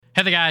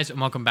Hey there, guys, and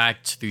welcome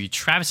back to the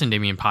Travis and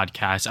Damien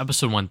podcast,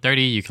 episode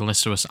 130. You can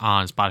listen to us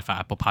on Spotify,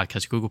 Apple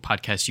Podcasts, Google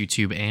Podcasts,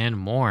 YouTube, and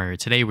more.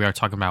 Today, we are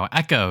talking about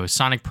Echo,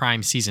 Sonic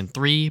Prime Season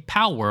 3,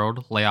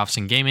 Palworld, Layoffs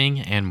in Gaming,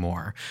 and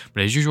more.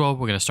 But as usual,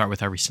 we're going to start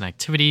with our recent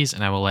activities,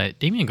 and I will let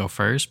Damien go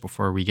first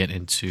before we get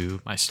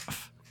into my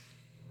stuff.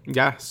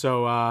 Yeah,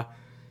 so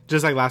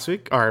just like last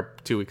week, or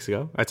 2 weeks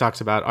ago, I talked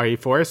about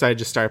RE4, so I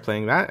just started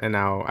playing that, and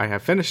now I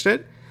have finished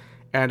it.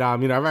 And, I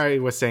already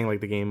was saying,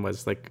 the game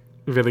was,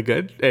 really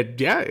good.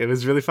 It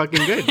was really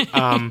fucking good.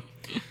 Compared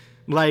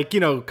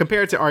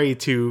to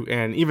RE2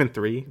 and even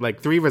 3,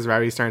 3 was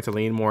already starting to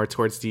lean more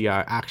towards the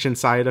action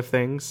side of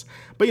things.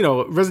 But,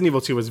 Resident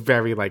Evil 2 was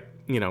very,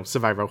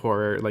 survival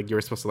horror. You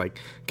were supposed to,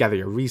 gather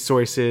your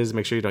resources,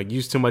 make sure you don't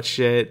use too much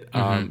shit,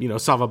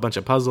 solve a bunch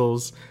of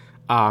puzzles.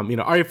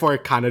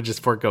 RE4 kind of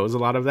just foregoes a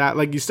lot of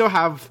that. You still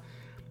have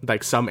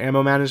some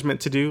ammo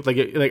management to do.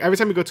 Every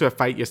time you go to a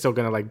fight, you're still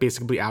gonna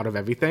basically be out of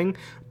everything,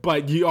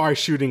 but you are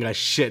shooting a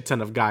shit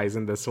ton of guys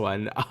in this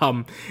one.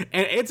 And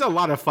it's a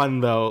lot of fun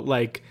though.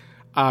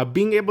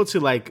 Being able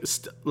to I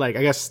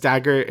guess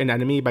stagger an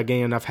enemy by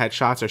getting enough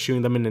headshots or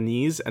shooting them in the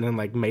knees and then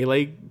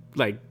melee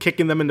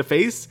kicking them in the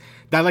face,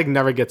 that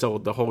never gets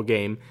old the whole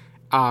game.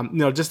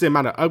 Just the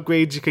amount of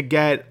upgrades you could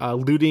get,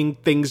 looting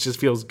things just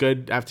feels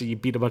good after you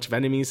beat a bunch of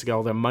enemies to get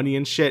all their money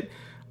and shit.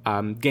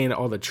 Gain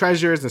all the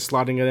treasures and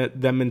slotting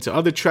them into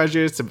other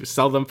treasures to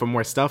sell them for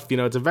more stuff.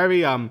 It's a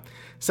very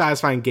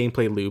satisfying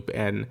gameplay loop.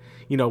 And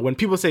when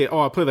people say,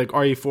 "Oh, I played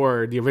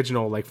RE4 the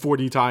original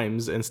 40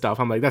 times and stuff,"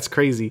 I'm like, that's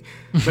crazy.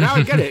 But now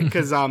I get it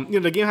because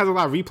the game has a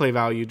lot of replay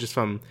value just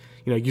from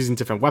using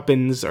different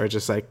weapons or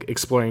just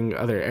exploring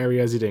other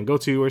areas you didn't go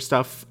to or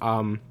stuff.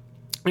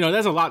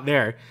 There's a lot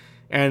there.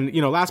 And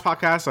last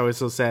podcast I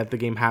also said the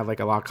game had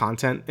a lot of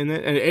content in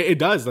it, and it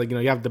does.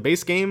 You have the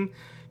base game.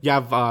 You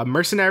have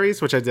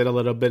Mercenaries, which I did a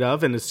little bit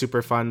of, and it's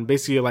super fun.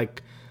 Basically,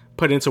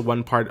 put into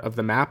one part of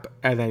the map,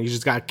 and then you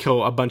just gotta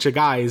kill a bunch of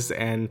guys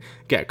and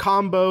get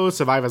combos,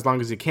 survive as long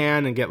as you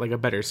can, and get a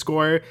better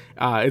score.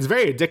 It's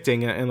very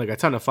addicting and a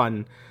ton of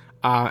fun.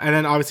 And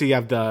then obviously you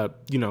have the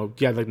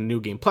the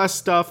New Game Plus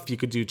stuff. You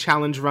could do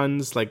challenge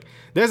runs.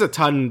 There's a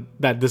ton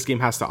that this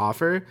game has to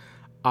offer.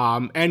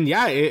 And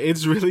yeah,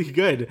 it's really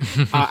good.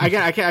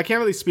 Again, I can't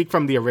really speak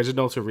from the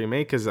original to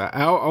remake because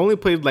I only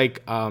played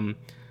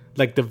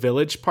the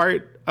village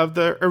part of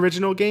the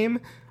original game.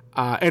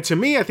 And to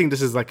me, I think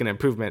this is an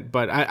improvement,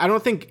 but I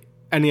don't think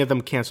any of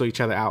them cancel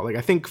each other out.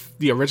 I think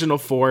the original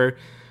 4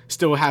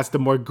 still has the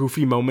more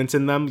goofy moments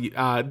in them.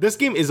 This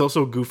game is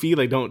also goofy.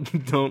 Don't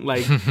don't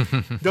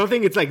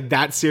think it's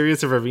that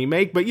serious of a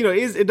remake, but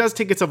it does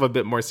take itself a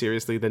bit more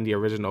seriously than the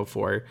original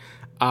 4.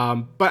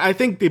 But I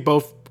think they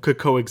both could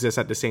coexist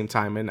at the same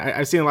time, and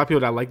I've seen a lot of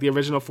people that like the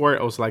original 4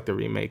 also like the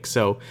remake.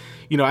 So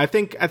I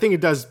think it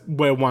does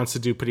what it wants to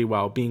do pretty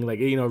well, being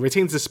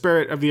retains the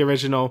spirit of the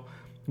original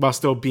while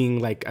still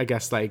being I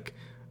guess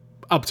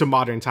up to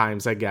modern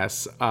times, I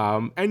guess.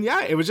 And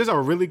yeah, it was just a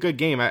really good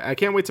game. I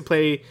can't wait to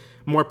play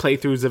more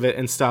playthroughs of it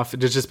and stuff.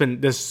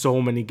 There's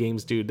so many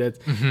games, dude.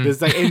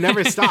 There's it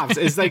never stops.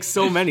 It's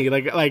so many.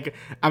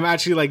 I'm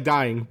actually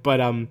dying. But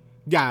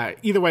yeah,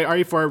 either way,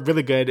 RE4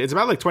 really good. It's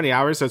about 20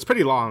 hours, so it's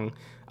pretty long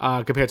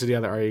compared to the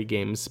other RE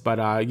games.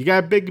 But you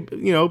got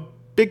a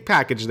big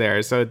package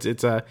there, so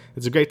it's a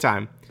great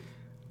time.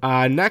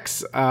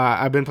 Next,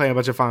 I've been playing a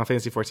bunch of Final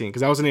Fantasy 14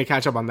 because I was going to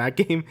catch up on that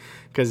game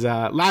because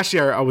last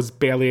year I was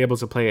barely able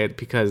to play it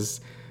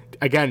because,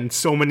 again,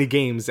 so many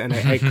games and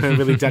I couldn't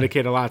really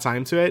dedicate a lot of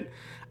time to it.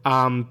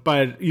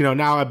 But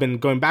now I've been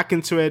going back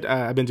into it.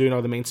 I've been doing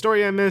all the main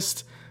story I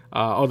missed,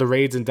 all the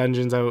raids and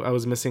dungeons I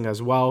was missing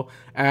as well.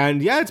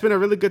 And yeah, it's been a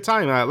really good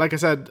time. Like I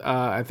said,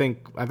 I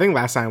think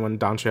last time when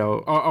Dawn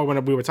Trail or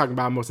when we were talking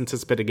about most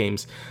anticipated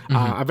games,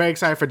 I'm very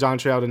excited for Dawn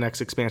Trail, the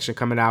next expansion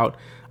coming out.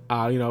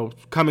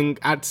 Coming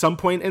at some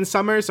point in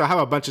summer, so I have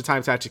a bunch of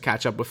time to actually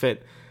catch up with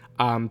it.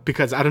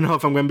 Because I don't know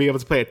if I'm going to be able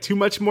to play it too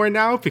much more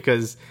now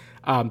because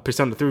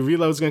Persona 3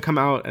 Reload is going to come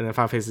out, and then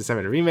Final Fantasy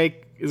 7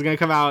 Remake is going to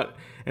come out,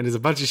 and there's a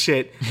bunch of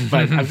shit.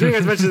 But I'm doing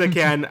as much as I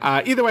can.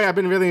 Either way, I've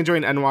been really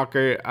enjoying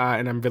Endwalker,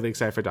 and I'm really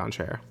excited for Dawn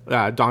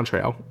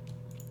Trail.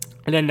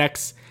 And then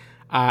next,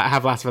 I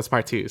have Last of Us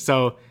Part 2.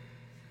 So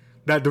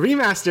the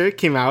remaster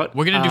came out.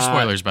 We're going to do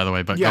spoilers, by the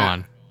way, but yeah. Go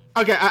on.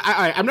 Okay,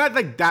 I'm not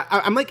that.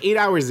 I'm 8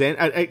 hours in.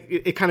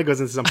 It kind of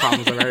goes into some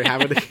problems I already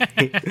have with the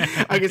game.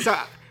 Okay, so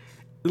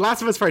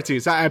Last of Us Part 2.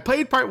 So I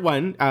played Part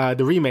 1,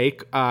 the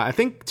remake, I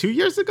think 2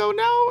 years ago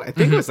now? I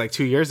think it was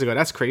 2 years ago.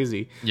 That's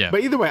crazy. Yeah. But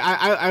either way,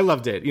 I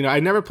loved it.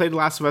 I never played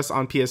Last of Us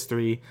on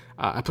PS3.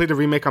 I played the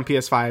remake on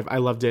PS5. I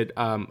loved it.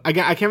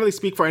 Again, I can't really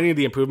speak for any of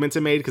the improvements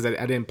it made because I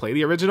didn't play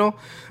the original.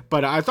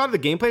 But I thought the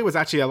gameplay was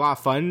actually a lot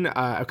of fun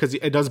because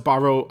it does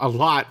borrow a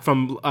lot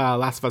from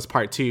Last of Us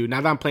Part 2.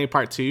 Now that I'm playing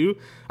Part 2,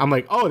 I'm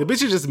like, oh, they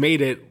basically just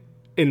made it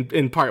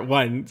in part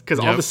one, because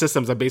all Yep. the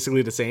systems are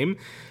basically the same.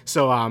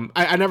 So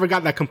I never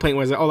got that complaint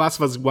where it's like, oh, Last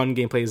of Us 1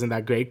 gameplay isn't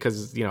that great,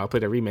 because I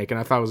played a remake and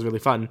I thought it was really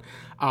fun.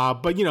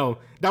 But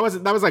that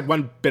was like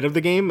one bit of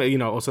the game.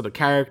 Also the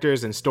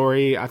characters and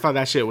story. I thought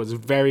that shit was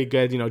very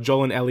good.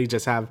 Joel and Ellie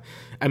just have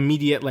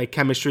immediate like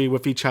chemistry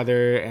with each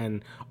other,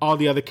 and all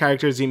the other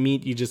characters you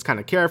meet you just kind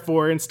of care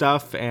for and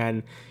stuff.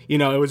 And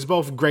it was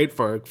both great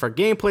for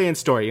gameplay and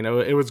story.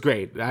 It was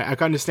great. I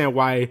can understand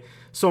why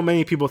so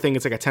many people think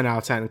it's like a 10 out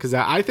of 10, because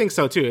I think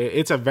so too.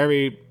 It's a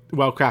very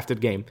well crafted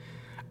game.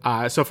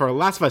 So for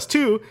Last of Us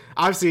 2,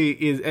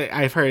 obviously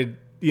I've heard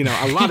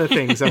a lot of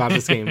things about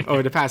this game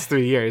over the past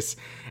 3 years,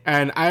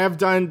 and I have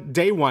done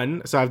day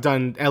one. So I've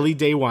done Ellie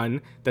day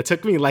one. That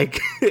took me like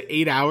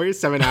 7 hours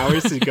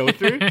to go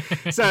through.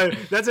 So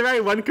that's a very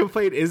one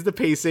complaint is the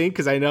pacing,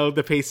 because I know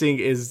the pacing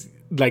is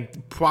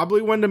like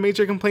probably one of the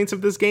major complaints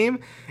of this game.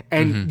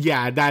 And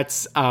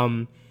that's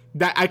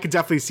that I could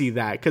definitely see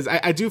that, because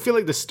I do feel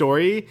like the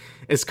story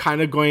is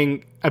kind of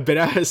going a bit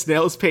at a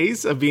snail's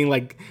pace of being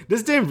like,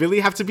 this didn't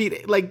really have to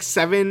be like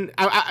 7.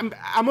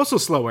 I'm also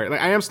slower. Like,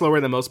 I am slower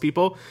than most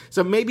people.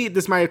 So maybe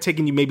this might have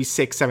taken you maybe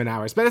 6-7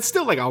 hours, but it's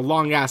still like a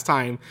long ass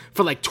time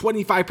for like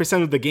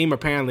 25% of the game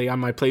apparently on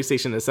my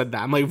PlayStation that said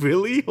that. I'm like,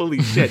 really?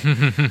 Holy shit.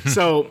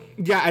 So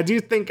yeah, I do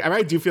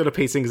feel the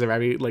pacing is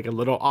very like a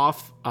little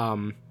off.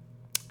 And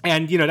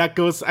that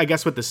goes, I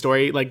guess, with the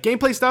story, like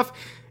gameplay stuff.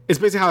 It's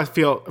basically how I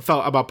felt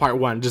about part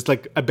one, just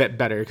like a bit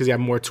better, because you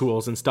have more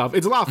tools and stuff.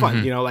 It's a lot of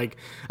fun, like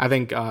I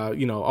think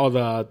all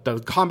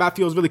the combat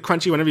feels really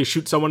crunchy. Whenever you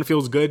shoot someone, it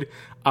feels good.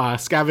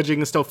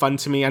 Scavenging is still fun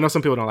to me. I know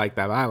some people don't like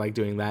that, but I like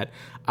doing that.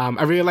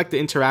 I really like the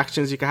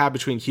interactions you can have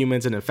between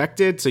humans and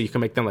infected, so you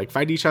can make them like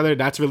fight each other.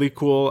 That's really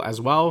cool as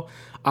well.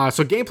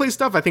 So gameplay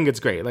stuff, I think it's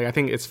great. Like, I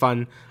think it's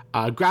fun.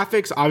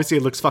 Graphics, obviously,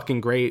 it looks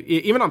fucking great.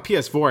 Even on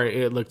PS4,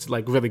 it looked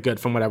like really good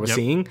from what I was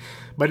seeing.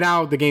 But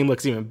now the game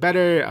looks even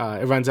better.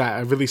 It runs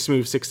at a really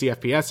smooth 60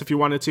 FPS if you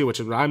wanted to, which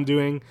is what I'm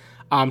doing.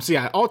 So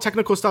yeah, all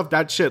technical stuff,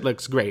 that shit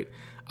looks great.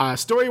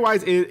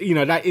 Story-wise,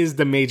 that is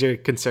the major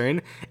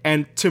concern.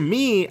 And to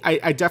me,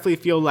 I definitely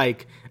feel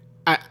like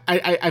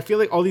I feel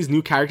like all these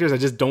new characters I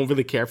just don't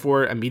really care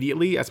for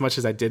immediately as much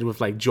as I did with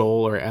like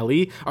Joel or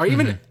Ellie, or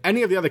even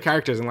any of the other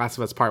characters in Last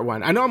of Us Part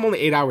 1. I know I'm only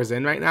 8 hours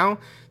in right now,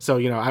 so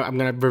I'm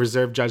going to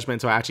reserve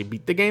judgment until I actually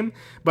beat the game.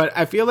 But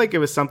I feel like it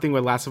was something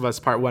with Last of Us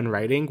Part 1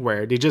 writing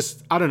where they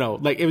just, I don't know,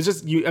 like it was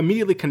just, you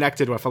immediately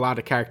connected with a lot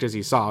of characters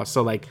you saw.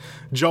 So like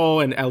Joel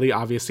and Ellie,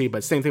 obviously,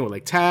 but same thing with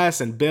like Tess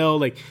and Bill.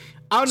 Like,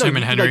 I don't know. Sam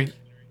and Henry. Like,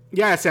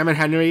 yeah, Sam and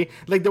Henry.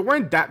 Like, there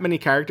weren't that many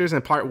characters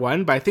in part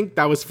one, but I think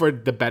that was for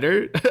the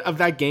better of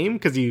that game,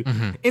 because you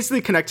instantly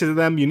connected to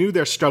them. You knew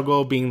their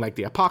struggle being like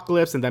the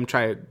apocalypse and them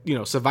try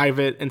to, survive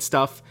it and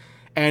stuff.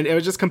 And it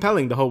was just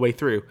compelling the whole way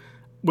through.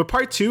 With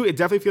part two, it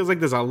definitely feels like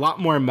there's a lot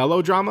more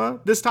melodrama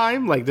this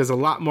time. Like, there's a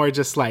lot more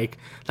just like,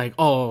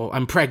 oh,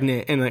 I'm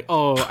pregnant, and like,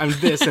 oh, I'm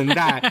this and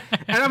that.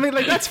 And I mean,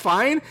 like, that's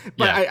fine.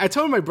 But yeah. I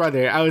told my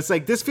brother, I was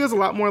like, this feels a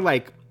lot more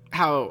like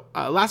how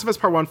Last of Us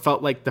Part 1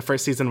 felt like the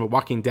first season of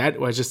Walking Dead,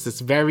 was just this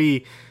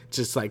very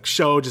just like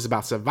show just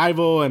about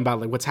survival and about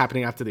like what's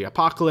happening after the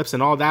apocalypse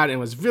and all that, and it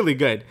was really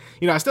good.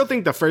 I still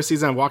think the first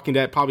season of Walking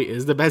Dead probably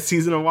is the best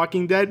season of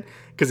Walking Dead,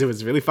 because it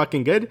was really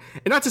fucking good.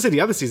 And not to say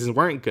the other seasons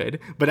weren't good,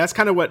 but that's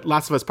kind of what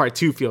Last of Us Part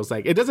 2 feels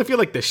like. It doesn't feel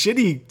like the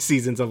shitty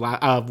seasons of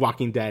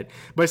Walking Dead,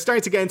 but it's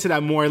starting to get into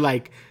that more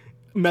like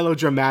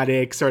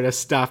melodramatic sort of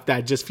stuff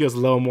that just feels a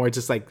little more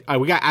just like,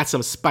 we gotta add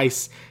some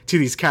spice to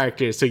these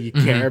characters so you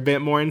care a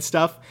bit more and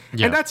stuff.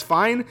 And that's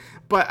fine,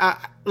 but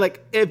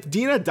like, if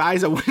Dina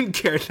dies, I wouldn't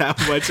care that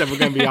much, if we're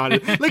gonna be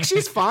honest. Like,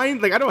 she's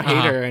fine, like I don't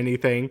hate her or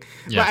anything,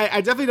 but I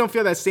definitely don't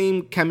feel that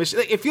same chemistry.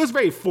 Like, it feels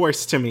very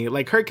forced to me.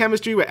 Like, her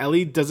chemistry with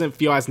Ellie doesn't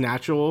feel as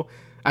natural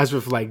as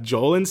with like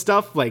Joel and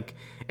stuff. Like,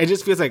 it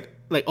just feels like,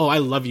 oh, I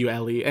love you,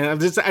 Ellie. And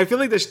I feel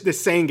like they're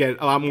saying it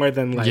a lot more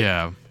than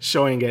like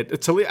showing it,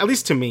 at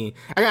least to me.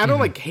 I don't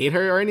like hate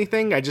her or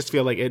anything. I just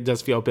feel like it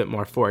does feel a bit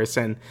more forced.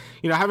 And,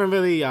 I haven't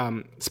really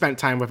spent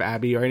time with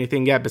Abby or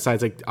anything yet,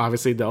 besides like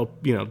obviously the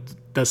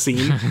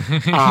scene.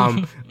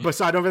 But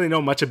so I don't really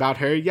know much about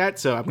her yet.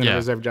 So I'm going to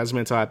reserve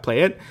judgment until I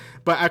play it.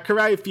 But I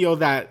could feel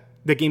that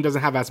the game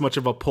doesn't have as much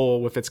of a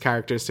pull with its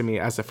characters to me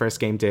as the first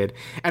game did.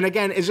 And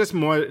again, it's just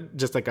more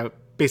just like a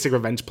basic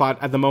revenge plot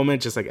at the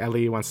moment. Just like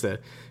Ellie wants to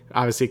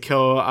obviously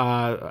kill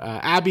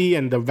Abby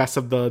and the rest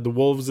of the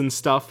wolves and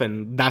stuff,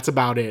 and that's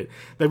about it.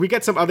 Like, we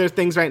get some other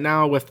things right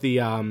now with the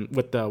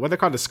what they're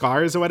called, the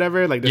scars or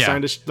whatever. Like, they're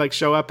starting to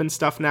show up and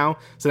stuff now,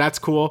 so that's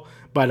cool.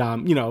 But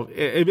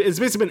it's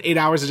basically been 8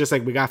 hours of just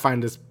like, we gotta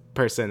find this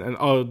person, and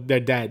oh, they're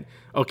dead.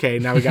 Okay,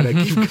 now we gotta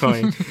keep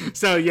going.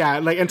 So yeah,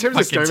 like, in terms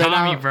of story Tommy,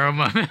 right now, bro,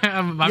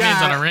 my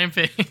man's on a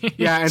rampage.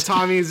 Yeah, and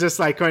Tommy's just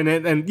like going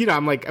in, and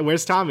I'm like,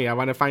 where's Tommy? I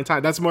want to find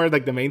Tommy. That's more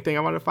like the main thing I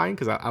want to find,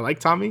 because I like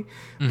Tommy.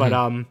 But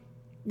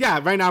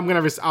yeah, right now I'm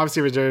gonna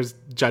obviously reserve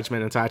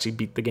judgment until I actually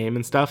beat the game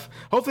and stuff.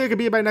 Hopefully, it could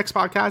be by next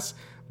podcast.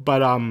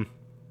 But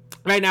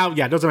right now,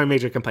 yeah, those are my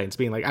major complaints.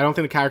 Being like, I don't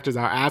think the characters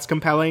are as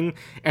compelling,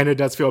 and it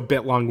does feel a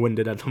bit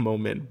long-winded at the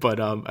moment.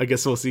 But I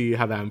guess we'll see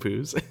how that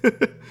improves.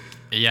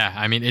 Yeah,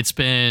 I mean, it's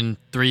been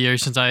 3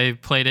 years since I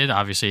played it.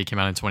 Obviously, it came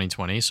out in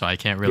 2020, so I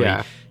can't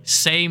really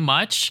say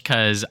much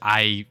because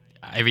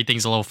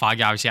everything's a little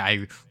foggy. Obviously,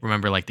 I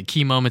remember like the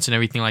key moments and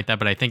everything like that,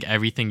 but I think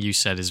everything you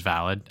said is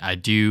valid. I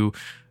do.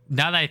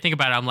 Now that I think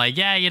about it, I'm like,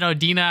 yeah,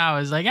 Dina, I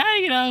was like,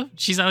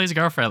 she's Ellie's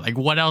girlfriend. Like,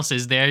 what else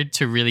is there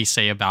to really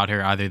say about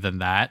her other than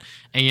that?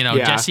 And,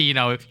 Jesse,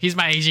 he's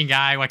my Asian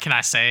guy. What can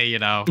I say,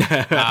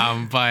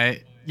 But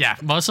yeah,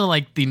 most of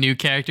like the new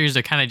characters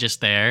are kind of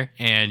just there,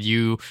 and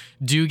you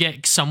do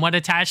get somewhat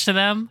attached to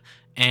them,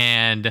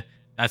 and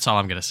that's all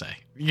I'm gonna say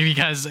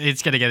because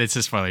it's gonna get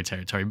into spoiler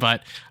territory.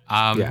 But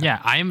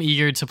I am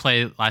eager to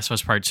play Last of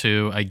Us Part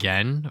 2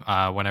 again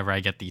whenever I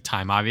get the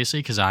time, obviously,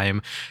 because I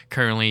am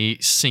currently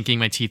sinking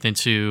my teeth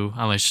into.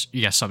 Unless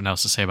you got something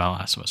else to say about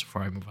Last of Us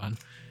before I move on.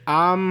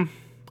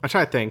 I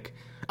try to think.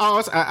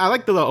 I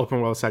like the little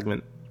open world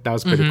segment. That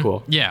was pretty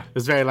cool. Yeah. It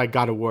was very like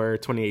God of War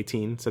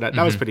 2018. So that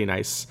was pretty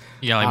nice.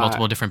 You got like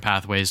multiple different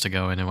pathways to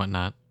go in and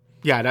whatnot.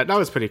 Yeah, that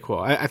was pretty cool.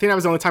 I think that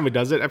was the only time he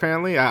does it,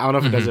 apparently. I don't know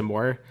if he does it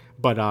more.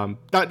 But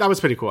that was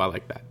pretty cool. I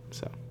like that.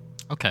 So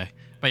okay.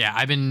 But yeah,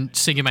 I've been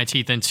sinking my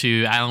teeth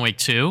into Alan Wake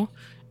 2.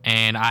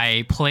 And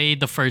I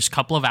played the first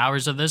couple of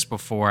hours of this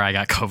before I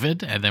got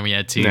COVID. And then we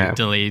had to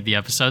delay the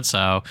episode.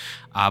 So,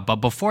 but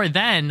before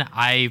then,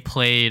 I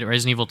played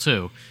Resident Evil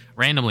 2.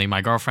 Randomly,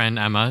 my girlfriend,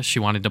 Emma, she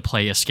wanted to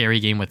play a scary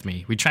game with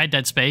me. We tried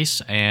Dead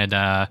Space, and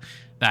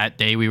that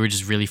day we were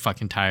just really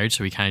fucking tired,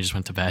 so we kind of just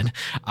went to bed.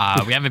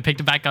 We haven't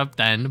picked it back up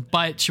then,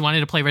 but she wanted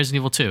to play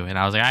Resident Evil 2, and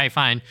I was like, all right,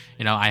 fine.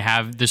 I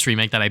have this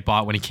remake that I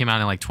bought when it came out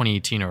in like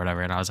 2018 or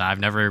whatever, and I was like, I've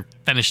never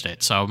finished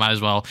it, so might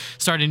as well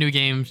start a new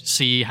game,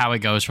 see how it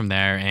goes from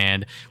there.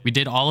 And we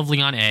did all of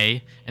Leon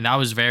A, and that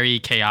was very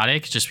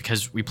chaotic just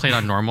because we played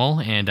on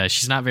normal, and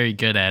she's not very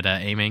good at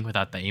aiming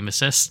without the aim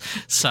assist.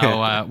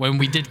 So when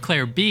we did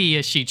Claire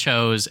B, she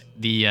chose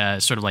the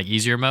sort of like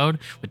easier mode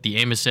with the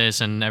aim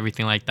assist and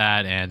everything like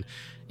that. And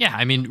yeah,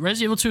 I mean,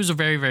 Resident Evil 2 is a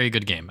very, very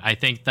good game. I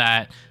think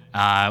that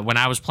when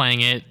I was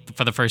playing it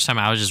for the first time,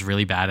 I was just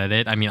really bad at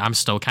it. I mean, I'm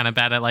still kind of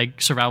bad at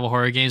like survival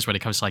horror games when it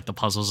comes to like the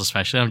puzzles,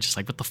 especially. I'm just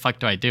like, what the fuck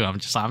do I do? I'm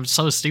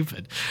so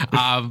stupid.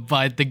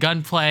 But the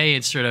gunplay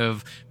and sort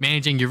of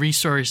managing your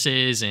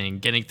resources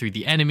and getting through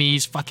the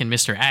enemies, fucking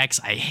Mr.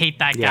 X, I hate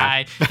that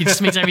guy. He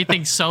just makes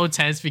everything so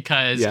tense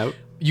because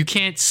you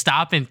can't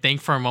stop and think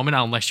for a moment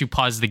unless you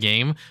pause the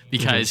game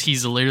because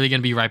he's literally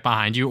going to be right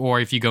behind you, or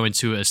if you go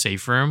into a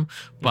safe room.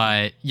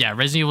 But yeah,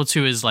 Resident Evil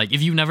 2 is like,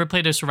 if you've never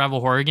played a survival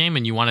horror game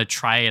and you want to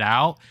try it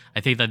out,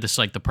 I think that this is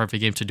like the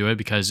perfect game to do it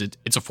because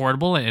it's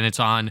affordable and it's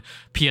on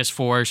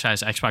PS4, it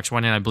has Xbox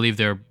One, and I believe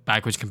they're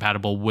backwards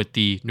compatible with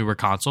the newer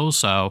consoles.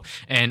 So,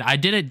 and I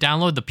didn't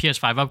download the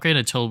PS5 upgrade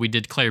until we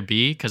did Claire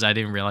B because I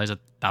didn't realize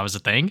that was a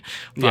thing.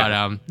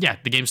 But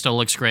the game still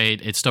looks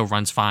great. It still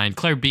runs fine.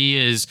 Claire B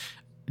is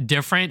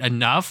different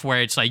enough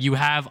where it's like you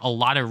have a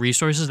lot of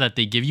resources that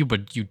they give you,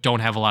 but you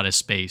don't have a lot of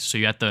space. So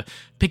you have to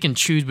pick and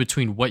choose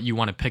between what you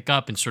want to pick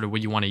up and sort of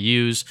what you want to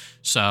use.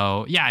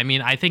 So yeah, I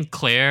mean, I think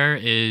Claire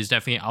is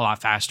definitely a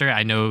lot faster.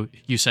 I know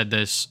you said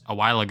this a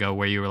while ago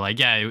where you were like,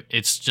 yeah,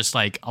 it's just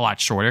like a lot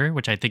shorter,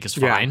 which I think is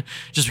fine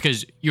just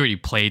because you already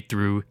played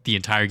through the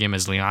entire game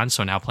as Leon.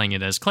 So now playing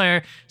it as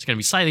Claire, it's going to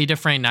be slightly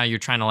different. Now you're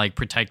trying to like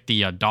protect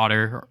the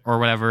daughter or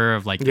whatever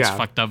of like this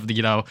fucked up,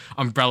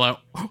 umbrella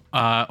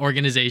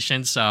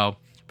organization. So,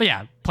 but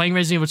yeah, playing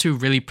Resident Evil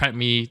 2 really prepped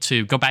me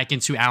to go back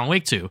into Alan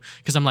Wake 2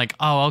 because I'm like,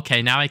 oh,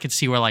 okay, now I can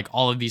see where like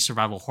all of these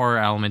survival horror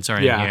elements are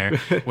in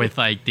here with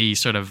like the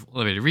sort of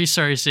limited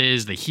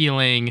resources, the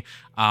healing,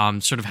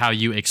 sort of how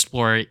you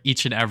explore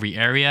each and every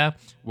area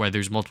where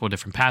there's multiple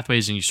different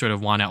pathways and you sort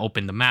of want to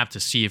open the map to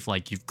see if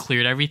like you've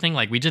cleared everything.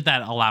 Like we did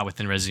that a lot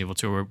within Resident Evil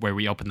 2 where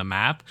we opened the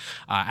map.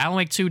 Alan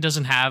Wake 2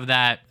 doesn't have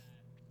that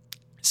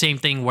same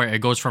thing where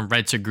it goes from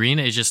red to green.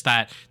 It's just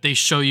that they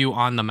show you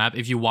on the map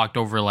if you walked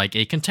over like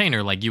a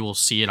container, like you will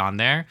see it on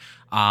there.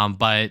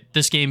 But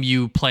this game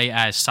you play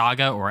as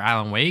Saga or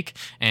Alan Wake,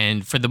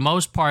 and for the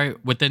most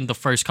part within the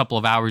first couple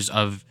of hours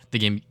of the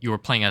game you were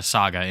playing as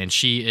Saga, and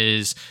she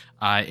is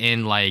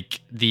in like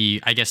the,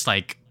 I guess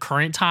like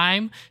current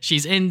time.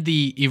 She's in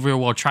the real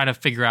world trying to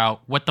figure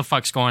out what the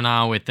fuck's going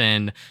on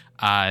within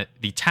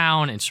the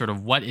town and sort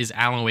of what is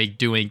Alan Wake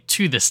doing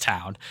to this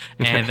town.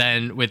 And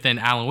then within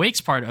Alan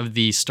Wake's part of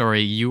the story,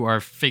 you are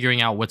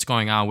figuring out what's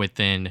going on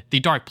within the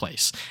dark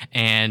place.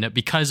 And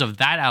because of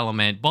that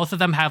element, both of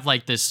them have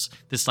like this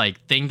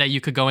like thing that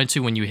you could go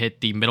into when you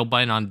hit the middle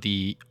button on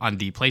the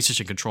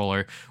PlayStation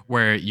controller,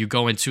 where you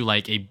go into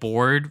like a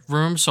board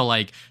room. So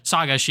like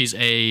Saga, she's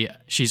a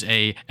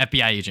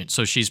FBI agent.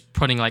 So she's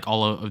putting like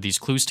all of these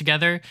clues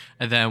together.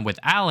 And then with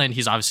Alan,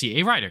 he's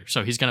obviously a writer.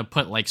 So he's going to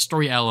put like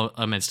story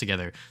elements together.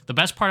 The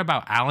best part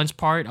about Alan's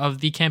part of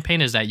the campaign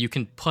is that you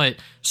can put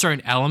certain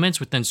elements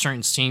within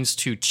certain scenes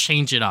to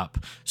change it up.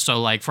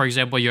 So like, for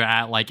example, you're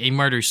at like a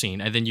murder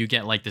scene and then you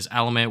get like this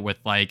element with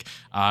like,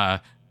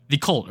 the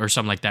cult or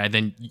something like that. And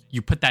then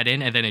you put that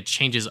in, and then it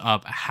changes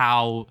up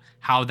how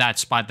that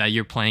spot that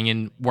you're playing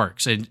in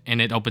works, and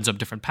it opens up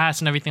different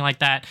paths and everything like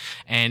that.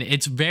 And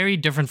it's very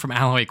different from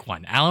Alan Wake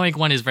 1. Alan Wake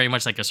 1 is very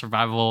much like a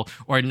survival,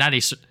 or not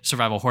a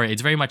survival horror.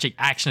 It's very much an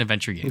action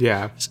adventure game.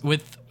 Yeah.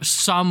 With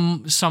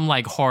some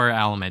like horror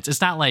elements.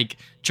 It's not like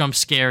jump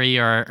scary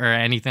or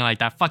anything like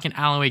that. Fucking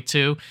Alan Wake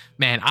 2,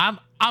 man, I'm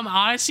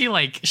honestly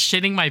like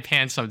shitting my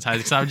pants sometimes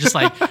because I'm just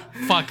like,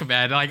 fuck,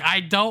 man. Like,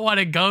 I don't want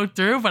to go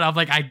through, but I'm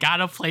like, I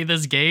gotta play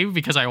this game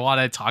because I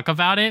want to talk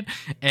about it.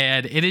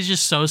 And it is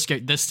just so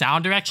scary. The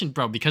sound direction,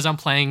 bro, because I'm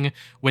playing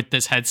with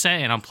this headset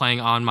and I'm playing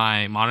on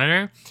my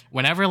monitor,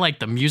 whenever like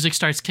the music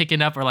starts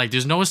kicking up or like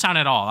there's no sound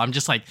at all, I'm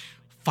just like,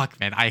 fuck,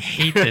 man, I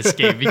hate this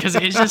game because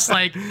it's just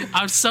like,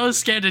 I'm so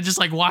scared to just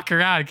like walk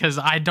around because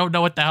I don't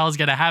know what the hell is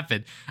going to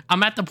happen.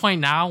 I'm at the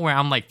point now where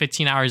I'm like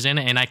 15 hours in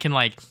and I can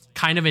like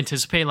kind of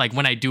anticipate, like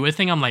when I do a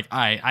thing, I'm like, all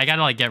right, I got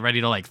to like get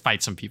ready to like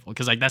fight some people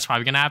because like that's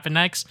probably going to happen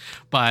next.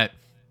 But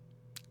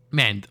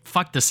man,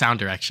 fuck the sound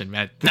direction,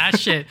 man. That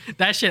shit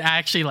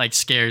actually like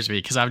scares me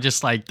because I'm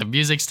just like, the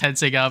music's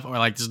tensing up or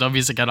like there's no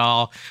music at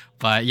all.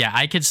 But yeah,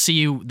 I could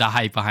see the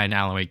hype behind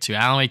Alan Wake 2.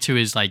 Alan Wake 2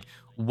 is like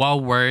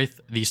well worth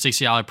the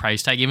 $60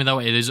 price tag, even though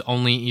it is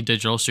only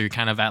digital. So you're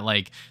kind of at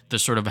like the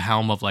sort of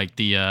helm of like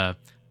the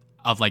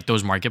of like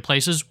those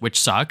marketplaces, which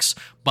sucks.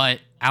 But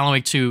Alan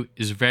Wake 2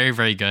 is very,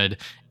 very good.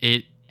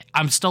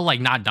 I'm still like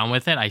not done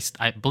with it.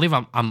 I believe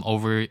I'm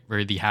over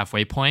the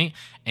halfway point,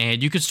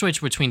 and you could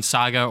switch between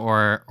Saga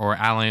or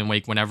Alan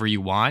Wake whenever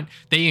you want.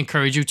 They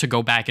encourage you to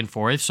go back and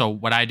forth. So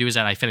what I do is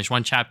that I finish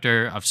one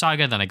chapter of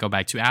Saga, then I go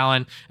back to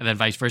Alan, and then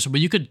vice versa.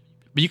 But you could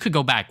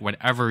go back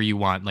whenever you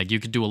want. Like you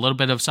could do a little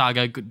bit of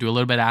Saga, do a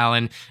little bit of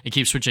Alan, and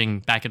keep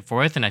switching back and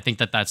forth. And I think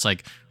that that's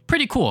like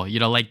pretty cool. You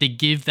know, like they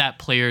give that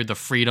player the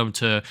freedom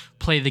to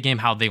play the game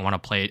how they want to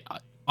play it,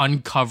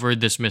 uncover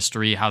this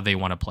mystery how they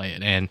want to play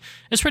it, and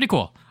it's pretty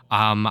cool.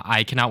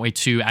 I cannot wait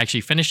to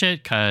actually finish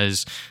it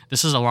because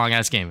this is a long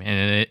ass game,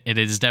 and it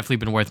has definitely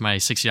been worth my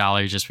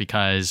 $60 just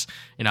because,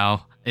 you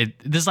know, this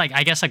is like,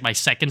 I guess like my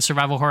second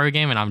survival horror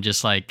game, and I'm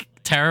just like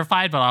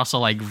terrified, but also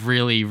like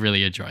really,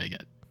 really enjoying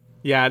it.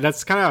 Yeah,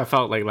 that's kind of how I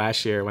felt like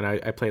last year when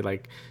I played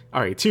like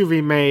RE2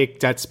 remake,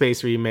 Dead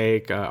Space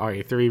remake,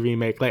 RE3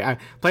 remake. Like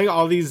playing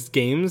all these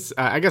games,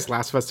 I guess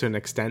Last of Us to an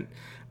extent.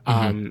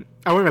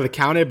 I wouldn't really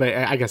count it, but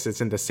I guess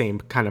it's in the same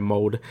kind of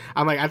mode.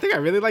 I'm like, I think I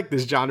really like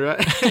this genre.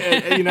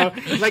 and, you know,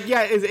 like,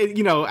 yeah,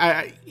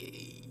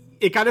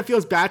 it kind of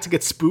feels bad to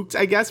get spooked,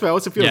 I guess, but it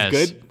also feels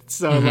good.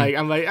 So like,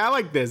 I'm like, I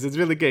like this. It's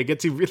really good. It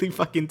gets you really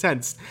fucking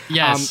tense.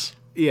 Yes.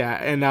 Yeah,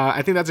 and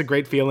I think that's a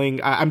great feeling.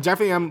 I'm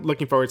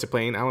looking forward to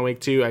playing Alan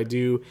Wake 2. I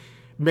do,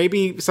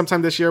 maybe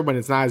sometime this year when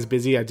it's not as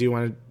busy, I do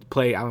want to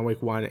play Alan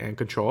Wake 1 and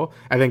Control,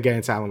 and then get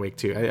into Alan Wake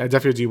 2. I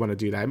definitely do want to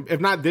do that. If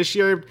not this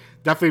year,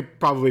 definitely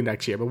probably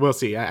next year, but we'll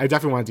see. I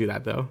definitely want to do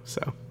that though.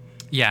 So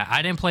yeah,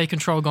 I didn't play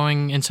Control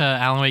going into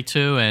Alan Wake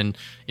 2, and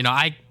you know,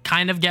 I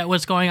kind of get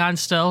what's going on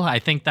still. I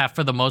think that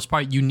for the most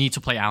part, you need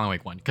to play Alan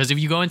Wake 1, because if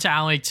you go into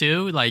Alan Wake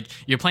 2, like,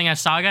 you're playing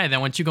as Saga, and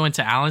then once you go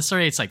into Alan's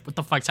story, it's like, what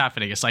the fuck's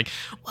happening? It's like,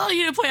 well,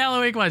 you didn't play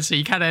Alan Wake 1, so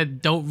you kind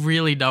of don't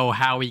really know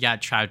how we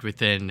got trapped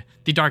within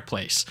the dark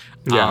place.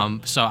 Yeah.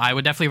 So I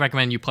would definitely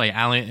recommend you play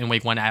Alan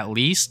Wake 1 at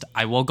least.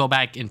 I will go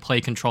back and play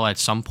Control at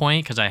some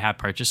point, because I have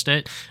purchased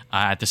it.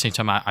 At the same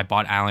time, I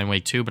bought Alan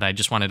Wake 2, but I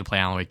just wanted to play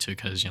Alan Wake 2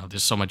 because, you know,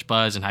 there's so much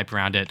buzz and hype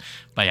around it.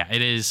 But yeah,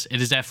 it is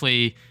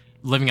definitely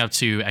living up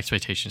to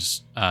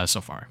expectations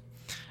so far.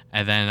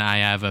 And then I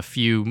have a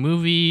few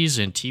movies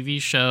and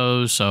TV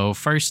shows. So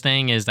first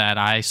thing is that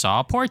I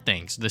saw Poor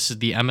Things. This is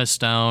the Emma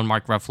Stone,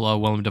 Mark Ruffalo,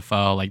 Willem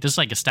Dafoe. Like, this is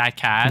like a stacked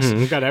cast.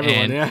 We got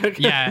everyone, and,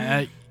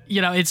 yeah.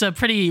 You know, it's a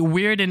pretty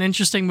weird and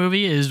interesting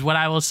movie is what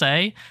I will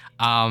say.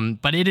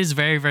 But it is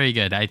very, very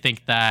good. I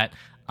think that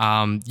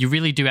you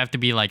really do have to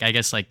be like, I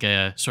guess, like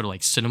a sort of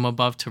like cinema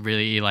buff to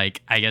really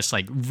like, I guess,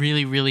 like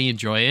really, really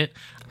enjoy it.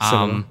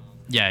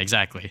 Yeah,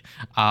 exactly.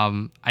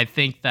 I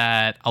think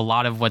that a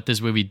lot of what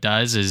this movie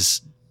does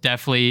is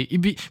definitely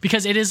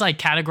because it is like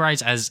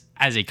categorized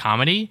as a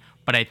comedy,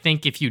 but I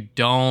think if you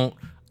don't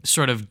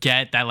sort of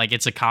get that like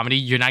it's a comedy,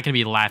 you're not going to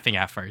be laughing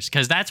at first,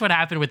 because that's what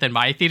happened within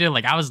my theater.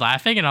 Like, I was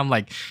laughing and I'm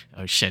like,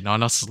 oh shit, no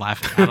one else is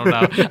laughing. I don't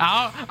know.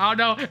 I don't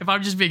know if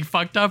I'm just being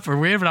fucked up or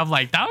weird, but I'm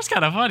like, that was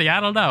kind of funny. I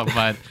don't know.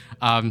 But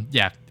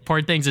yeah,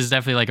 Poor Things is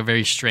definitely like a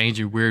very strange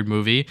and weird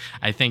movie.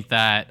 I think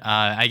that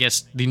I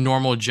guess the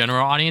normal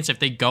general audience, if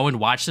they go and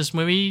watch this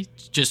movie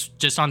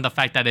just on the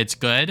fact that it's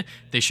good,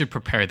 they should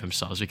prepare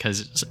themselves,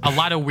 because a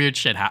lot of weird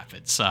shit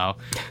happens. So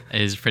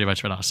is pretty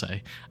much what I'll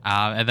say.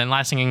 And then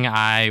last thing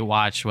I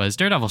watched was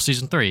Daredevil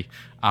season 3.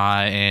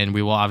 And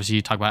we will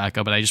obviously talk about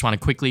Echo, but I just want to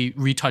quickly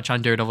retouch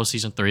on Daredevil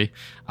season 3.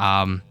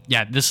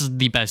 Yeah, this is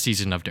the best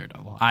season of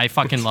Daredevil. I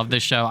fucking love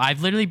this show.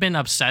 I've literally been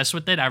obsessed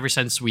with it ever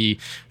since we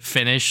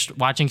finished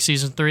watching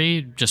season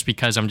 3, just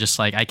because I'm just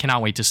like, I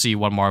cannot wait to see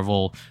what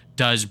Marvel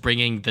does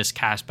bringing this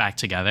cast back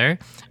together.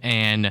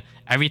 And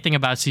everything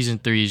about season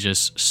 3 is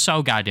just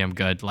so goddamn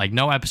good. Like,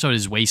 no episode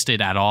is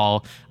wasted at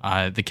all.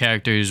 The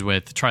characters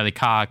with Charlie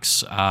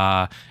Cox,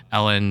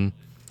 Ellen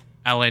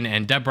Ellen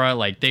and Deborah,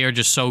 like they are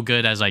just so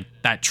good as like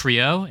that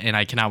trio, and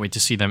I cannot wait to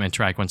see them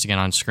interact once again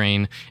on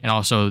screen. And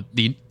also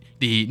the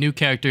new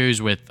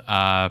characters with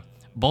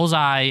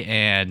Bullseye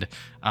and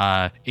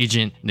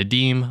Agent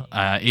Nadim.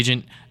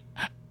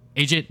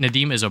 Agent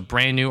Nadim is a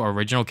brand new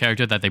original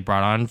character that they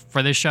brought on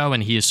for this show,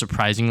 and he is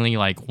surprisingly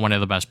like one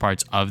of the best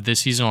parts of this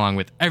season, along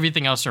with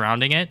everything else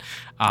surrounding it.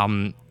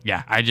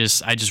 I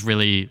just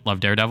really love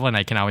Daredevil, and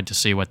I cannot wait to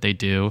see what they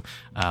do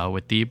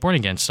with the Born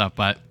Again stuff.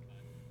 But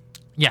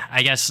yeah,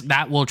 I guess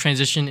that will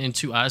transition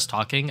into us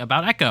talking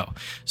about Echo.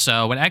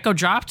 So when Echo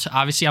dropped,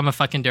 obviously I'm a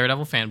fucking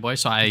Daredevil fanboy,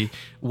 so I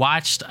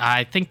watched,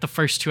 I think, the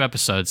first 2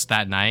 episodes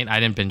that night.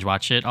 I didn't binge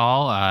watch it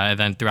all, and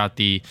then throughout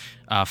the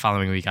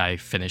following week I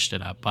finished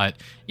it up. But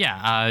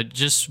yeah,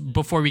 just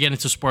before we get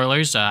into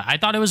spoilers, I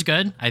thought it was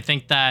good. I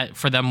think that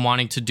for them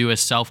wanting to do a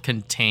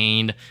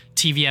self-contained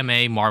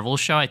TVMA Marvel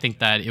show, I think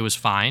that it was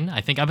fine.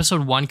 I think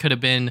episode 1 could have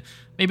been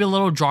maybe a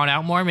little drawn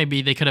out more.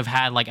 Maybe they could have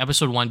had like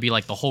episode 1 be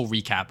like the whole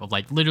recap of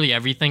like literally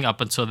everything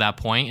up until that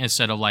point,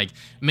 instead of like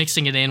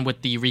mixing it in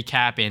with the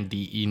recap and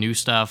the new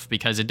stuff,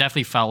 because it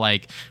definitely felt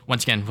like,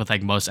 once again, with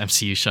like most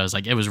MCU shows,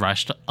 like it was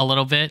rushed a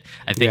little bit.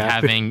 I think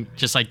having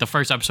just like the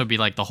first episode be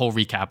like the whole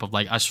recap of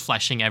like us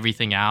fleshing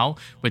everything out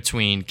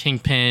between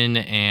Kingpin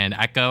and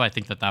Echo, I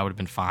think that would have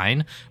been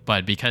fine.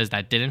 But because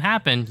that didn't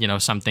happen,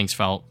 some things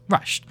felt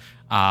rushed.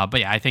 But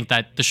yeah, I think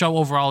that the show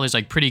overall is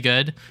like pretty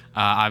good.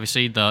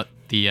 Obviously, the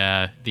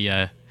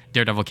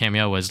Daredevil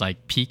cameo was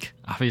like peak,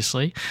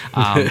 obviously.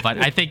 But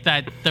I think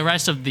that the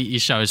rest of the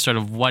show is sort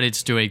of what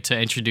it's doing to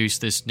introduce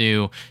this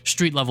new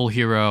street level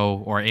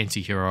hero or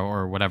anti-hero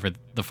or whatever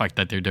the fuck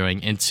that they're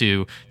doing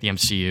into the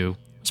MCU.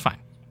 It's fine.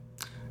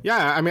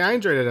 Yeah, I mean, I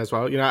enjoyed it as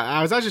well.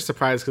 I was actually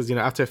surprised because,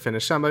 after I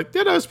finished, I'm like,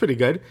 yeah, that was pretty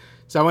good.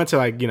 So I went to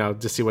like,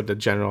 to see what the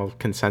general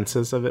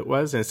consensus of it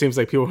was. And it seems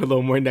like people were a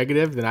little more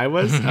negative than I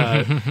was.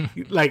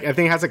 Like, I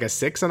think it has like a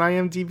 6 on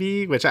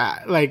IMDb, which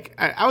I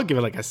would give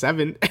it like a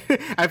 7.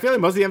 I feel like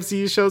most of the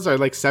MCU shows are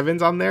like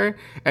 7s on there.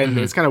 And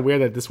it's kind of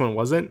weird that this one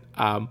wasn't.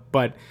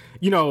 But,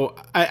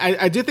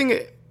 I do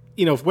think,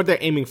 what they're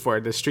aiming for,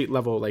 the street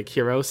level like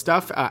hero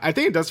stuff, I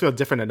think it does feel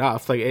different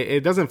enough. Like,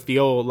 it doesn't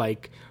feel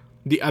like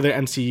the other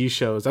MCU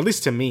shows, at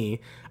least to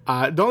me.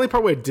 The only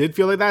part where it did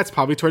feel like that is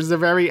probably towards the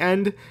very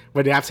end,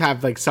 where they have to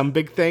have like some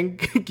big thing,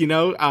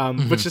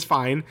 which is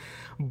fine.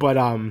 But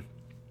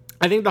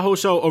I think the whole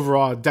show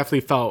overall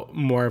definitely felt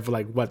more of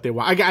like what they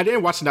want. I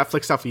didn't watch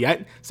Netflix stuff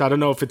yet, so I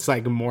don't know if it's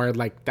like more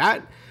like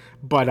that.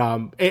 But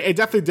it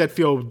definitely did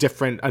feel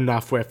different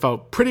enough where it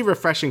felt pretty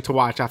refreshing to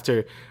watch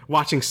after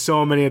watching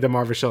so many of the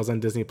Marvel shows on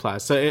Disney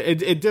Plus. So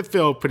it did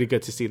feel pretty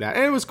good to see that,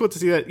 and it was cool to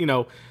see that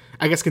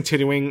I guess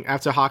continuing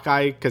after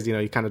Hawkeye, because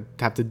you kind of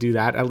have to do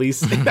that at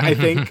least. I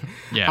think.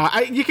 Yeah.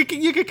 You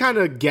could kind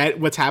of get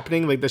what's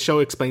happening. Like the show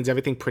explains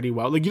everything pretty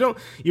well. Like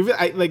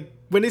like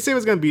when they say it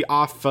was going to be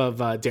off of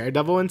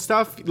Daredevil and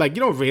stuff. Like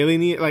you don't really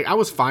need. Like I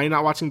was fine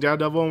not watching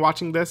Daredevil and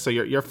watching this, so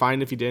you're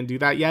fine if you didn't do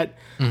that yet.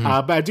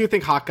 But I do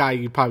think Hawkeye,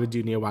 you probably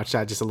do need to watch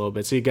that just a little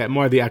bit, so you get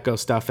more of the Echo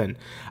stuff and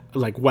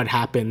like what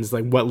happens,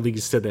 like what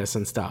leads to this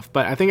and stuff.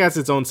 But I think as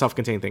its own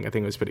self-contained thing, I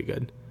think it was pretty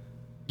good.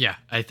 Yeah,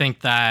 I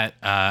think that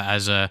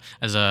as a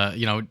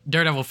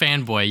Daredevil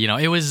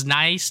fanboy, it was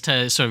nice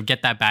to sort of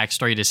get that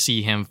backstory to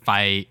see him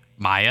fight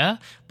Maya.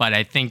 But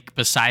I think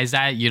besides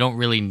that, you don't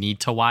really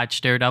need to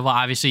watch Daredevil.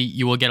 Obviously,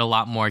 you will get a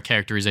lot more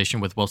characterization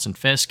with Wilson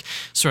Fisk,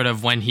 sort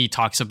of when he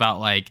talks about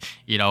like,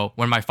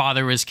 when my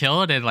father was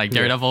killed, and like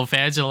Daredevil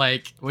fans are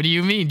like, what do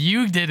you mean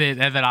you did it?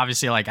 And then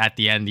obviously like at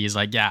the end, he's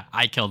like, yeah,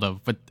 I killed him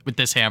with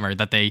this hammer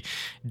that they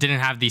didn't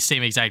have the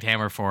same exact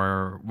hammer for,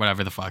 or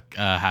whatever the fuck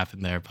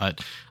happened there.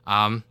 But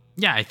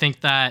yeah, I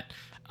think that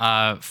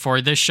for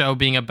this show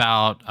being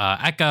about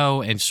Echo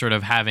and sort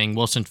of having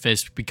Wilson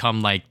Fisk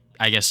become like,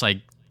 I guess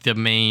like the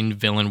main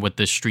villain with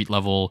this street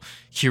level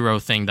hero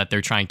thing that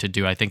they're trying to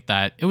do, I think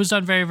that it was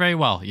done very, very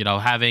well.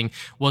 Having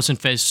Wilson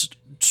Fisk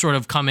sort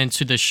of come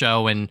into the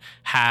show and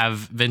have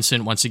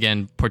Vincent once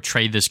again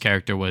portray this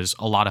character was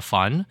a lot of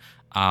fun.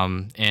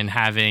 And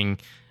having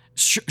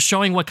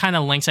showing what kind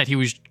of lengths that he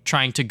was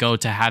trying to go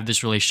to have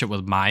this relationship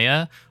with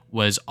Maya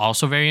was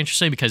also very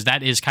interesting, because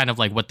that is kind of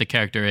like what the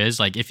character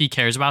is. Like if he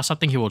cares about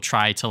something, he will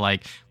try to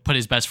like put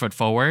his best foot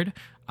forward.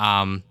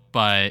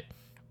 But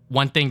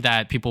one thing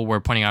that people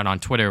were pointing out on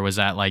Twitter was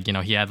that like,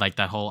 he had like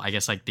that whole, I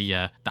guess like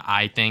the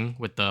eye thing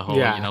with the whole,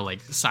 like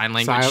sign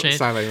language shit.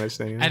 Sign language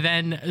thing. Yeah. And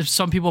then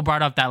some people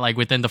brought up that like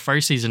within the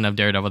first season of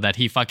Daredevil that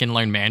he fucking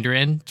learned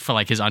Mandarin for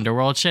like his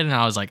underworld shit. And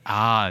I was like,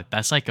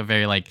 that's like a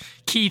very like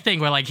key thing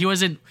where like he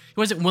wasn't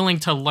willing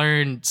to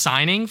learn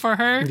signing for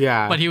her.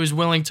 Yeah. But he was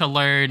willing to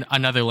learn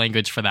another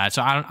language for that.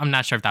 So I'm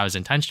not sure if that was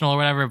intentional or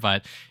whatever,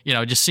 but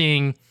just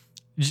seeing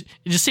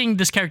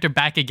this character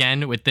back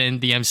again within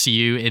the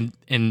MCU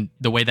in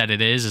the way that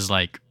it is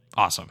like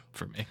awesome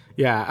for me.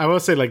 Yeah, I will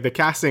say like the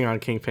casting on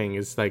Kingpin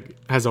is like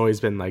has always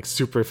been like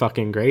super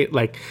fucking great.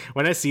 Like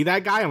when I see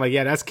that guy, I'm like,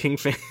 yeah, that's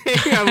Kingpin.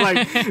 I'm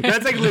like,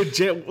 that's like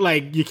legit.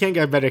 Like you can't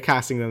get better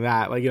casting than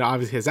that. Like, you know,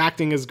 obviously his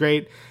acting is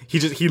great.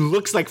 He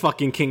looks like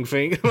fucking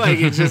Kingpin. Like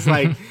it's just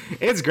like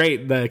it's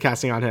great, the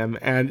casting on him.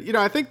 And you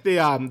know, I think the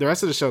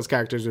rest of the show's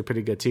characters are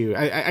pretty good too.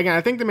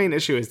 I think the main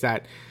issue is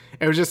that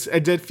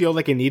it did feel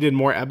like it needed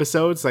more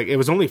episodes. Like it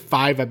was only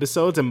 5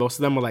 episodes and most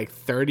of them were like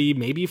 30,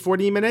 maybe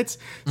 40 minutes.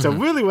 So it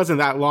really wasn't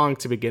that long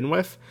to begin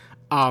with.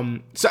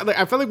 So like,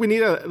 I feel like we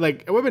need it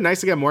would have been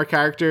nice to get more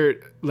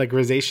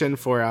characterization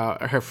for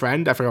her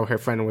friend. I forgot what her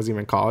friend was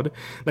even called.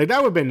 Like that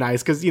would have been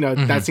nice because, you know,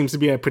 that seems to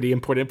be a pretty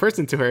important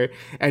person to her.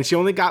 And she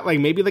only got like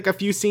maybe like a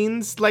few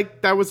scenes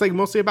like that was like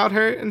mostly about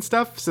her and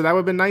stuff. So that would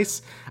have been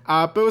nice.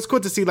 But it was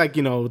cool to see like,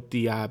 you know,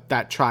 the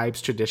that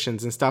tribe's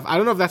traditions and stuff. I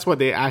don't know if that's what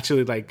they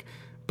actually like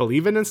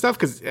believe in and stuff,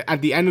 because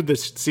at the end of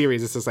this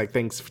series it's just like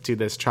thanks to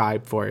this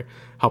tribe for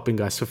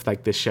helping us with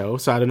like this show.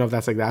 So I don't know if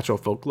that's like the actual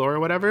folklore or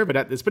whatever, but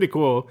it's pretty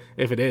cool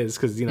if it is,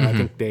 because you know I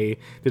think they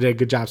did a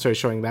good job sort of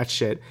showing that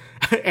shit.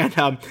 And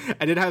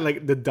I did have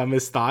like the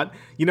dumbest thought,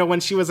 you know, when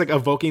she was like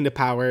evoking the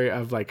power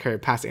of like her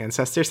past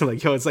ancestors and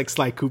like, yo, it's like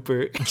Sly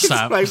Cooper.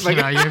 Stop. like,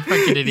 no, you're a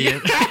fucking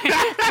idiot.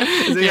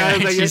 Yeah,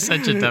 like, she's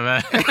such a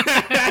dumbass.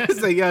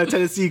 It's like, yo,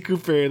 Tennessee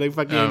Cooper, like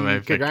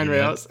fucking grind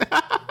rails.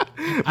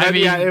 I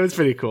mean, yeah, it was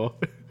pretty cool.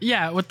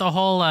 Yeah, with the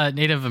whole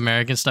Native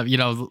American stuff, you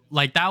know,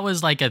 like that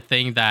was like a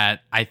thing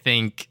that I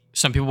think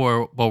some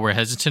people were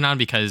hesitant on,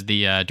 because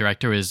the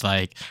director was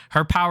like,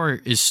 her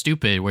power is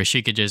stupid, where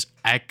she could just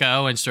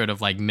echo and sort of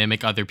like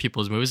mimic other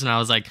people's moves. And I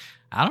was like,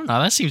 I don't know,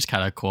 that seems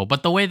kind of cool.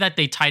 But the way that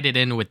they tied it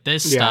in with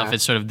this stuff,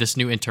 it's sort of this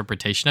new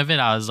interpretation of it,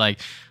 I was like,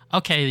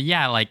 okay,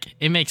 yeah, like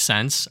it makes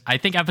sense. I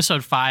think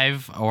episode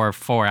 5 or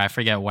 4, I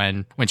forget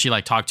when she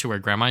like talked to her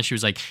grandma and she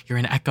was like, you're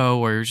an echo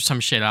or some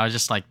shit. I was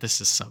just like,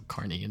 this is so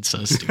corny and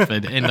so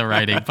stupid in the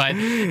writing. But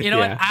you know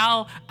what?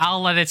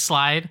 I'll let it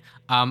slide.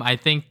 I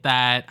think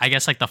that, I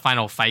guess like the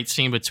final fight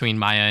scene between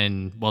Maya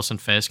and Wilson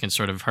Fisk and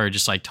sort of her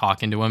just like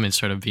talking to him and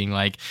sort of being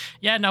like,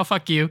 yeah, no,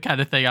 fuck you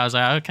kind of thing. I was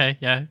like, okay,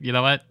 yeah, you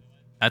know what?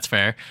 That's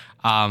fair.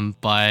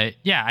 But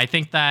yeah, I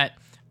think that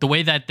the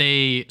way that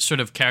they sort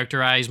of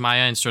characterize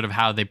Maya and sort of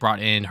how they brought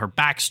in her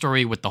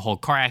backstory with the whole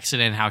car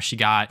accident, how she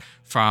got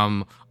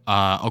from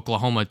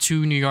Oklahoma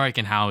to New York,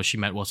 and how she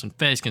met Wilson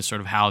Fisk, and sort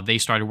of how they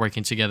started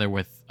working together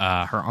with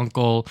her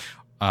uncle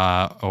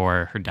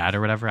or her dad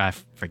or whatever. I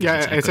forget. Yeah,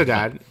 exactly. it's her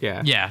dad.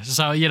 Yeah. Yeah.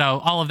 So, you know,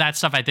 all of that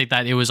stuff, I think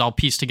that it was all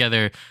pieced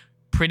together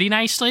pretty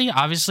nicely.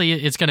 Obviously,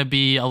 it's going to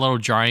be a little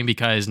jarring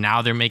because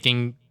now they're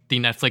making the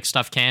Netflix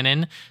stuff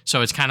canon.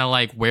 So it's kind of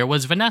like, where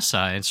was Vanessa?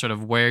 And sort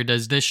of where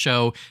does this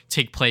show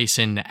take place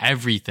in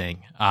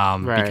everything?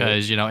 Right.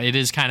 Because, you know, it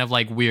is kind of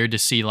like weird to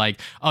see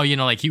like, oh, you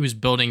know, like he was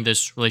building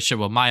this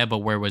relationship with Maya, but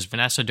where was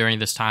Vanessa during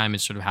this time?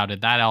 And sort of how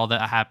did all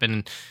that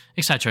happen?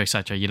 Et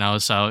cetera, you know?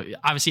 So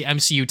obviously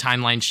MCU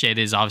timeline shit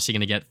is obviously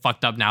going to get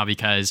fucked up now,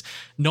 because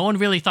no one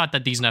really thought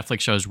that these Netflix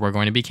shows were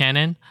going to be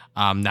canon.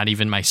 Not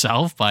even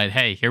myself, but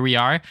hey, here we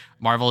are.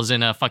 Marvel is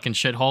in a fucking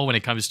shithole when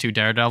it comes to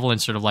Daredevil and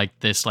sort of like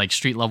this like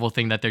street level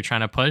thing that they're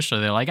trying to push.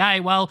 So they're like, all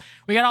right, well,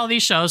 we got all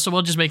these shows, so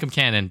we'll just make them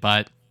canon.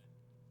 But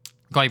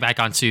going back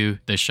onto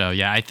this show,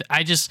 yeah,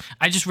 I just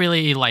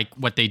really like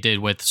what they did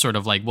with sort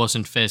of like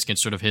Wilson Fisk and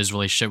sort of his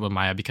relationship with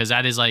Maya, because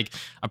that is like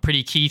a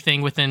pretty key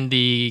thing within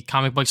the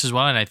comic books as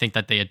well, and I think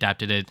that they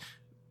adapted it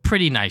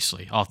pretty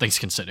nicely, all things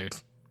considered.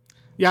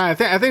 Yeah, I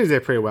think they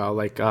did pretty well.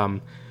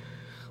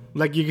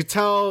 Like you could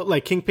tell,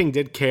 like Kingpin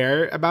did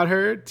care about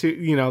her to,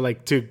 you know,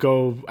 like to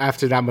go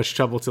after that much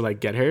trouble to like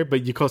get her,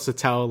 but you could also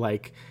tell,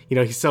 like, you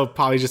know, he still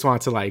probably just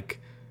wanted to like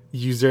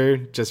use her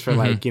just for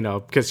like, you know,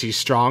 because she's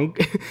strong.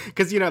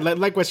 Because, you know,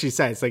 like what she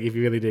says, like if he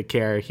really did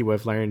care, he would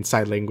have learned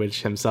sign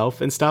language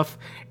himself and stuff,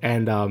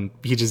 and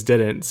he just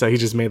didn't. So he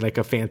just made like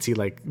a fancy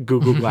like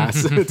Google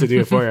Glass to do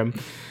it for him.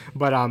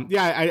 But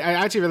yeah, I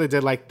actually really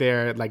did like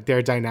their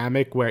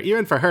dynamic, where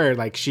even for her,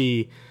 like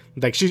she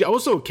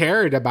also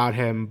cared about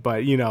him,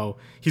 but you know,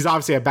 he's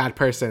obviously a bad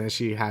person, and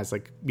she has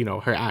like, you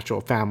know, her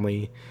actual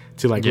family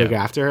to like look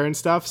after her and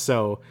stuff.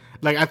 So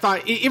like I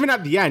thought even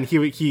at the end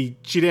she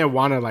didn't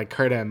want to like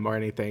hurt him or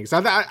anything. So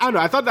I don't know,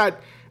 I thought that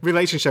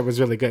relationship was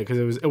really good,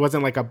 because it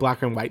wasn't like a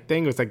black and white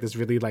thing. It was like this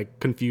really like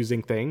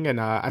confusing thing,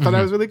 and I thought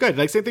that was really good.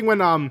 Like same thing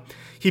when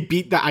he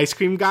beat the ice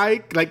cream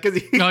guy, like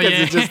because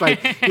it's just like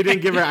he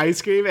didn't give her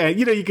ice cream, and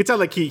you know, you could tell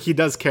like he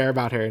does care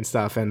about her and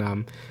stuff.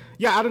 And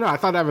yeah, I don't know, I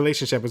thought that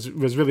relationship was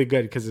really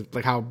good, because of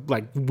like how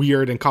like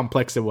weird and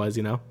complex it was,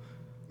 you know.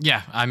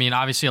 Yeah, I mean,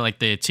 obviously, like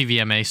the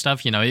TVMA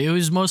stuff, you know, it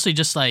was mostly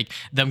just like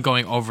them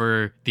going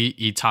over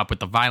the top with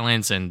the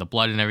violence and the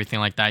blood and everything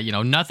like that. You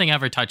know, nothing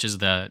ever touches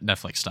the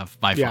Netflix stuff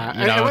by far.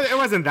 You know? It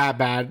wasn't that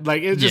bad.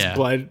 Like, it was just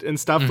blood and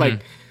stuff.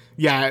 Like,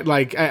 yeah,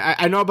 like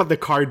I know about the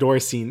car door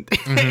scene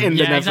in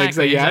the Netflix.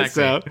 Exactly,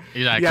 so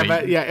exactly. Yeah,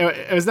 but yeah,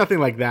 it was nothing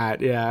like that.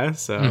 Yeah,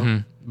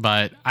 so.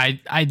 But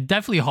I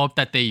definitely hope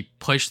that they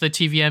push the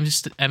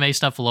TVMA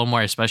stuff a little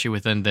more, especially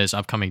within this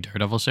upcoming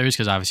Daredevil series,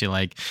 because obviously,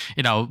 like,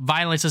 you know,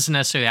 violence doesn't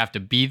necessarily have to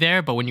be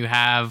there, but when you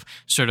have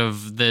sort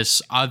of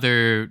this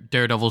other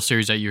Daredevil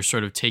series that you're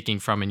sort of taking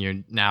from and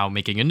you're now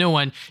making a new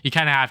one, you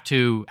kind of have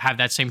to have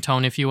that same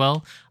tone, if you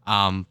will.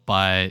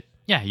 But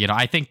yeah, you know,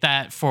 I think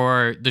that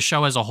for the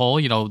show as a whole,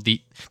 you know,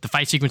 the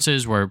fight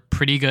sequences were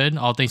pretty good,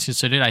 all things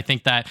considered. I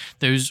think that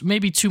there's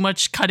maybe too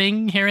much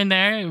cutting here and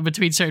there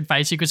between certain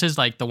fight sequences,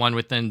 like the one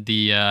within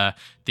the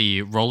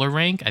roller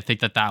rink. I think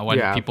that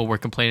one people were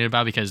complaining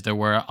about because there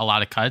were a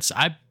lot of cuts.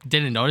 I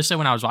didn't notice it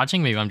when I was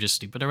watching. Maybe I'm just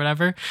stupid or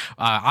whatever.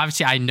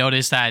 Obviously, I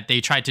noticed that they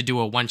tried to do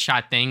a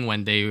one-shot thing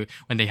when they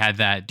had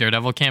that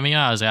Daredevil cameo.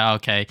 I was like, oh,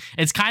 okay,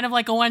 it's kind of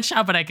like a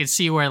one-shot, but I could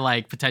see where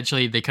like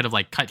potentially they could have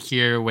like cut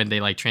here when they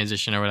like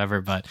transition or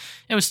whatever. But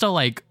it was still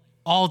like,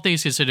 all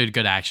things considered,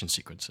 good action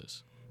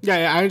sequences.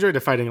 Yeah, I enjoyed the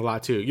fighting a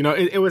lot too. You know,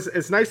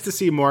 it's nice to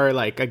see more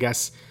like, I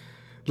guess,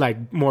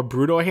 like more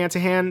brutal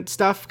hand-to-hand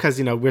stuff, because,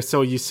 you know, we're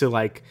so used to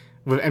like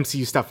with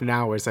MCU stuff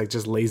now where it's like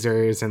just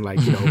lasers and like,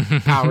 you know,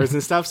 powers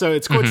and stuff. So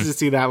it's cool to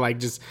see that like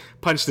just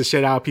punch the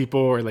shit out of people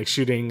or like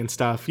shooting and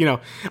stuff. You know,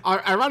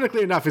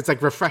 ironically enough, it's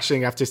like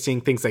refreshing after seeing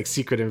things like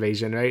Secret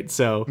Invasion, right?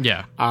 So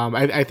yeah,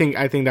 I think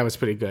that was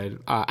pretty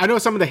good. I know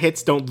some of the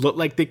hits don't look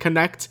like they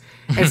connect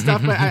and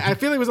stuff, but I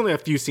feel like it was only a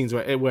few scenes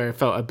where it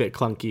felt a bit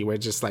clunky, where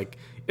just like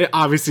it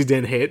obviously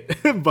didn't hit.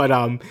 But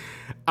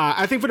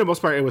I think for the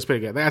most part it was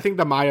pretty good. Like, I think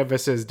the Maya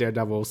versus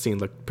Daredevil scene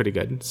looked pretty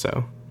good.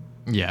 So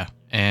yeah.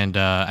 And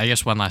I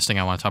guess one last thing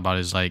I want to talk about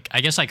is like,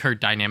 I guess like her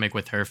dynamic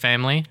with her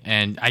family,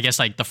 and I guess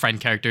like the friend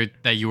character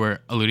that you were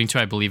alluding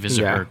to, I believe is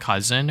her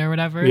cousin or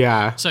whatever.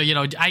 Yeah. So, you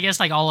know, I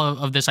guess like all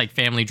of this like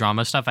family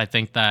drama stuff, I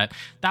think that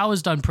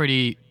was done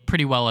pretty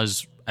well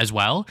as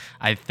well.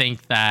 I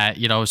think that,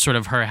 you know, sort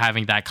of her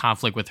having that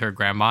conflict with her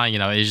grandma, you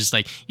know, it's just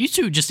like, you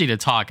two just need to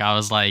talk. I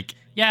was like,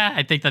 yeah,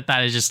 I think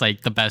that is just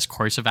like the best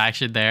course of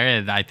action there.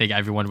 And I think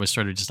everyone was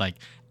sort of just like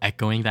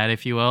echoing that,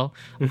 if you will.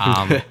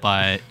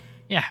 But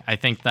yeah, I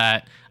think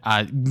that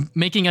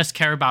making us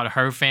care about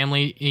her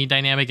family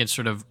dynamic and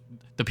sort of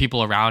the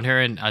people around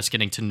her and us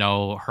getting to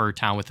know her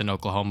town within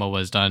Oklahoma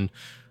was done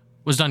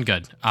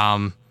good.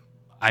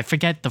 I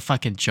forget the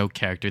fucking joke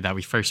character that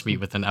we first meet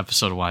within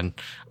episode 1.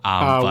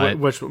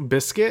 Which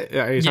Biscuit?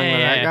 Are you talking about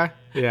that guy?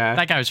 Yeah,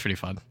 that guy was pretty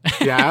fun.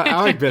 Yeah,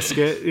 I like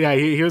Biscuit. Yeah,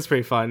 he was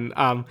pretty fun.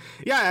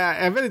 Yeah,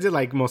 I really did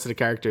like most of the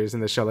characters in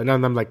the show. Like, none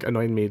of them like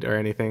annoyed me or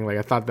anything. Like,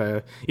 I thought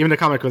even the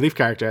comic relief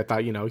character, I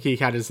thought, you know, he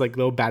had his like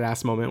little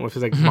badass moment with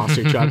his like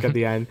monster truck at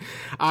the end,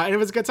 and it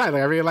was a good time.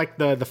 Like, I really liked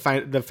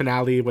the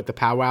finale with the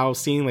powwow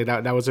scene. Like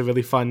that was a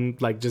really fun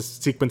like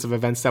just sequence of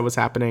events that was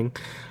happening.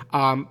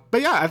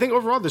 But yeah, I think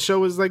overall the show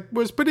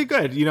was pretty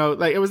good. You know,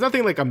 like it was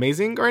nothing like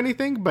amazing or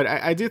anything, but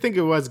I do think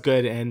it was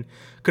good and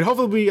could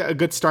hopefully be a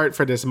good start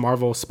for this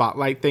Marvel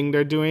Spotlight thing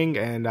they're doing.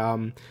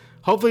 And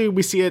hopefully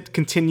we see it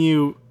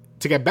continue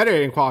to get better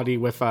in quality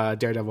with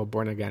Daredevil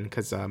Born Again.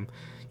 Because,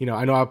 you know,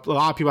 I know a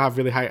lot of people have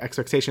really high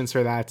expectations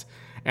for that.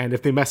 And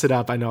if they mess it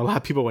up, I know a lot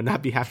of people would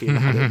not be happy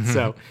about it.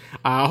 So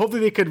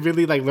hopefully they could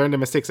really like learn the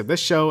mistakes of this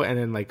show and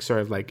then like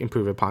sort of like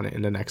improve upon it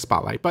in the next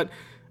Spotlight. But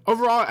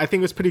overall, I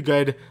think it was pretty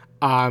good.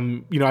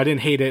 You know, I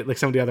didn't hate it like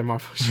some of the other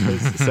Marvel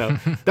shows. So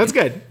that's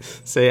good.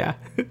 So yeah.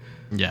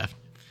 Yeah.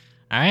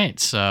 All right,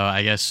 so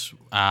I guess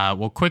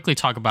we'll quickly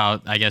talk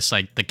about, I guess,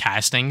 like the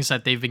castings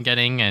that they've been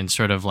getting and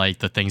sort of like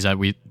the things that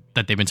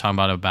they've been talking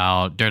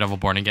about Daredevil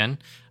Born Again.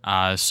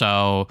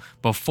 So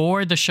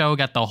before the show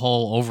got the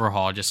whole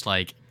overhaul, just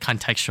like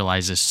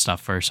contextualize this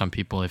stuff for some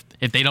people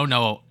if they don't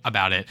know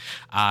about it.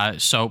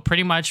 So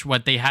pretty much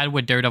what they had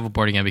with Daredevil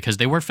Born Again, because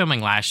they were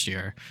filming last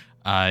year,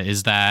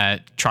 is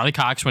that Charlie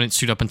Cox wouldn't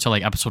suit up until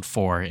like episode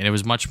 4, and it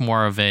was much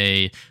more of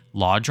a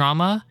law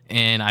drama,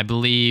 and I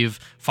believe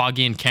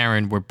Foggy and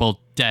Karen were both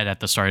dead at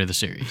the start of the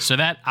series. So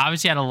that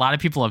obviously had a lot of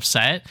people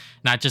upset,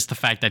 not just the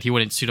fact that he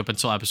wouldn't suit up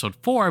until episode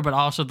 4, but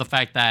also the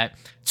fact that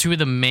 2 of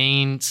the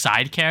main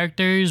side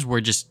characters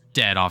were just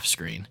dead off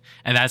screen.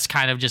 And that's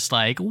kind of just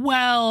like,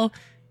 well,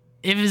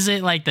 is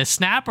it like the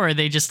snap, or are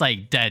they just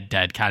like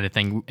dead kind of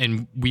thing?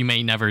 And we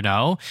may never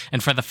know.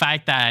 And for the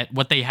fact that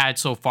what they had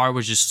so far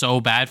was just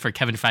so bad for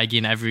Kevin Feige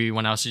and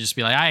everyone else to just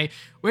be like, all right,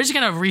 we're just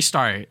going to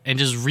restart and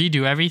just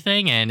redo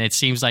everything. And it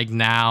seems like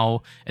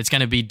now it's going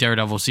to be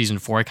Daredevil season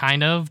 4,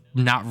 kind of.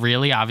 Not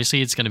really.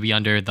 Obviously, it's going to be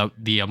under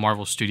the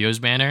Marvel Studios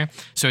banner.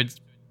 So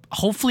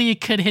hopefully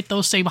it could hit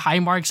those same high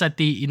marks that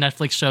the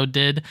Netflix show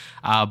did.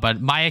 But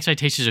my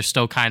expectations are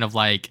still kind of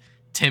like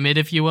timid,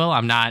 if you will.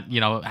 I'm not, you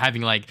know,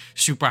 having like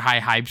super high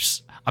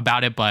hypes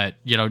about it, but,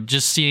 you know,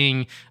 just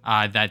seeing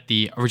that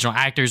the original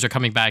actors are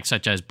coming back,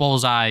 such as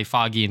Bullseye,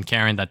 Foggy, and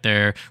Karen, that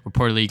they're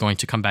reportedly going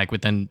to come back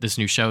within this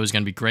new show is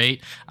going to be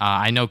great.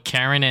 I know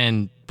Karen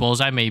and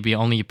Bullseye maybe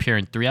only appear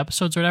in 3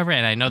 episodes or whatever,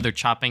 and I know they're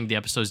chopping the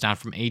episodes down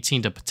from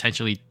 18 to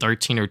potentially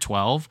 13 or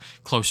 12,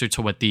 closer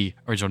to what the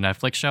original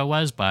Netflix show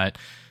was. But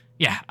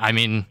yeah, I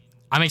mean,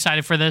 I'm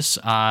excited for this.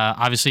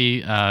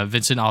 Obviously,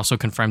 Vincent also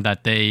confirmed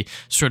that they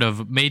sort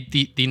of made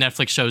the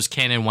Netflix shows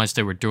canon once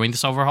they were doing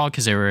this overhaul,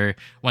 because they were,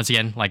 once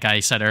again, like I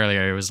said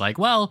earlier, it was like,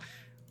 well,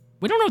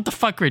 we don't know what the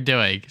fuck we're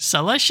doing.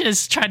 So let's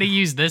just try to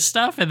use this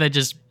stuff and then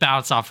just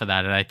bounce off of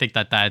that. And I think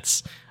that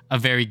that's a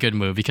very good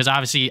move, because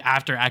obviously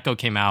after Echo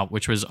came out,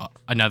 which was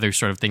another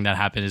sort of thing that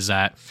happened, is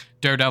that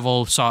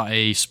Daredevil saw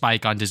a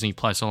spike on Disney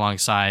Plus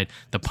alongside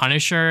The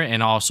Punisher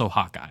and also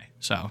Hawkeye.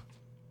 So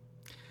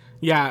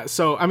yeah,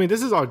 so I mean,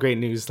 this is all great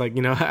news. Like,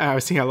 you know, I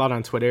was seeing a lot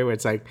on Twitter where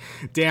it's like,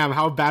 damn,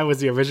 how bad was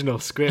the original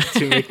script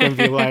to make them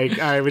be like,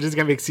 all right, we're just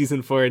gonna make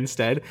season 4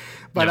 instead.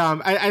 But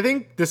I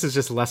think this is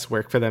just less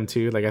work for them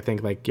too. Like, I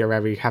think like you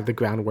already have the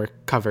groundwork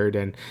covered,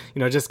 and you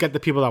know, just get the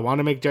people that want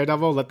to make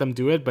Daredevil, let them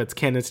do it. But it's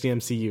canon to the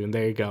MCU, and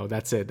there you go.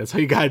 That's it. That's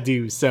all you gotta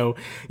do. So,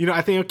 you know,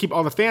 I think it'll keep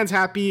all the fans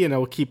happy, and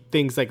it'll keep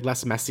things like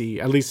less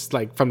messy, at least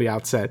like from the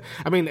outset.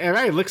 I mean, it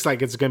already looks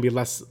like it's gonna be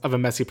less of a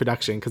messy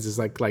production, because it's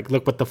like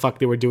look what the fuck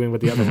they were doing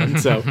with the other one.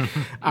 So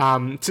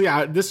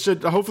yeah, this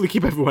should hopefully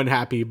keep everyone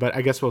happy, but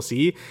I guess we'll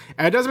see.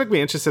 And it does make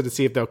me interested to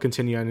see if they'll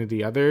continue any of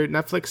the other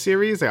Netflix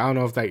series. Like, I don't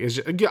know if that is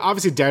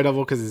obviously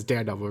Daredevil, because it's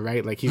Daredevil,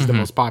 right? Like, he's the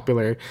most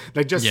popular,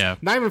 like, just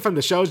not even from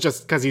the shows,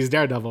 just because he's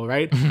Daredevil,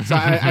 right? So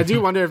I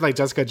do wonder if like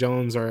Jessica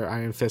Jones or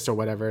Iron Fist or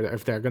whatever,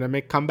 if they're gonna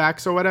make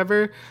comebacks or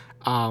whatever.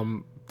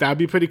 That'd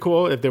be pretty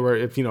cool if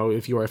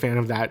you were a fan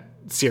of that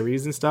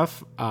series and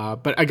stuff.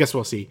 But I guess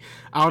we'll see.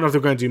 I don't know if they're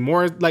going to do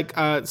more like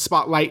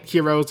spotlight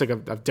heroes, like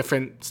of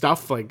different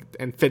stuff, like,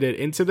 and fit it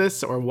into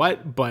this or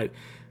what. But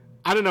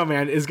I don't know,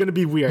 man. It's going to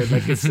be weird.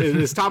 Like,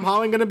 is Tom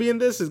Holland going to be in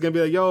this? It's going to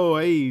be like, yo,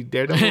 hey,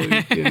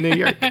 Daredevil in New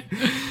York.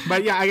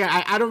 But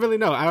yeah, I don't really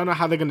know. I don't know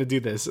how they're going to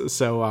do this.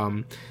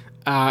 So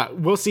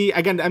we'll see.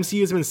 Again, the MCU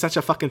has been such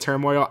a fucking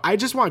turmoil. I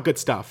just want good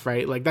stuff,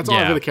 right? Like, that's all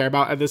I really care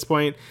about at this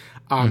point.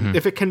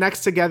 If it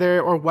connects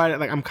together or what,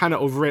 like, I'm kind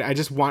of over it. I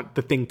just want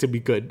the thing to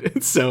be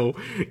good. So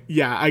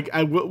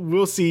yeah,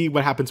 we'll see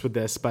what happens with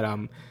this, but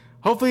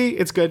hopefully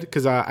it's good,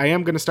 because I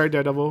am going to start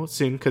Daredevil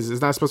soon, because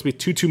it's not supposed to be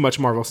too much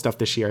Marvel stuff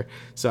this year,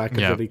 so I can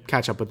really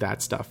catch up with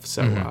that stuff.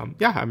 So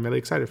yeah, I'm really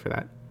excited for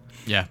that.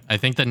 Yeah, I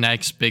think the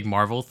next big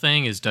Marvel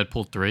thing is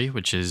Deadpool 3,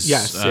 which is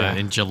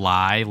in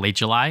July, late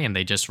July, and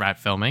they just wrapped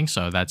filming,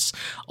 so that's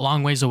a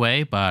long ways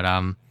away. But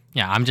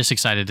yeah, I'm just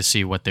excited to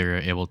see what they're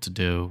able to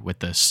do with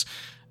this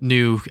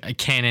new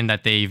canon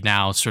that they've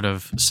now sort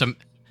of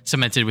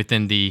cemented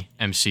within the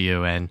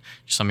MCU. And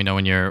just let me know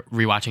when you're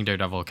rewatching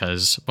Daredevil,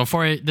 because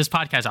before this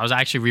podcast, I was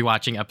actually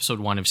rewatching episode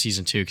 1 of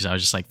season 2, because I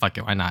was just like, fuck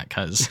it, why not?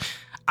 Because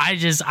I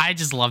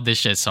just love this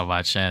shit so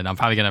much, and I'm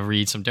probably gonna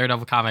read some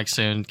Daredevil comics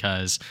soon,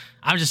 because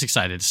I'm just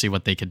excited to see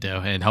what they could do.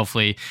 And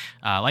hopefully,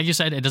 like you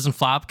said, it doesn't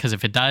flop, because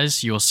if it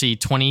does, you'll see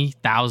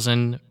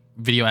 20,000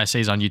 video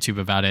essays on YouTube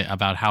about it,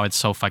 about how it's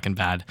so fucking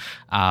bad.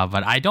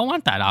 But I don't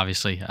want that,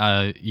 obviously.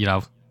 You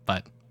know,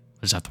 but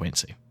we'll just have to wait and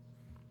see.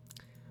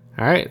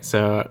 All right,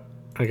 so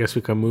I guess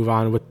we can move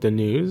on with the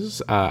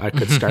news. I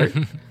could start.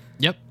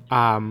 Yep.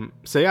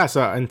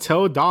 So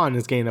Until Dawn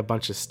is getting a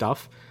bunch of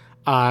stuff.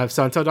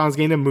 So Until Dawn's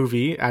getting a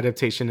movie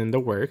adaptation in the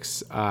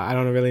works. I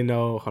don't really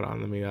know. Hold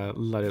on, let me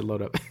let it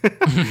load up.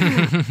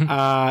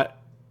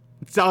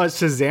 So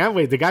Shazam.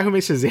 Wait, the guy who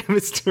made Shazam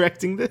is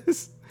directing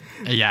this?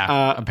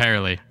 Yeah,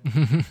 apparently.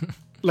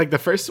 Like the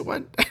first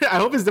one? I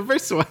hope it's the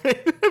first one.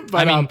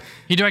 But I mean,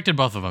 he directed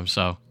both of them,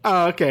 so.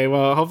 Oh, okay.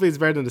 Well, hopefully it's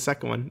better than the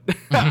second one.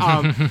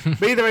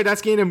 But either way,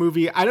 that's getting a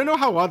movie. I don't know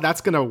how well that's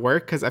going to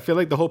work, because I feel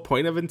like the whole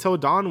point of Until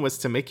Dawn was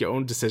to make your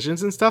own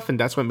decisions and stuff, and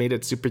that's what made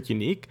it super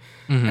unique.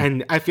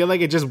 And I feel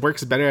like it just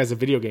works better as a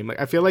video game. Like,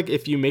 I feel like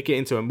if you make it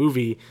into a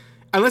movie,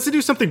 unless they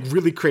do something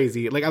really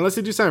crazy, like unless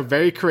they do something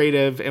very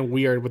creative and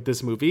weird with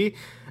this movie,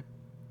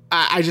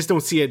 I just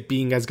don't see it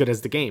being as good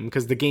as the game,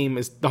 because the game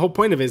is, the whole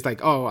point of it is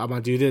like, oh, I'm gonna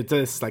do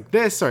this like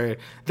this or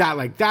that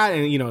like that,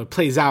 and you know, it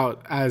plays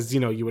out as, you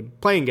know, you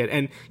would playing it.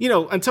 And you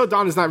know, Until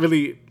Dawn is not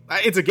really,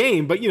 it's a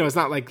game, but you know, it's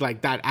not like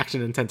that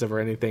action intensive or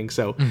anything.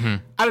 So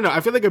I don't know,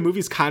 I feel like a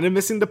movie's kind of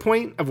missing the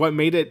point of what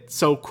made it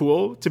so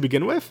cool to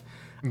begin with.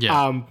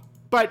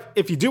 But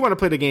if you do want to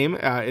play the game,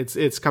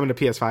 it's coming to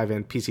PS5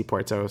 and PC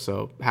ports are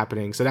also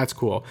happening, so that's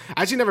cool.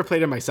 I actually never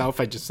played it myself.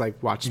 I just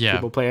like watched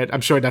people play it.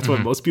 I'm sure that's what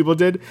most people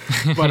did.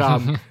 But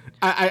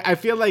I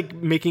feel like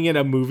making it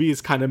a movie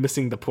is kind of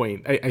missing the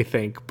point, I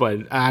think.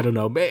 But I don't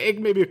know.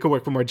 Maybe it could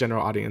work for more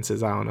general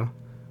audiences. I don't know.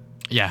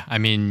 Yeah, I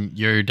mean,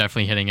 you're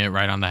definitely hitting it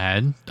right on the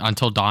head.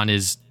 Until Dawn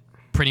is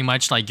pretty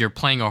much like you're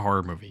playing a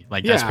horror movie.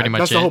 Like, that's pretty much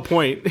that's the whole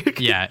point.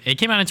 Yeah, it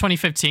came out in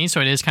 2015, so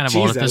it is kind of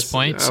old at this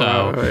point.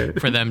 So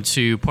for them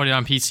to put it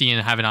on PC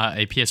and have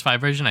a PS5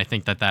 version, I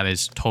think that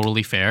is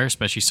totally fair,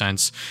 especially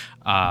since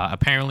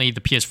apparently the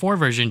PS4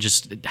 version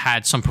just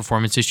had some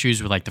performance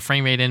issues with like the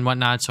frame rate and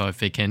whatnot. So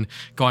if it can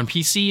go on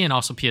PC and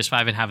also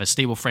PS5 and have a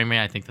stable frame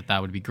rate, I think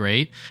that would be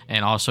great.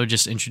 And also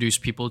just introduce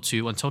people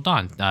to Until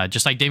Dawn.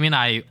 Just like Damien,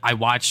 I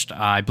watched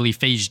I believe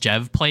FaZe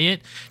Jev play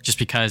it, just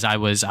because I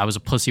was a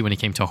pussy when it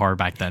came to horror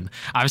back then.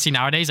 Obviously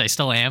nowadays I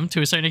still am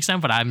to a certain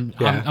extent, but I'm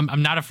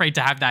not afraid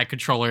to have that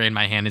controller in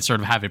my hand and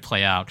sort of have it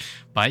play out.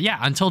 But yeah,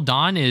 Until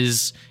Dawn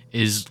is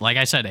is, like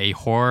I said, a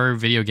horror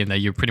video game that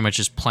you're pretty much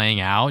just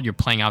playing out. You're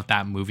playing out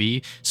that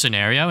movie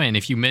scenario, and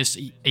if you miss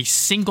a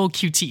single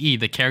QTE,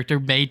 the character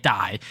may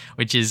die,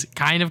 which is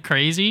kind of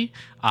crazy,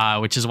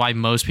 which is why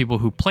most people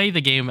who play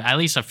the game, at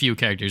least a few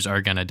characters,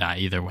 are going to die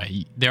either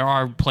way. There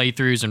are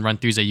playthroughs and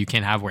run-throughs that you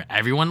can have where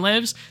everyone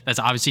lives. That's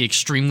obviously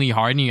extremely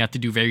hard, and you have to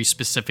do very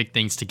specific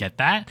things to get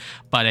that,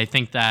 but I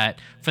think that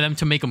for them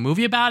to make a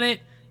movie about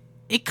it,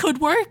 it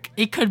could work.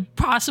 It could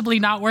possibly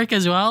not work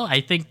as well. I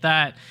think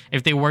that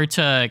if they were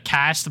to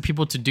cast the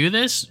people to do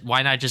this,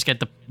 why not just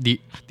get the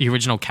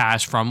original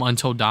cast from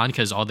Until Dawn?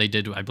 Because all they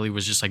did, I believe,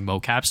 was just like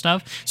mocap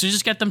stuff. So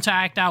just get them to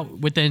act out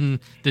within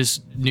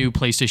this new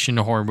PlayStation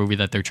horror movie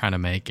that they're trying to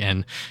make,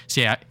 and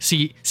see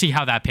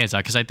how that pans out.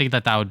 Because I think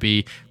that would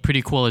be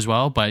pretty cool as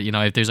well. But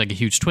if there's like a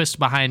huge twist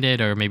behind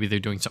it, or maybe they're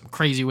doing something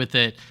crazy with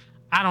it,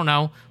 I don't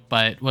know.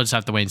 But we'll just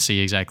have to wait and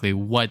see exactly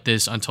what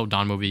this Until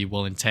Dawn movie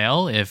will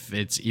entail, if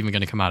it's even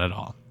going to come out at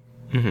all.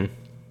 Mm-hmm.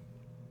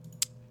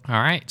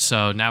 All right,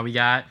 so now we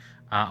got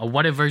a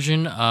What If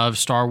version of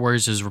Star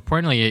Wars is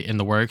reportedly in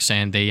the works,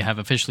 and they have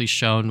officially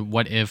shown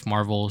What If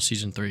Marvel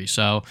Season 3.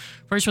 So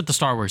first with the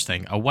Star Wars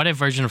thing, a What If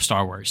version of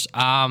Star Wars.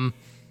 I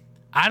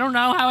don't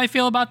know how I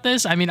feel about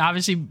this. I mean,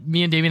 obviously,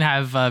 me and Damien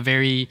have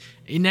very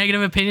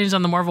negative opinions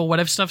on the Marvel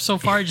What If stuff so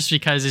far, just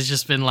because it's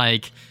just been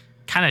like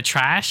kind of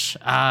trash.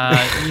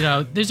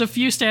 There's a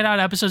few standout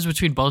episodes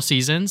between both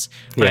seasons,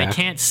 but I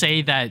can't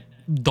say that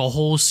the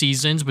whole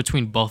seasons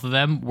between both of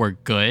them were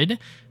good.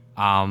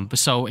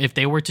 So if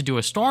they were to do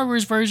a Star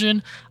Wars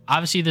version,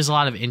 obviously there's a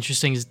lot of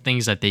interesting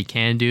things that they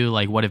can do.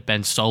 Like, what if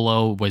Ben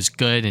Solo was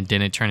good and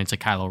didn't turn into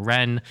Kylo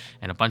Ren,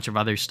 and a bunch of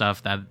other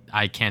stuff that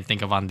I can't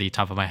think of on the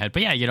top of my head.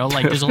 But yeah,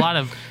 there's a lot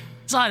of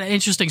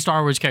interesting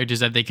Star Wars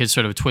characters that they could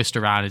sort of twist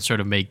around and sort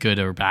of make good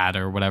or bad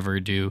or whatever,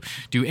 do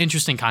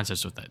interesting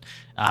concepts with it.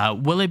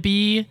 Will it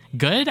be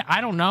good?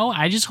 I don't know.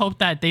 I just hope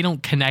that they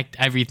don't connect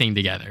everything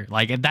together.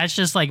 Like, that's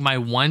just like my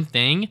one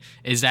thing,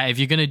 is that if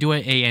you're going to do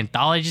a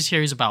anthology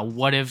series about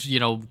what if,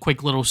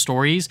 quick little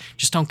stories,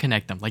 just don't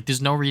connect them. Like,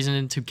 there's no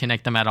reason to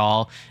connect them at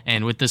all.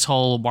 And with this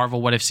whole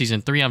Marvel What If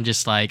Season 3, I'm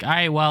just like, all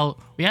right, well,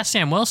 we got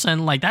Sam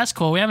Wilson. Like, that's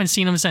cool. We haven't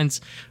seen him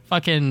since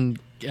fucking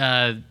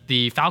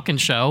the Falcon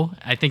show.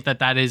 I think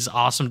that is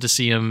awesome to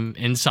see him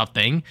in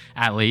something,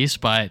 at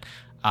least. But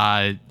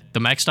the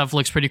mech stuff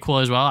looks pretty cool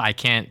as well. I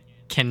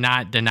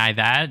cannot deny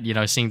that.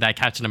 Seeing that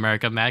Captain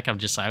America mech, I'm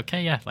just like,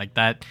 okay, yeah, like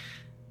that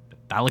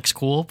looks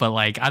cool. But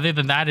like, other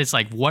than that, it's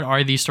like, what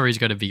are these stories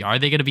going to be? Are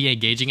they going to be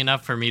engaging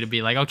enough for me to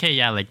be like, okay,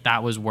 yeah, like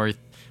that was worth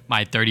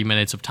my 30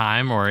 minutes of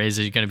time? Or is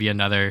it going to be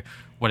another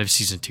What If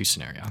Season 2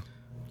 scenario?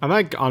 I'm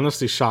like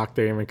honestly shocked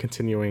they're even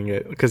continuing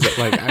it, because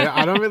like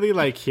I don't really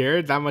like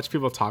hear that much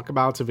people talk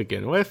about to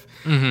begin with.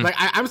 Mm-hmm. Like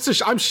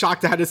I'm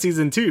shocked ahead of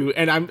season 2,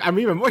 and I'm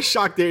even more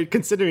shocked they're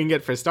considering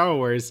it for Star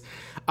Wars.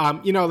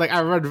 Like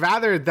I would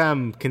rather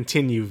them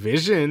continue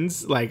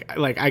Visions. Like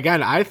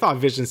again, I thought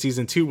Vision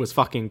season 2 was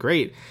fucking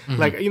great.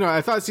 Mm-hmm. Like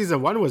I thought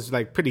season 1 was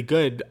like pretty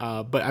good,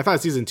 but I thought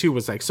season 2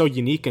 was like so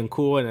unique and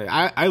cool, and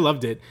I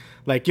loved it.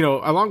 Like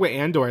along with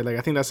Andor, like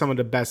I think that's some of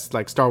the best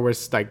like Star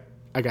Wars, like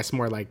I guess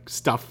more like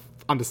stuff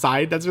on the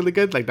side that's really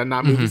good, like they're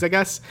not movies, I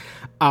guess.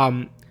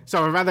 So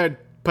I'd rather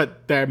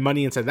put their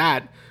money into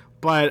that.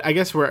 But I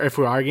guess if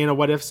we're arguing a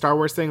what if Star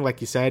Wars thing,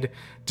 like you said,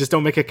 just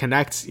don't make it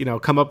connect.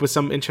 Come up with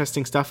some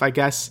interesting stuff, I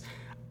guess.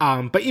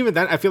 But even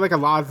then, I feel like a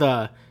lot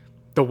of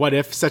the what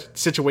if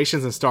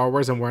situations in Star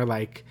Wars are more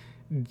like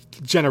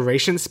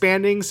generation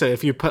spanning. So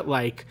if you put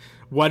like,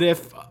 what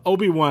if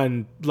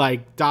Obi-Wan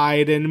like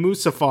died in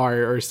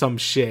Mustafar or some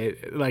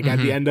shit like at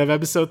the end of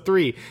episode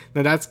 3,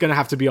 then that's gonna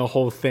have to be a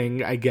whole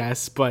thing, I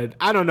guess. But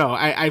I don't know.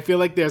 I feel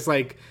like there's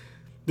a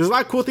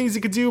lot of cool things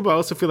you could do, but I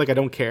also feel like I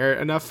don't care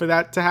enough for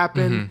that to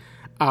happen.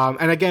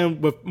 And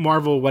again, with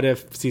Marvel What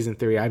If Season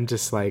 3, I'm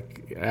just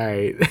like, all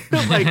right.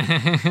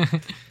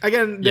 Like,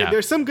 again,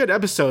 there's some good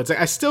episodes. Like,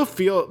 I still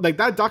feel like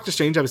that Doctor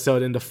Strange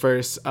episode in the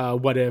first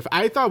What If,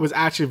 I thought was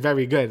actually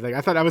very good. Like,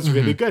 I thought that was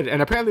really good.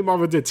 And apparently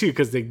Marvel did too,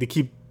 because they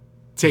keep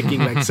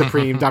taking like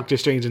Supreme Doctor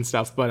Strange and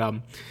stuff. But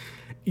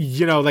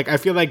like I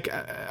feel like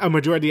a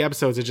majority of the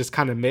episodes are just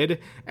kind of mid,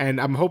 and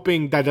I'm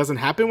hoping that doesn't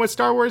happen with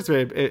Star Wars,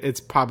 but it's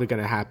probably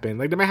gonna happen.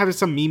 Like they might have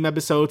some meme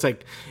episodes,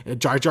 like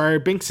Jar Jar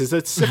Binks is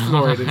a Sith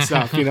Lord and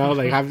stuff,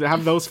 like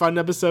have those fun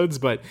episodes.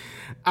 But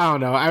I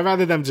don't know. I'd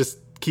rather them just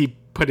keep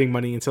putting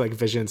money into like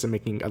Visions and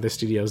making other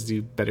studios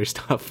do better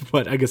stuff.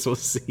 But I guess we'll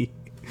see.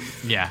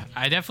 Yeah,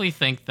 I definitely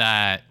think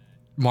that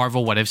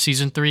Marvel What If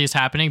Season 3 is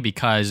happening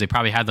because they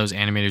probably had those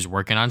animators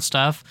working on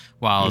stuff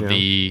while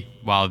the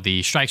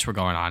strikes were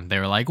going on. They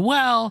were like,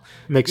 well,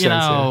 makes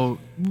sense,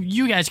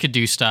 you guys could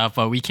do stuff,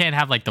 but we can't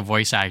have like the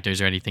voice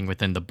actors or anything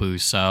within the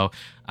booth. So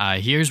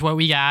here's what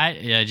we got.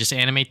 Just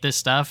animate this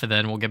stuff, and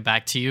then we'll get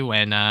back to you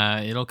when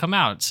it'll come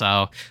out.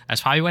 So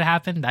that's probably what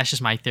happened. That's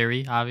just my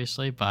theory,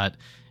 obviously. But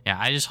yeah,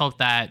 I just hope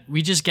that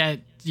we just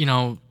get,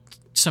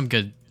 some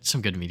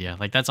good media.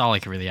 Like that's all I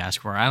can really ask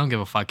for. I don't give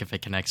a fuck if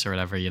it connects or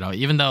whatever,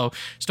 even though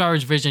Star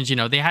Wars Visions,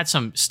 they had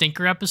some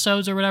stinker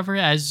episodes or whatever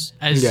as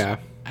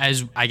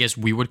as I guess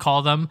we would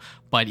call them,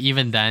 but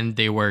even then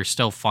they were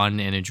still fun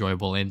and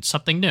enjoyable and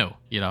something new.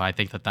 I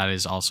think that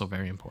is also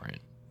very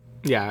important.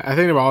 Yeah, I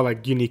think they were all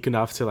like unique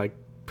enough to like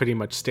pretty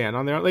much stand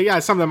on their own. Like, yeah,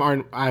 some of them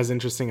aren't as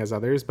interesting as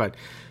others, but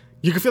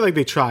you can feel like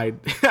they tried,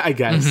 I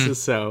guess. Mm-hmm.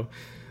 So,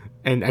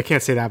 and I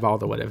can't say that about all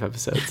the What If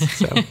episodes.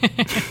 So,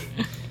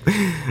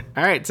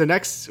 all right. So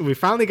next, we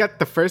finally got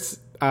the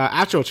first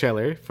actual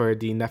trailer for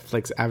the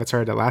Netflix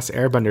Avatar: The Last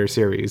Airbender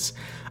series.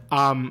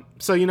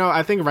 So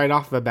I think right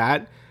off the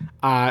bat,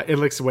 it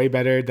looks way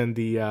better than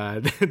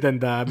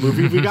the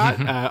movie we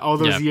got all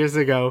those years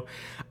ago.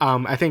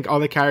 I think all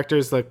the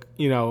characters look,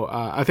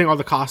 I think all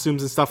the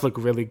costumes and stuff look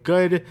really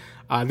good.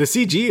 The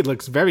CG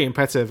looks very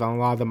impressive on a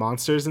lot of the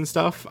monsters and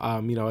stuff.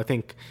 I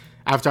think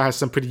Avatar has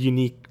some pretty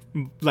unique,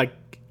 like,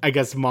 I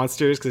guess,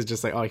 monsters, because it's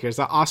just like, oh, here's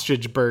an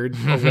ostrich bird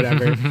or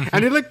whatever,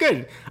 and they look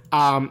good.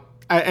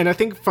 And I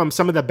think from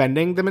some of the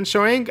bending they've been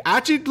showing,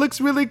 actually looks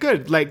really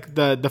good. Like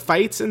the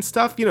fights and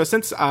stuff,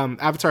 since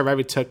Avatar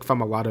very took from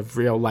a lot of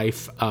real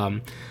life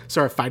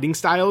sort of fighting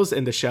styles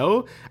in the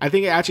show, I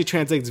think it actually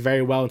translates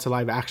very well into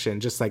live action,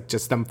 just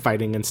them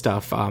fighting and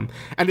stuff. And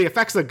the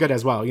effects look good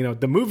as well.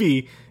 The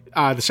movie,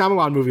 the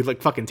Shyamalan movie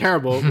looked fucking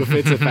terrible with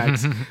its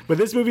effects, but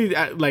this movie,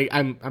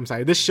 I'm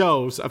sorry, this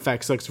show's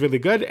effects looks really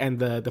good, and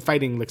the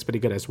fighting looks pretty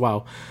good as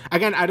well.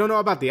 Again, I don't know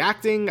about the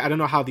acting. I don't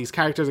know how these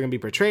characters are going to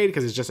be portrayed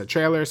because it's just a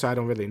trailer, so I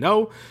don't really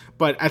know.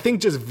 But I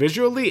think just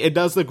visually, it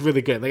does look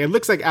really good. Like, it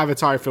looks like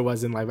Avatar if it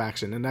was in live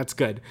action, and that's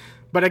good.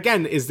 But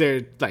again, is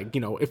there, like,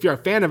 if you're a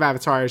fan of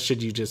Avatar,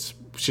 should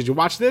you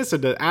watch this or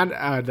the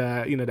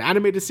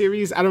animated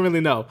series? I don't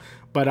really know,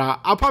 but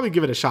I'll probably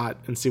give it a shot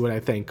and see what I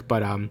think.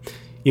 But I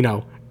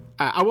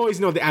always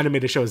know the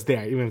animated show is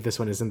there, even if this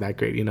one isn't that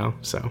great,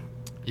 so.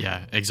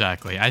 Yeah,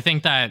 exactly. I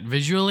think that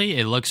visually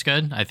it looks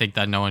good. I think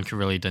that no one can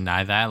really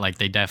deny that. Like,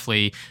 they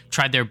definitely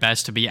tried their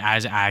best to be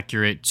as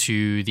accurate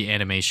to the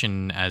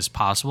animation as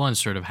possible and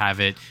sort of have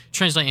it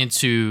translate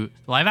into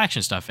live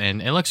action stuff,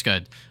 and it looks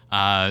good.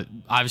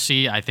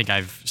 Obviously, I think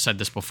I've said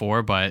this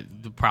before, but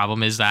the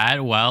problem is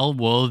that, well,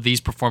 will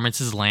these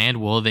performances land?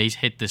 Will they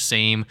hit the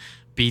same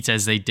beats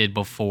as they did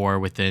before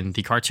within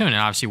the cartoon? And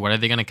obviously, what are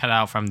they going to cut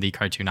out from the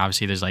cartoon?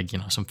 Obviously, there's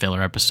some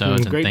filler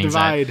episodes and great things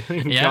divide.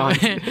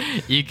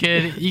 you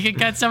could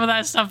cut some of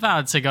that stuff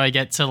out to go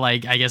get to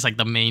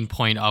the main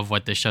point of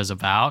what this show's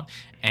about.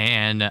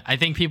 And I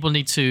think people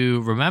need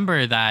to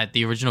remember that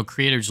the original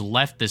creators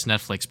left this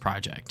Netflix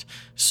project.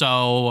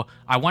 So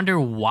I wonder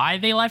why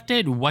they left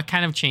it. What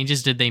kind of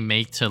changes did they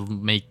make to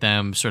make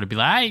them sort of be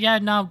like, yeah,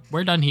 no,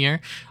 we're done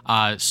here.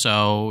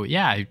 So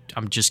yeah,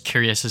 I'm just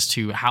curious as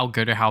to how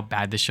good or how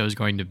bad the show is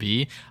going to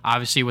be.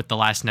 Obviously, with the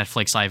last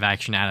Netflix live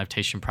action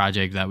adaptation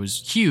project that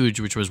was huge,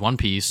 which was One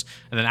Piece.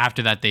 And then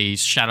after that, they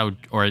shadowed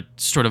or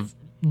sort of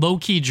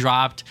low-key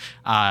dropped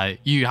Yu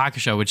Yu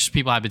Hakusho, which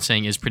people have been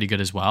saying is pretty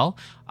good as well.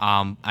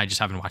 I just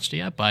haven't watched it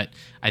yet, but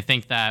I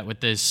think that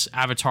with this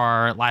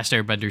Avatar Last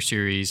Airbender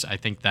series, I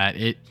think that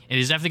it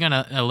is definitely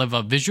going to live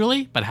up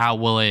visually, but how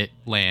will it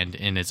land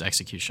in its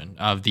execution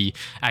of the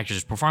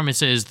actors'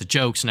 performances, the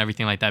jokes, and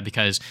everything like that?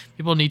 Because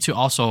people need to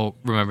also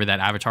remember that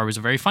Avatar was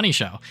a very funny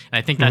show. And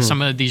I think that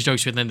some of these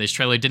jokes within this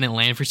trailer didn't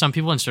land for some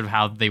people and sort of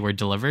how they were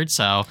delivered.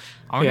 So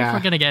I wonder if we're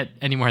going to get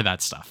any more of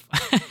that stuff.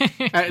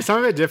 Some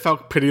of it did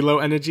felt pretty low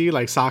energy,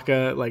 like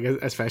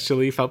Sokka,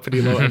 especially felt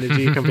pretty low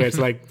energy compared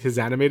to his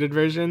animated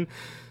version.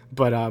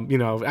 But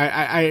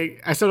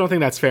I still don't think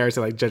that's fair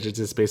to judge it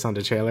just based on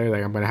the trailer.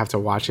 I'm gonna have to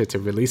watch it to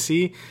really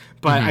see.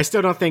 But I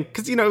still don't think,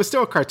 because it was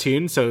still a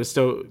cartoon, so it was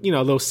still a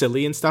little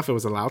silly and stuff. It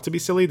was allowed to be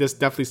silly. This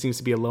definitely seems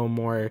to be a little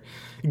more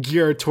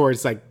geared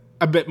towards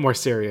a bit more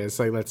serious.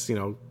 Let's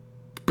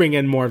bring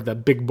in more of the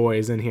big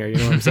boys in here, you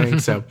know what I'm saying?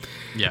 So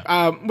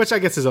yeah, which I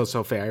guess is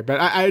also fair. But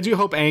I do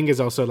hope Aang is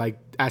also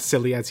as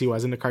silly as he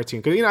was in the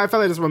cartoon, because I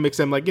felt like this one makes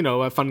him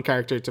a fun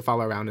character to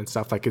follow around and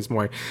stuff, his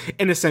more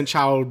innocent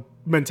child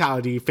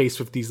mentality faced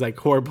with these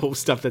horrible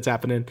stuff that's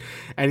happening,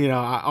 and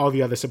all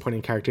the other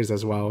supporting characters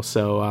as well.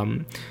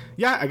 So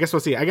yeah, I guess we'll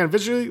see. Again,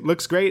 visually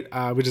looks great.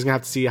 We're just gonna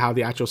have to see how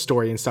the actual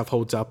story and stuff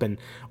holds up and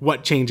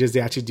what changes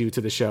they actually do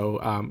to the show.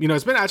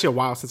 It's been actually a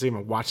while since I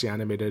even watched the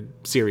animated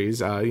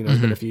series. It's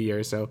been a few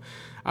years, so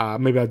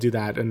maybe I'll do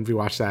that and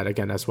rewatch that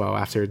again as well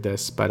after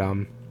this. But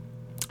I'm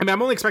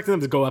only expecting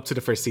them to go up to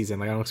the first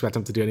season. I don't expect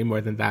them to do any more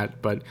than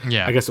that, but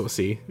yeah, I guess we'll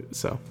see.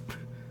 So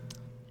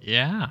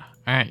yeah.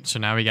 All right, so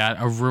now we got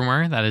a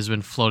rumor that has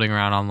been floating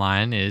around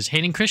online is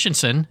Hayden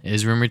Christensen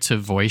is rumored to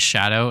voice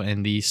Shadow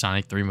in the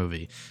Sonic 3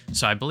 movie.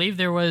 So I believe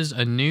there was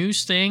a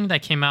news thing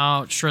that came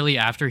out shortly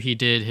after he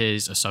did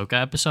his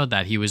Ahsoka episode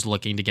that he was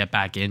looking to get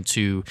back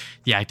into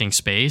the acting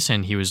space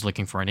and he was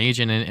looking for an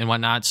agent and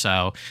whatnot.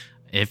 So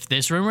if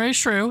this rumor is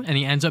true and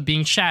he ends up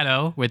being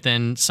Shadow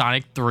within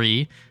Sonic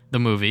 3, the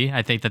movie,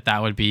 I think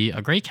that would be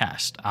a great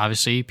cast.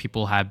 Obviously,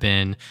 people have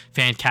been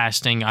fan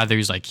casting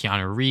others like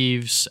Keanu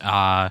Reeves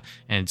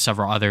and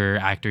several other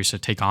actors to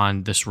take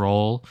on this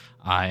role.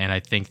 And I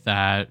think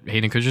that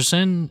Hayden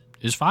Christensen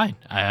is fine.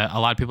 A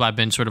lot of people have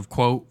been sort of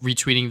quote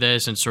retweeting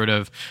this and sort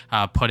of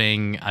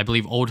putting, I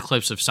believe, old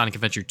clips of Sonic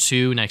Adventure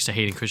 2 next to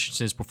Hayden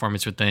Christensen's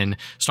performance within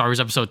Star Wars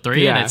Episode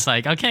 3. Yeah. And it's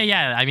like, okay,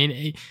 yeah, I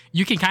mean,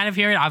 you can kind of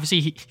hear it. Obviously,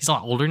 he's a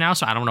lot older now,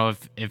 so I don't know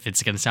if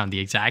it's going to sound the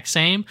exact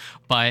same.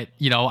 But,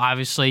 you know,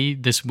 obviously,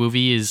 this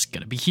movie is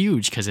going to be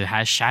huge because it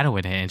has Shadow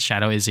in it. And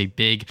Shadow is a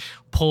big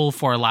pull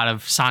for a lot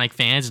of Sonic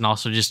fans and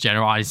also just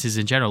general audiences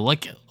in general.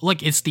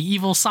 Look, it's the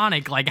evil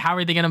Sonic. Like, how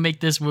are they going to make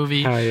this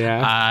movie? Oh,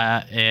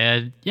 yeah.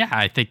 And yeah,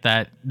 I think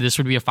that this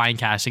would be a fine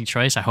casting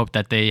choice. I hope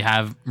that they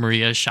have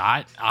Maria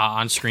shot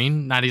on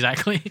screen. Not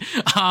exactly.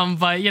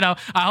 But, you know,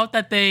 I hope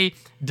that they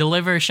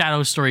deliver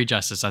Shadow's story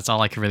justice. That's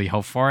all I can really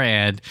hope for.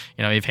 And,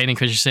 you know, if Hayden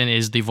Christensen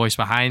is the voice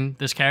behind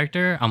this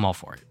character, I'm all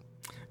for it.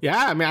 Yeah,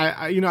 I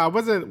mean, I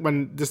wasn't,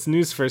 when this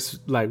news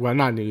first, like, well,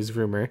 not news,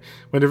 rumor,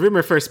 when the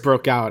rumor first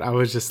broke out, I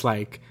was just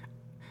like,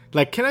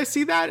 can I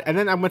see that? And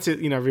then I went to,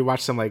 you know, rewatch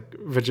some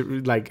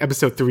like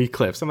episode 3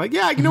 clips. I'm like,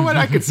 yeah, you know what?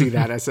 I could see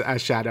that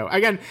as Shadow.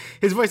 Again,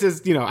 his voice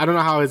is, you know, I don't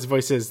know how his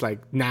voice is like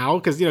now,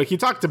 because, you know, he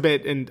talked a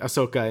bit in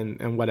Ahsoka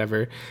and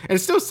whatever, and it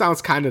still sounds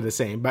kind of the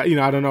same. But, you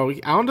know, I don't know.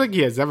 I don't think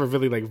he has ever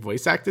really like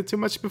voice acted too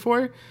much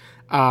before.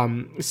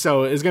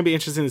 So it's going to be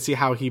interesting to see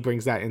how he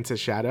brings that into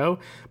Shadow.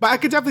 But I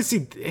could definitely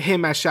see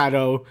him as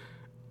Shadow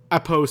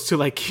opposed to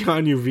like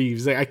Keanu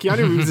Reeves. Like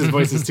Keanu Reeves'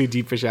 voice is too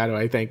deep for Shadow,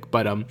 I think.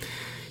 But,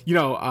 you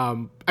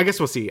know, I guess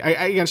we'll see.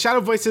 Again,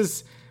 Shadow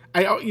voices,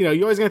 you know,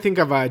 you're always going to think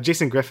of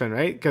Jason Griffin,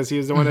 right? Because he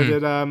was the one that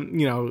did,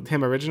 you know,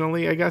 him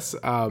originally, I guess.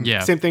 Yeah.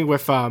 Same thing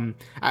with,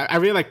 I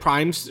really like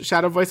Prime's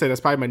Shadow voice. Like, that's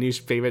probably my new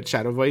favorite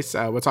Shadow voice.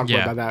 We'll talk more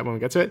about that when we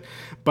get to it.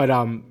 But,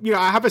 you know,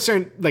 I have a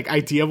certain, like,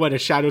 idea of what a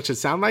Shadow should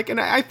sound like, and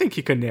I think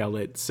he could nail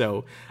it.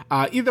 So,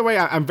 either way,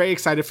 I'm very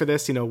excited for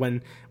this. You know,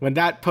 when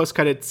that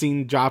post-credit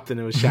scene dropped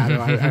and it was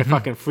Shadow, I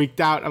fucking freaked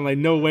out. I'm like,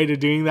 no way to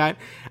doing that.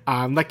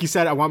 Like you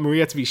said, I want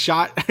Maria to be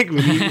shot. We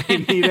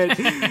need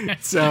it.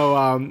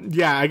 So,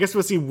 yeah, I guess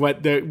we'll see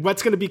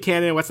what's going to be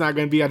canon, what's not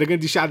going to be. Are they going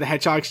to do Shadow the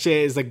Hedgehog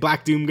shit? Is like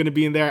Black Doom going to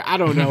be in there? I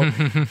don't know.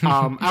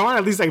 I want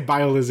at least like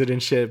Biolizard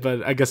and shit,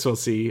 but I guess we'll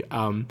see.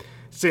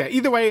 So yeah,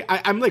 either way,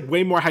 I'm like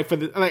way more hyped for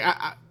this. Like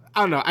I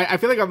don't know. I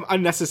feel like I'm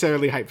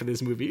unnecessarily hyped for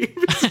this movie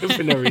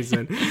for no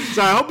reason.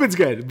 So I hope it's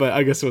good, but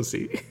I guess we'll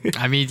see.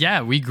 I mean,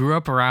 yeah, we grew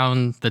up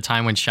around the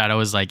time when Shadow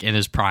was like in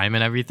his prime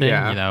and everything,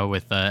 you know,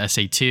 with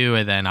SA2,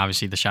 and then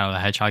obviously the Shadow the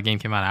Hedgehog game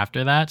came out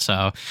after that.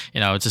 So, you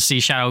know, to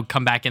see Shadow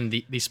come back in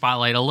the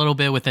spotlight a little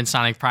bit within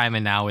Sonic Prime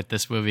and now with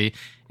this movie,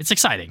 it's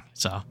exciting.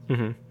 So,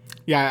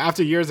 yeah,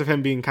 after years of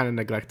him being kind of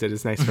neglected,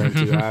 it's nice for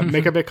him to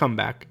make a big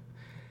comeback.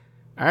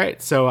 All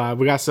right, so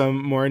we got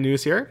some more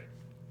news here.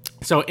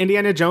 So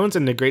Indiana Jones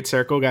and the Great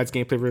Circle got its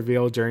gameplay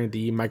revealed during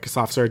the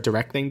Microsoft sort of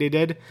Direct thing they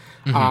did.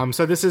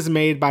 So this is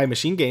made by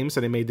Machine Games.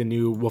 So they made the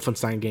new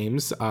Wolfenstein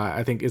games.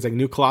 I think it's like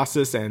New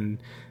Colossus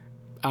and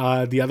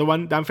the other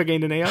one that I'm forgetting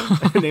the name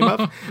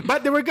of.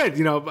 But they were good.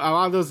 You know, a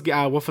lot of those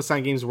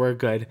Wolfenstein games were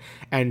good.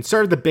 And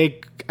sort of the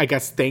big, I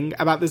guess, thing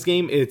about this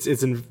game, it's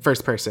in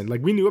first person.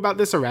 Like, we knew about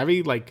this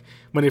already. Like,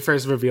 when they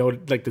first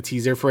revealed, like, the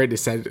teaser for it, they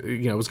said,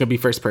 you know, it was going to be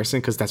first person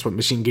because that's what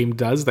Machine Game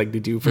does. Like, they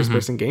do first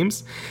person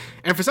games.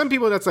 And for some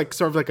people, that's, like,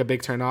 sort of like a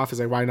big turn off. Is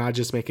like, why not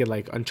just make it,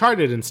 like,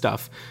 Uncharted and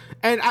stuff?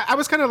 And I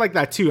was kind of like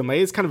that, too. I'm like,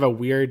 it's kind of a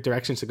weird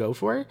direction to go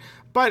for.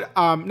 But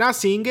now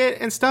seeing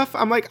it and stuff,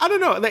 I'm like, I don't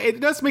know. Like, it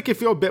does make it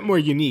feel a bit more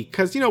unique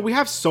because, you know, we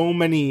have so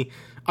many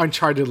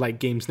Uncharted like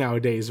games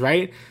nowadays,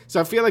 right?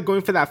 So I feel like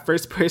going for that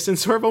first person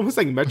sort of almost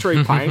like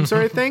Metroid Prime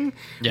sort of thing,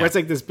 where it's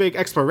like this big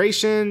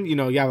exploration, you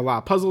know, you have a lot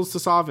of puzzles to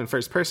solve in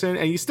first person,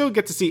 and you still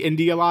get to see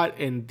Indy a lot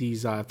in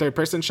these third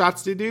person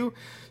shots they do.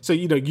 So,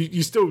 you know,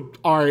 you still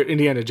are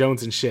Indiana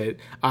Jones and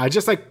shit.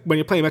 Just like when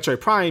you're playing Metroid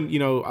Prime, you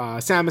know,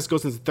 Samus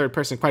goes into third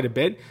person quite a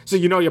bit. So,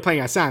 you know, you're playing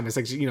as Samus,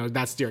 like, you know,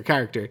 that's your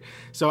character.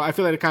 So I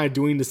feel like they're kind of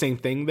doing the same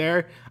thing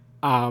there.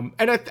 And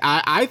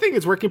I think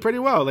it's working pretty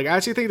well. Like, I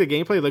actually think the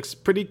gameplay looks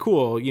pretty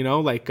cool, you know,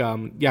 like,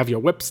 you have your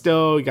whip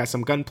still, you got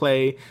some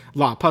gunplay, a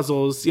lot of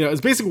puzzles, you know,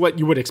 it's basically what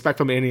you would expect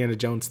from an Indiana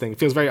Jones thing. It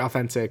feels very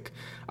authentic.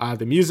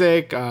 The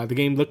music, the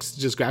game looks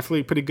just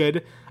graphically pretty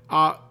good.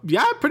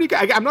 Yeah, pretty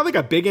good. I'm not like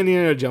a big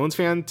Indiana Jones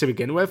fan to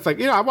begin with. Like,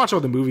 you know, I watch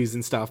all the movies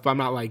and stuff, but I'm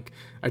not like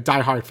a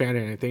diehard fan or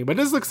anything, but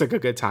this looks like a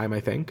good time,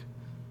 I think.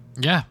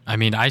 Yeah, I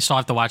mean, I still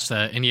have to watch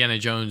the Indiana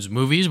Jones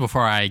movies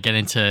before I get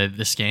into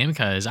this game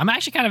because I'm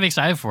actually kind of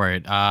excited for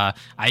it. I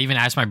even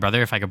asked my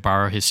brother if I could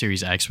borrow his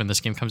Series X when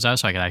this game comes out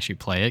so I could actually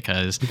play it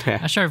because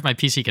I'm not sure if my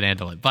PC can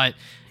handle it. But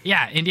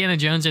yeah, Indiana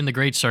Jones and the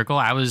Great Circle,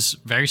 I was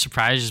very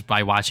surprised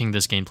by watching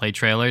this gameplay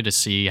trailer to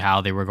see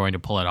how they were going to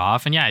pull it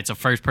off. And yeah, it's a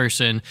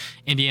first-person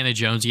Indiana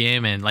Jones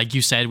game. And like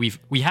you said,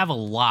 we have a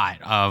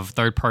lot of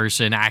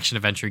third-person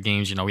action-adventure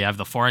games. You know, we have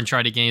the 4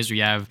 Uncharted games. We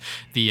have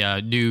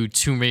the new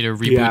Tomb Raider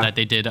reboot that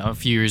they did a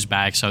few years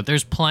back. So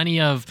there's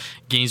plenty of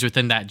games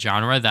within that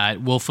genre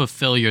that will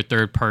fulfill your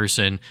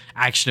third-person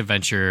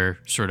action-adventure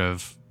sort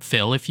of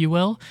fill, if you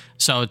will.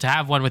 So to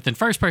have one within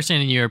first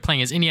person and you're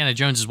playing as Indiana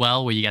Jones as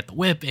well, where you got the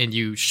whip and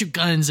you shoot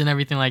guns and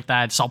everything like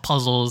that, solve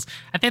puzzles,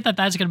 I think that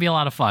that's going to be a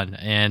lot of fun.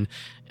 And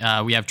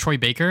we have Troy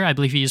Baker, I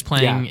believe he is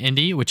playing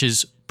Indy, which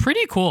is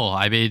pretty cool.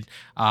 I mean,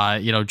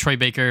 Troy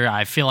Baker,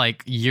 I feel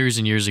like years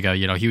and years ago,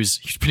 he was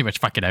pretty much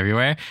fucking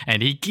everywhere,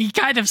 and he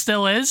kind of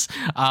still is.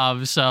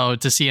 So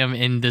to see him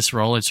in this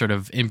role and sort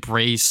of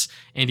embrace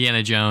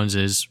Indiana Jones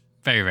is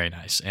very, very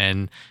nice.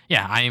 And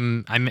yeah,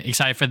 I'm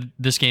excited for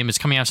this game. It's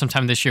coming out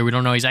sometime this year. We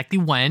don't know exactly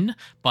when,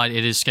 but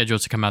it is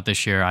scheduled to come out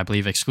this year, I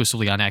believe,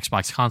 exclusively on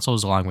Xbox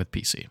consoles along with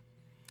PC.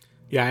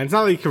 Yeah, and it's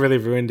not like you can really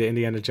ruin the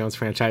Indiana Jones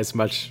franchise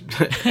much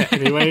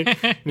anyway.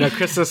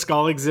 Crystal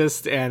Skull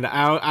exists, and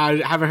I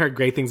haven't heard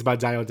great things about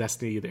Dial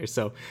Destiny either.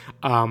 So,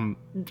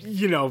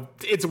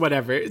 it's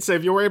whatever. So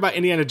if you're worried about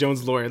Indiana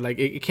Jones lore, like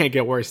it can't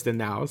get worse than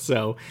now.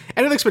 So,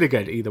 and it looks pretty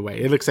good either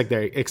way. It looks like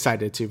they're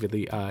excited to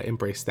really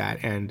embrace that.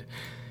 And,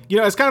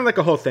 it's kind of like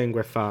a whole thing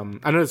with, I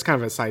know it's kind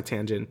of a side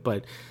tangent,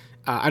 but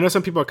I know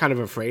some people are kind of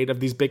afraid of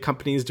these big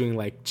companies doing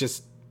like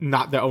just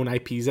not their own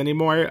IPs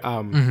anymore.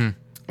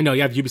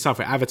 You have Ubisoft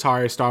for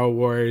Avatar, Star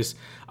Wars,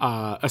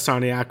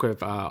 Insomniac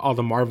with all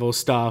the Marvel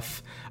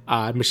stuff,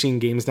 Machine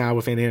Games now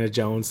with Indiana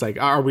Jones.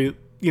 Like, are we,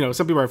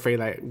 some people are afraid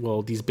that,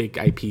 will these big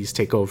IPs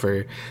take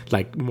over,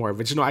 like, more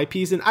original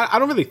IPs? And I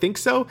don't really think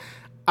so.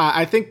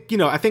 I think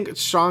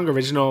strong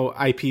original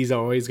IPs are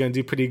always going to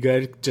do pretty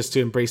good just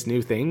to embrace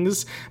new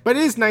things. But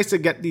it is nice to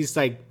get these,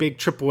 like, big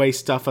AAA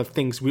stuff of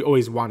things we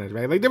always wanted,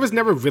 right? Like, there was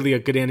never really a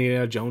good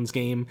Indiana Jones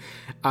game.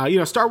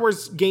 Star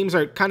Wars games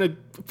are kind of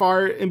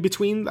far in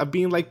between of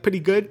being, like, pretty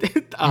good.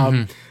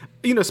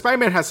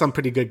 Spider-Man has some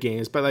pretty good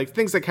games, but like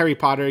things like Harry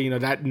Potter,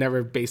 that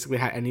never basically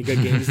had any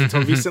good games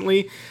until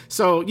recently.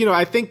 So,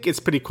 I think it's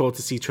pretty cool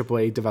to see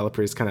AAA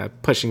developers kind of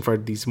pushing for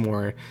these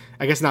more,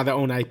 I guess not their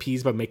own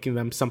IPs, but making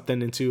them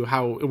something into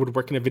how it would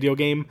work in a video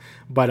game.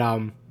 But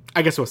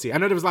I guess we'll see. I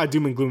know there was a lot of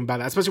doom and gloom about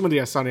that, especially with the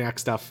Insomniac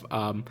stuff.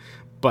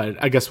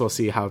 But I guess we'll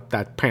see how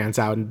that pans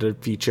out in the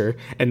future.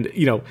 And,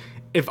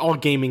 if all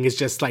gaming is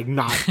just like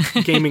not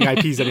gaming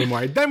IPs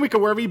anymore, then we can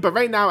worry. But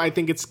right now, I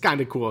think it's kind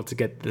of cool to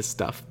get this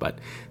stuff. But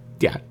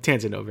yeah,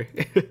 tangent over.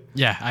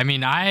 Yeah, I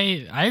mean,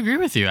 I agree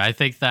with you. I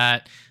think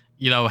that,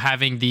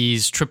 having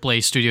these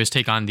AAA studios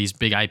take on these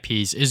big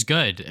IPs is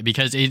good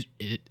because it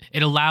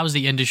allows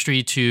the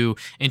industry to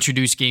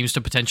introduce games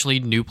to potentially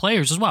new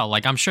players as well.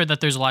 Like, I'm sure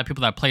that there's a lot of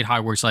people that played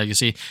Hogwarts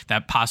Legacy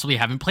that possibly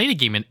haven't played a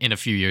game in a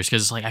few years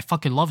because it's like,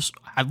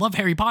 I love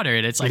Harry Potter.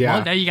 And it's like,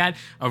 well, now you got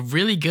a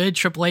really good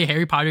AAA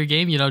Harry Potter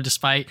game,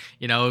 despite,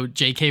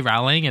 J.K.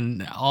 Rowling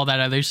and all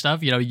that other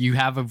stuff, you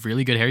have a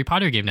really good Harry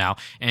Potter game now.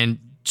 And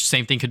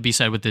same thing could be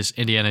said with this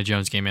Indiana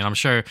Jones game. And I'm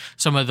sure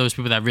some of those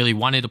people that really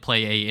wanted to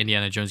play a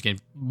Indiana Jones game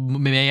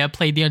may have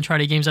played the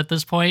Uncharted games at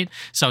this point.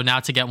 So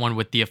now to get one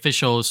with the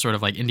official sort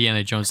of like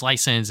Indiana Jones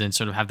license and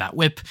sort of have that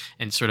whip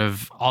and sort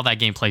of all that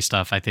gameplay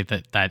stuff, I think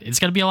that it's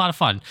going to be a lot of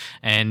fun.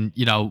 And,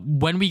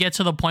 when we get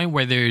to the point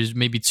where there's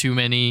maybe too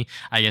many,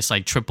 I guess,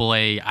 like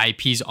AAA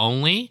IPs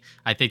only,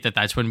 I think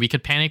that's when we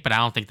could panic. But I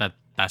don't think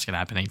that's going to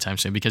happen anytime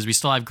soon because we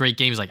still have great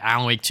games like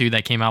Alan Wake 2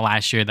 that came out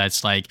last year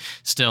that's like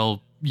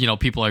still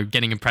people are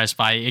getting impressed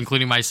by,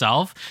 including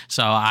myself.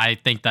 So I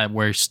think that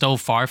we're still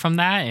far from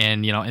that.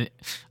 And,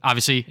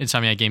 obviously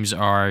Insomniac Games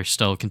are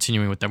still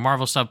continuing with their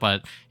Marvel stuff,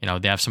 but,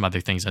 they have some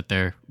other things that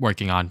they're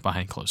working on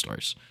behind closed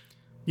doors.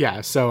 Yeah.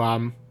 So, I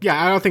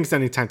don't think it's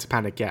any time to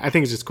panic yet. I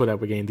think it's just cool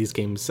that we're getting these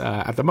games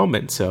at the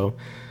moment. So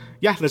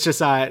yeah, let's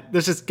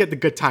just get the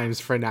good times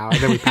for now and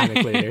then we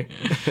panic later.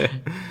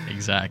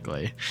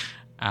 Exactly.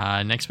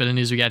 Next bit of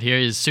news we got here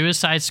is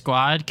Suicide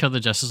Squad Kill the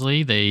Justice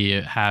League.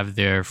 They have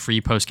their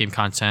free post-game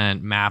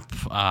content map.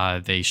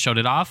 They showed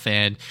it off,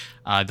 and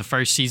the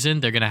first season,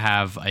 they're going to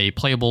have a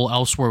playable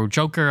Elseworld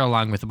Joker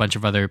along with a bunch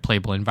of other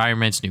playable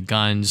environments, new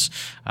guns,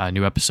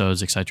 new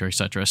episodes, etc.,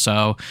 etc.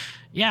 So,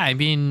 yeah, I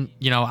mean,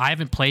 I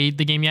haven't played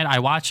the game yet. I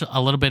watched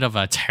a little bit of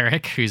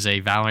Tarek, who's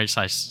a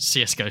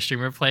Valorant/CSGO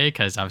streamer, play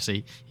because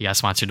obviously he got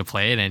sponsored to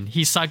play it, and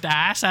he sucked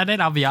ass at it,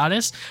 I'll be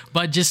honest.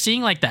 But just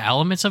seeing like the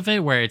elements of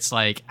it where it's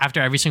like after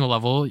every single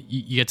level,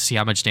 you get to see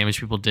how much damage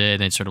people did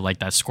and sort of like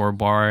that score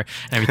bar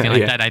and everything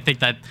like that. I think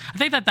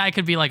that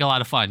could be like a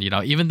lot of fun,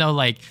 even though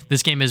like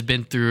this game has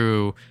been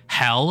through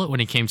hell when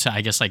it came to,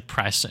 I guess, like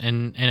press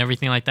and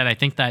everything like that. I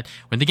think that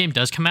when the game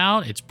does come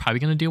out, it's probably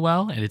going to do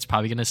well and it's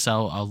probably going to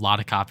sell a lot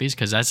of copies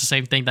because that's the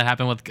same thing that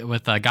happened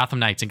with Gotham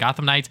Knights. And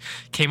Gotham Knights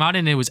came out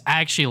and it was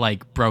actually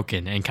like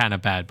broken and kind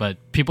of bad, but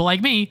people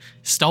like me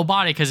still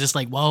bought it because it's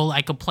like, well,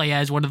 I could play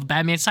as one of the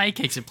Batman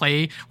sidekicks and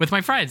play with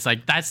my friends.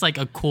 Like that's like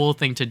a cool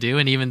thing to do.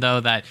 And even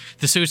though that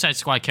the Suicide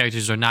Squad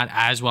characters are not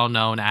as well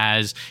known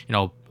as,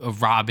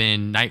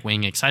 Robin,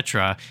 Nightwing,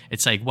 etc.,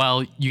 it's like,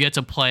 well, you get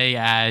to play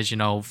as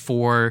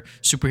 4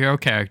 superhero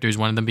characters,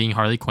 one of them being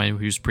Harley Quinn,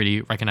 who's pretty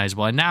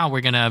recognizable, and now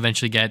we're gonna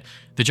eventually get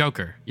the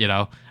Joker.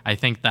 I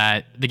think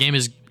that the game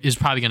is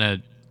probably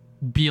gonna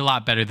be a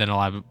lot better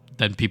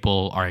than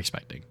people are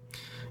expecting.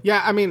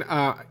 Yeah, I mean,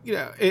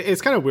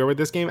 it's kind of weird with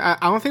this game. I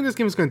don't think this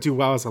game is going to do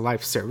well as a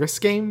live service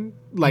game.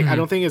 Like, I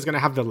don't think it's going to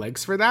have the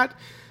legs for that.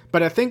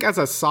 But I think as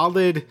a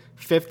solid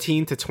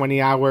 15 to 20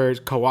 hour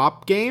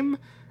co-op game,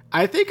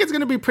 I think it's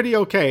going to be pretty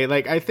okay.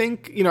 Like, I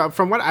think,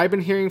 from what I've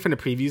been hearing from the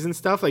previews and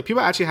stuff, like,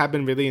 people actually have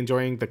been really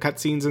enjoying the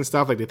cutscenes and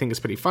stuff. Like, they think it's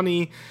pretty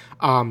funny.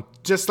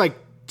 Just, like,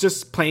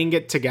 just playing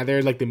it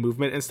together, like the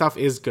movement and stuff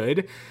is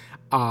good.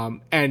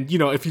 And, you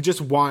know, if you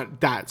just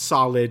want that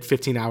solid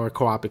 15-hour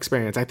co-op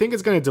experience, I think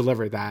it's going to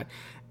deliver that.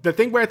 The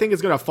thing where I think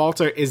it's going to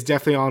falter is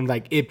definitely on,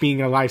 like, it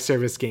being a live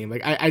service game.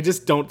 Like, I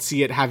just don't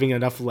see it having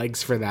enough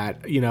legs for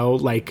that, you know?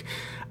 Like,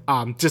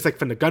 just, like,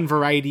 from the gun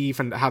variety,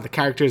 from how the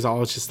characters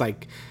all just,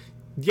 like...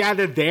 Yeah,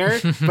 they're there,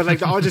 but like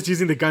they're all just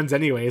using the guns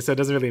anyway, so it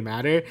doesn't really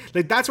matter.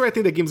 Like that's where I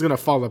think the game's gonna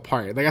fall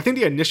apart. Like I think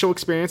the initial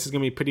experience is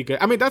gonna be pretty good.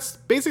 I mean, that's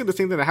basically the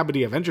same thing that happened to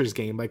the Avengers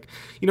game. Like,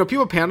 you know,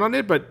 people pan on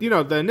it, but you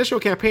know, the initial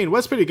campaign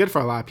was pretty good for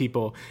a lot of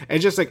people.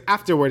 And just like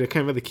afterward, it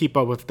couldn't really keep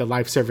up with the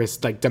live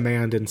service like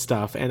demand and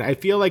stuff. And I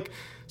feel like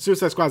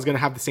Suicide Squad is going to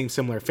have the same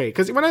similar fate.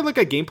 Because when I look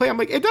at gameplay, I'm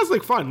like, it does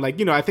look fun. Like,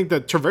 you know, I think the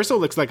traversal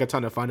looks like a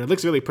ton of fun. It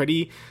looks really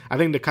pretty. I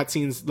think the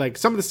cutscenes, like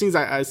some of the scenes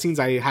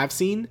I have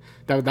seen,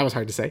 that was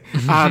hard to say,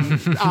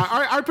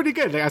 are pretty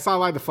good. Like I saw a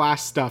lot of the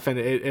Flash stuff and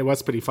it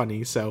was pretty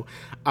funny. So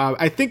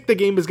I think the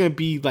game is going to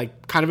be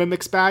like kind of a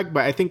mixed bag,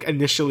 but I think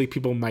initially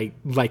people might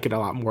like it a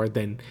lot more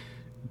than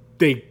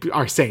they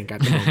are saying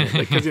at the moment.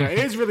 Because, you know, it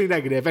is really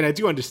negative and I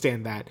do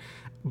understand that.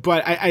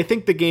 But I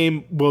think the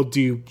game will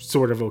do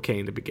sort of okay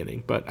in the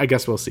beginning, but I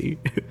guess we'll see.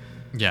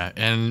 Yeah,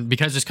 and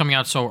because it's coming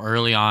out so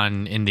early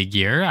on in the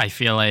year, I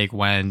feel like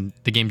when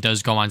the game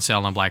does go on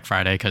sale on Black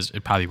Friday, because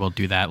it probably will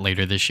do that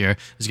later this year,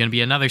 there's going to be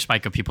another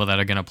spike of people that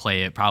are going to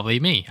play it, probably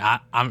me.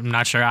 I'm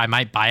not sure. I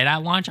might buy it at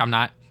launch. I'm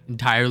not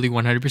entirely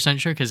 100%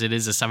 sure because it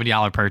is a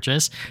 $70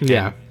 purchase.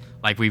 Yeah. And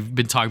like we've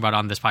been talking about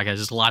on this podcast,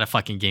 there's a lot of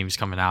fucking games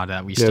coming out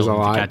that we still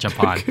need to catch up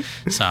on.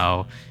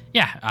 So...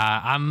 yeah,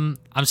 I'm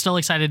still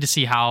excited to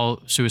see how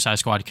Suicide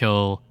Squad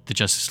Kill the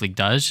Justice League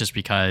does, just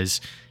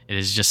because it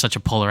is just such a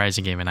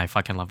polarizing game, and I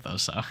fucking love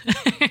those. So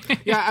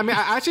yeah, I mean,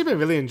 I actually been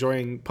really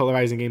enjoying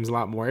polarizing games a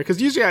lot more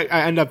because usually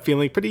I end up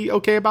feeling pretty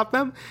okay about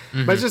them,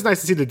 but it's just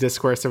nice to see the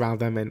discourse around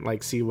them and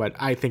like see what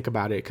I think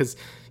about it because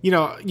you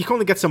know you can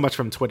only get so much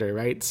from Twitter,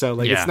 right? So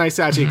like it's nice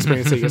to actually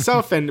experience it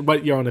yourself and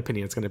what your own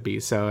opinion is going to be.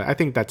 So I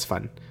think that's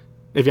fun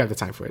if you have the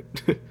time for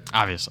it.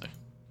 Obviously.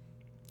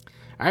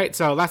 All right,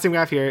 so last thing we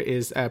have here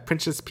is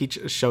Princess Peach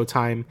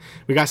Showtime.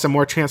 We got some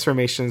more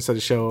transformations to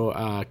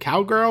show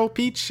Cowgirl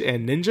Peach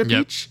and Ninja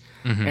Peach.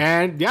 Mm-hmm.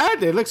 And yeah,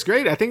 it looks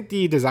great. I think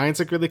the designs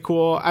look really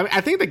cool. I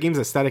think the game's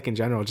aesthetic in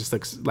general just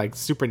looks like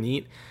super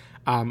neat.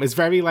 It's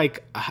very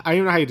like, I don't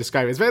even know how you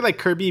describe it. It's very like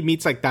Kirby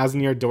meets like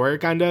Thousand Year Door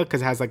kind of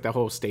because it has like the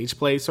whole stage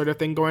play sort of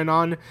thing going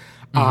on.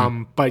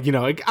 But you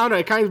know, I don't know.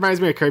 It kind of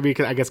reminds me of Kirby,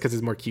 I guess, because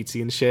it's more cutesy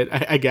and shit.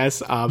 I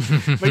guess. But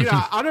you know,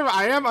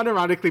 I am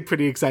unironically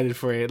pretty excited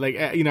for it.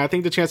 Like, you know, I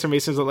think the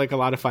transformations look like a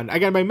lot of fun.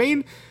 Again, my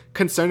main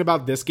concern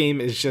about this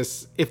game is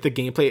just if the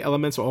gameplay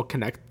elements will all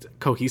connect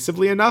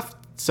cohesively enough.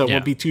 So it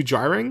won't be too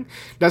jarring.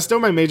 That's still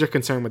my major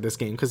concern with this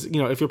game because,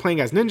 you know, if you're playing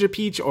as Ninja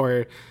Peach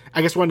or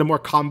I guess one of the more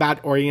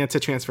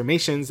combat-oriented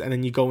transformations and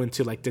then you go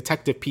into, like,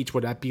 Detective Peach,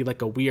 would that be,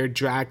 like, a weird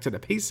drag to the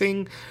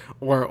pacing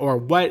or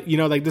what? You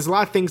know, like, there's a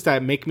lot of things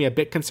that make me a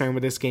bit concerned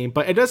with this game,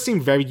 but it does seem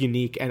very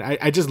unique, and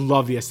I just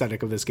love the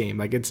aesthetic of this game.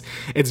 Like,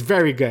 it's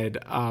very good.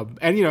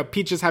 And, you know,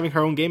 Peach is having her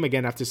own game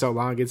again after so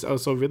long. It's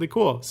also really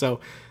cool. So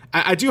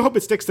I do hope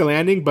it sticks to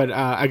landing, but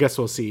I guess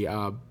we'll see.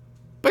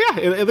 But yeah,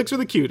 it looks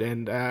really cute,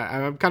 and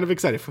I'm kind of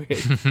excited for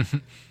it.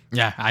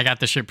 Yeah, I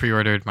got the shit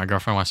pre-ordered. My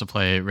girlfriend wants to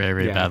play it really,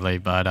 really badly.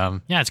 But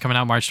yeah, it's coming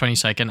out March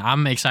 22nd.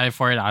 I'm excited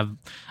for it.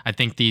 I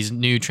think these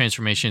new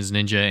transformations,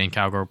 Ninja and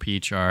Cowgirl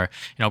Peach, are,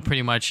 you know,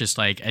 pretty much just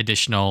like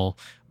additional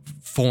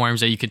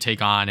forms that you could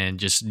take on and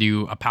just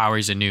new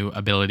powers and new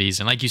abilities.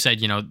 And like you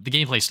said, you know, the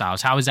gameplay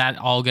styles, how is that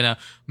all gonna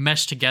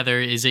mesh together?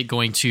 Is it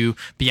going to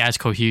be as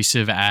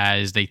cohesive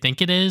as they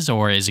think it is,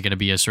 or is it going to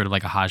be a sort of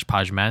like a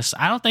hodgepodge mess?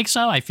 I don't think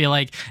so. I feel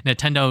like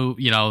Nintendo,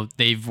 you know,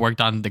 they've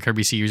worked on the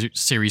Kirby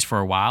series for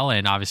a while,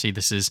 and obviously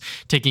this is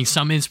taking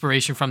some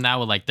inspiration from that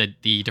with like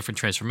the different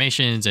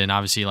transformations, and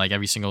obviously like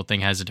every single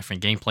thing has a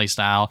different gameplay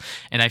style.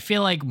 And I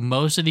feel like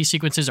most of these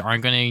sequences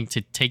aren't going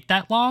to take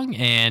that long,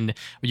 and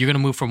you're going to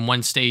move from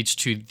one stage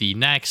to the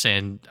next,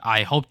 and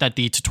I hope that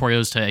the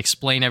tutorials to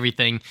explain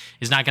everything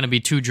is not going to be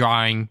too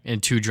drawing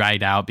and too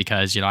dried out,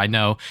 because, you know, I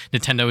know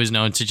Nintendo is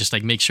known to just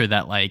like make sure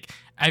that like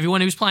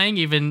everyone who's playing,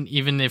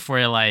 even if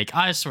we're like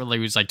us or like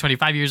who's like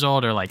 25 years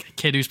old or like a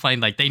kid who's playing,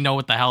 like they know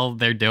what the hell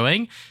they're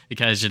doing,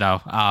 because, you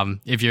know,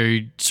 if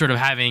you're sort of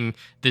having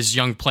this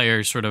young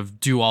player sort of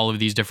do all of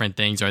these different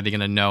things, are they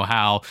going to know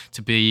how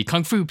to be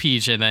Kung Fu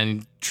Peach and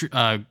then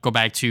go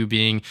back to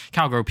being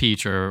Cowgirl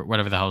Peach or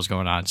whatever the hell is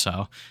going on?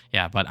 So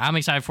yeah, but I'm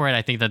excited for it.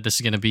 I think that this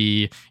is going to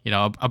be, you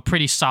know, a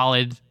pretty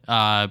solid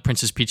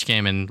Princess Peach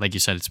game, and like you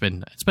said, it's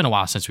been a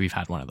while since we've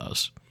had one of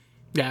those.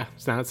 Yeah,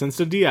 it's not since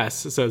the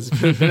DS, so it's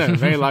been a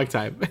very long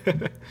time.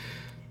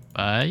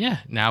 Yeah,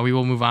 now we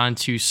will move on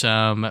to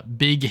some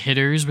big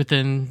hitters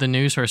within the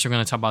news. First, we're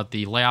going to talk about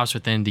the layoffs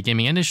within the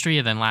gaming industry,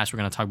 and then last, we're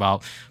going to talk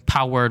about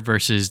Palworld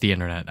versus the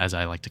internet, as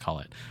I like to call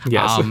it.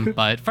 Yes.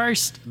 But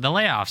first, the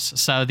layoffs.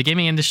 So the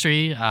gaming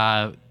industry,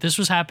 this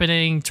was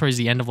happening towards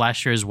the end of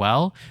last year as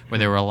well, where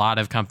there were a lot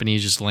of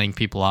companies just laying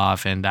people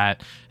off, and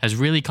that has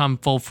really come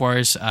full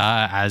force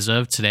as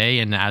of today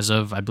and as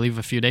of, I believe,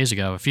 a few days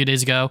ago. A few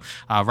days ago,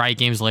 Riot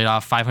Games laid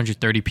off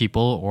 530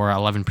 people, or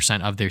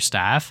 11% of their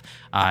staff,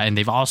 and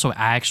they've also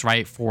axed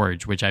Riot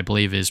Forge, which I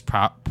believe is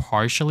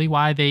partially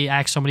why they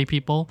axed so many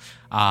people.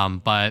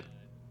 But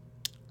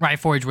Riot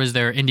Forge was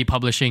their indie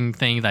publishing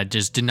thing that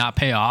just did not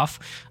pay off,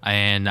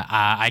 and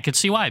I could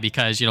see why,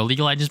 because League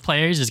of Legends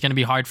players, is going to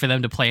be hard for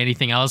them to play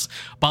anything else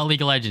but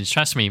League of Legends.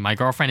 Trust me, my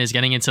girlfriend is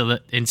getting into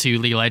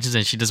League of Legends,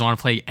 and she doesn't want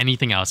to play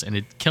anything else, and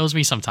it kills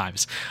me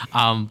sometimes.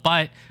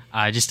 But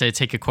just to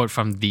take a quote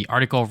from the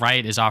article,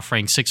 Riot is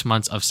offering 6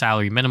 months of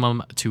salary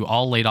minimum to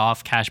all laid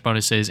off, cash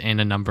bonuses, and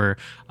a number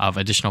of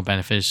additional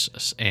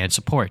benefits and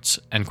supports,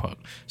 end quote.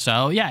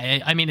 So,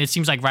 yeah, I mean, it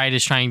seems like Riot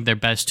is trying their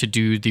best to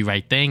do the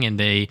right thing, and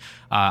they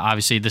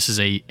obviously, this is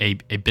a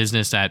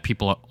business that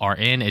people are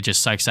in. It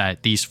just sucks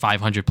that these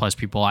 500 plus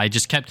people, I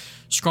just kept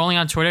scrolling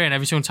on Twitter, and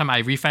every single time I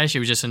refresh, it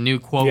was just a new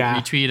quote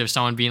retweet of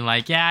someone being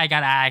like, yeah, I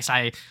got axed,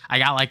 I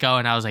got let go,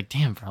 and I was like,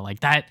 damn, bro,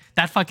 like that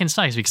fucking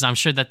sucks, because I'm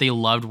sure that they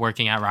loved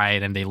working at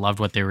Riot and they loved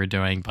what they were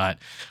doing, but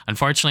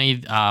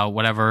unfortunately,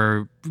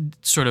 whatever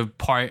sort of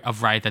part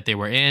of Riot that they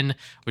were in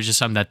was just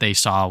something that they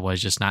saw was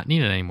just not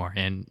needed anymore.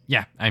 And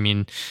yeah, I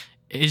mean,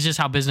 it's just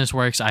how business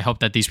works. I hope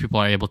that these people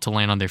are able to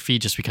land on their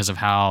feet, just because of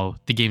how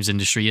the games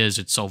industry is.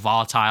 It's so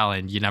volatile,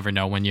 and you never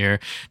know when your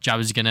job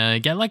is going to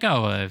get let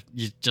go,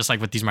 just like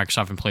with these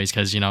Microsoft employees.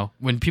 Because,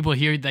 when people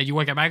hear that you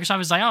work at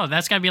Microsoft, it's like, oh,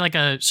 that's got to be like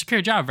a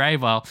secure job, right?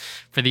 Well,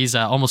 for these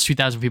almost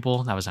 2,000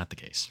 people, that was not the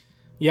case.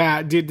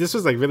 Yeah, dude, this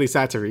was like really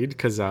sad to read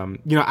because, I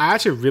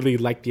actually really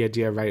like the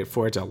idea of Riot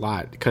Forge a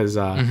lot because,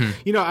 I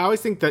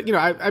always think that,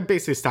 I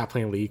basically stopped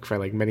playing League for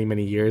like many,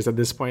 many years at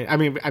this point. I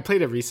mean, I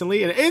played it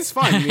recently and it is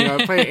fun,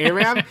 playing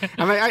ARAM.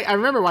 I'm like, I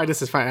remember why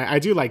this is fun. I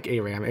do like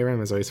ARAM.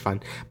 ARAM is always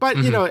fun. But,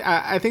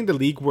 I think the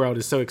League world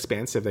is so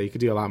expansive that you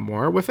could do a lot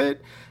more with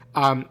it.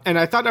 And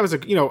I thought that was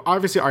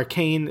obviously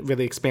Arcane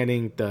really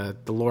expanding the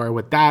lore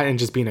with that and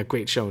just being a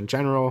great show in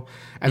general.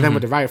 And then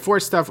with the Riot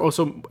Forge stuff,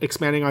 also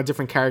expanding on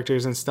different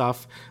characters and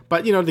stuff.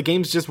 But, the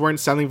games just weren't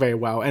selling very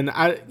well. And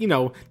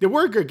there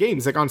were good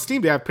games. Like on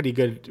Steam, they have pretty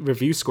good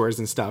review scores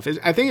and stuff.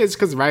 I think it's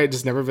because Riot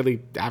just never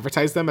really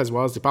advertised them as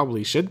well as they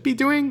probably should be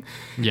doing.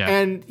 Yeah.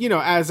 And,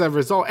 as a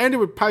result, and they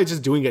were probably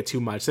just doing it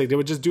too much. Like they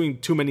were just doing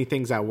too many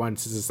things at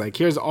once. It's just like,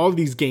 here's all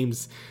these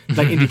games,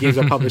 like indie games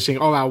are publishing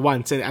all at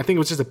once. And I think it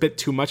was just a bit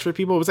too much for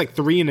people. It was like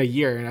 3 in a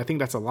year, and I think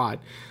that's a lot.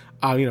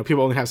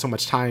 People only have so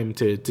much time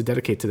to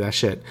dedicate to that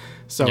shit.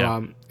 So,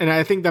 and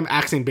I think them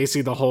axing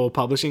basically the whole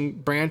publishing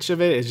branch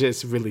of it is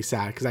just really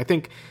sad because I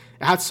think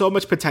it had so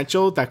much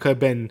potential that could have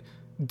been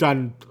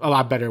done a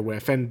lot better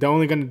with. And they're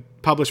only going to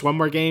publish one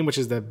more game, which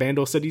is the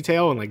Vandal City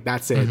Tale, and like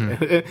that's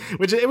it.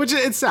 which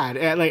it's sad.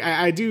 Like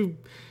I do.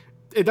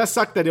 It does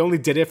suck that they only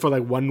did it for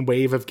like one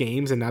wave of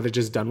games and now they're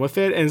just done with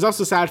it. And it's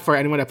also sad for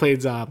anyone that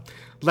plays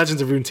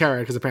Legends of Runeterra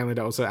because apparently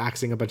they're also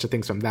axing a bunch of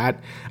things from that.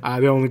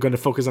 They're only going to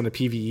focus on the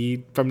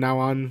PvE from now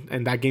on,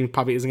 and that game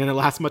probably isn't going to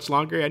last much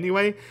longer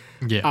anyway.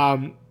 Yeah.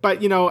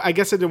 But I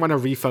guess I didn't want to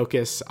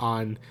refocus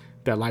on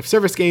the live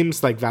service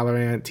games like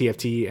Valorant,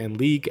 TFT, and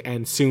League,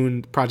 and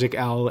soon Project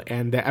L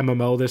and the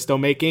MMO they're still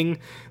making.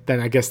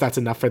 Then I guess that's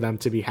enough for them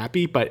to be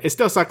happy. But it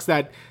still sucks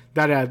that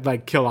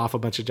like kill off a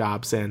bunch of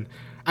jobs. And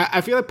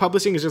I feel like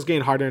publishing is just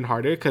getting harder and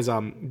harder because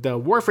the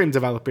Warframe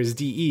developers,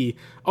 DE,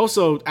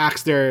 also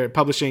axed their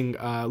publishing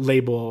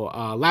label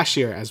last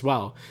year as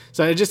well.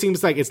 So it just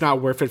seems like it's not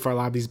worth it for a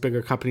lot of these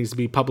bigger companies to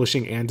be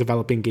publishing and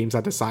developing games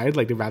at the side.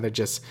 Like they'd rather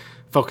just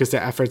focus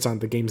their efforts on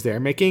the games they're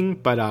making.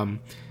 But,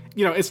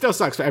 it still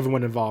sucks for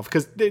everyone involved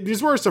because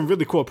these were some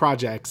really cool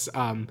projects.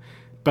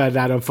 But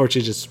that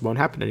unfortunately just won't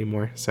happen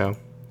anymore. So,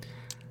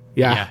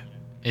 yeah.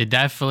 It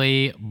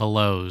definitely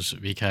blows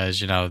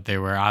because, they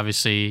were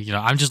obviously,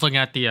 I'm just looking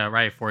at the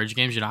Riot Forge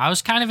games. I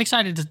was kind of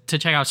excited to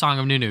check out Song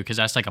of Nunu because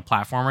that's like a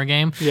platformer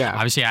game. Yeah.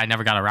 Obviously, I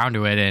never got around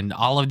to it. And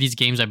all of these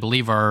games, I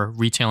believe, are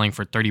retailing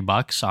for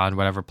 $30 on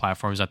whatever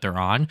platforms that they're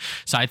on.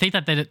 So I think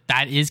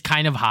that is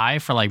kind of high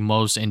for like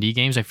most indie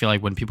games. I feel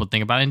like when people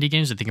think about indie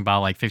games, they think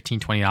about like $15,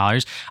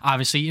 $20.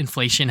 Obviously,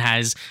 inflation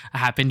has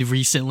happened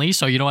recently.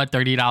 So,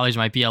 $30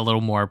 might be a little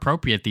more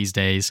appropriate these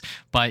days.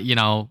 But,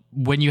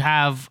 when you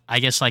have, I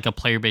guess, like a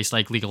player-based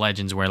like League of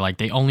Legends where like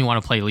they only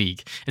want to play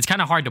League, it's kind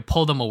of hard to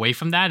pull them away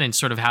from that and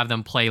sort of have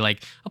them play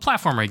like a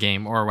platformer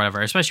game or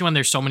whatever, especially when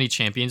there's so many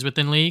champions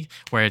within League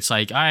where it's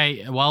like, all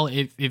right, well,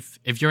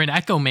 if you're an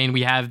Echo main,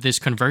 we have this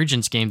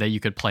Convergence game that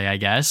you could play, I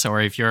guess. Or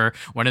if you're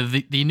one of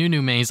the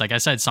Nunu mains, like I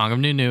said, Song of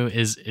Nunu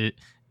is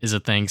a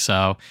thing.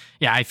 So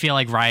yeah, I feel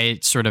like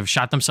Riot sort of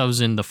shot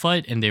themselves in the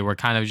foot and they were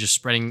kind of just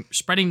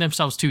spreading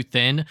themselves too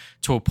thin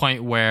to a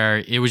point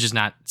where it was just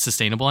not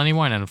sustainable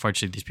anymore. And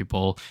unfortunately, these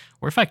people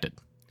were affected.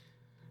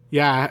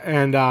 Yeah,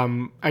 and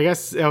I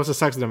guess it also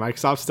sucks with the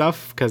Microsoft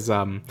stuff because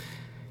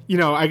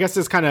I guess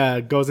this kind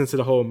of goes into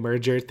the whole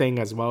merger thing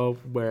as well,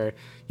 where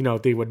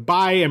they would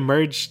buy and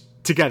merge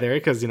together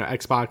because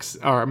Xbox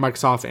or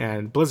Microsoft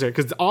and Blizzard,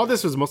 because all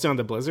this was mostly on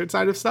the Blizzard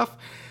side of stuff.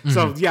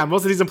 So yeah,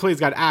 most of these employees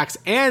got axed,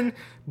 and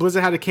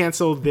Blizzard had to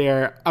cancel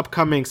their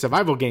upcoming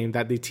survival game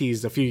that they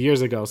teased a few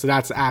years ago, so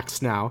that's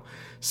axed now.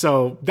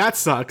 So that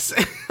sucks.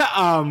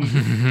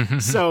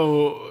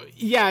 So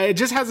yeah, it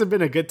just hasn't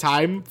been a good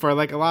time for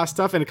like a lot of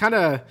stuff, and it kind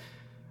of,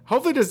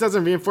 hopefully this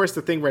doesn't reinforce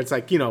the thing where it's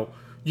like,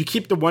 you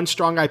keep the one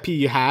strong IP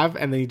you have,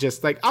 and then you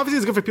just like, obviously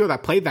it's good for people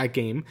that played that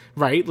game,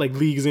 right? Like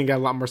League's gonna get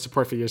a lot more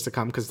support for years to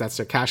come because that's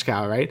their cash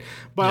cow, right?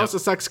 But it also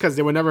sucks because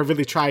they would never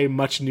really try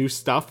much new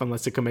stuff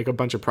unless they could make a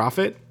bunch of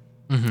profit.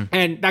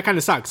 And that kind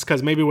of sucks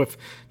because maybe with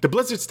the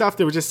Blizzard stuff,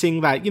 they were just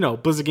seeing that,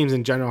 Blizzard games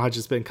in general had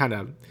just been kind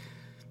of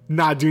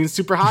not doing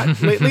super hot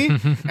lately.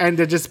 And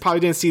they just probably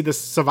didn't see the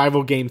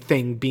survival game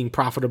thing being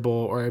profitable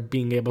or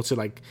being able to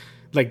like,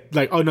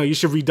 oh no, you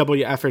should redouble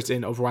your efforts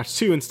in Overwatch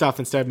 2 and stuff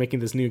instead of making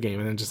this new game,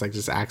 and then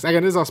just axe.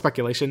 Again, this is all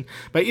speculation,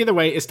 but either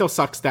way, it still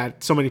sucks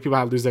that so many people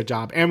had to lose their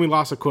job, and we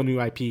lost a cool new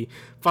IP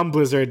from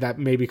Blizzard that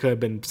maybe could have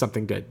been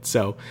something good.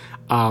 So,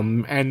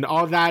 and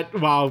all that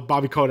while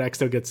Bobby Kotick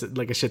still gets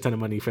like a shit ton of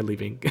money for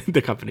leaving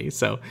the company.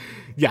 So,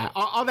 yeah,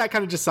 all that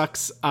kind of just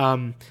sucks.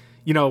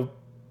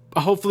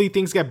 Hopefully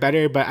things get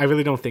better, but I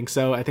really don't think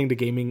so. I think the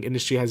gaming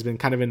industry has been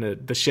kind of in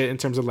the shit in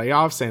terms of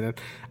layoffs, and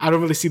I don't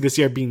really see this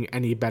year being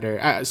any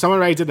better. Someone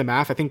already did the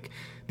math. I think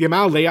the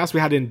amount of layoffs we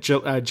had in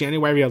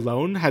January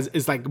alone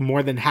is like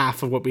more than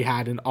half of what we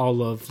had in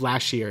all of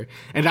last year,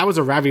 and that was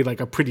already like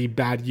a pretty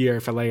bad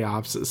year for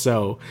layoffs.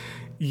 So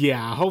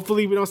yeah,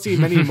 hopefully we don't see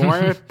many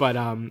more, but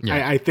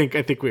I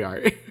think we are.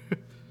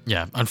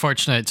 Yeah,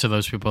 unfortunate to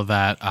those people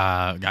that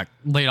got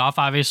laid off,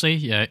 obviously.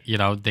 Yeah,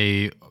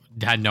 they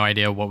had no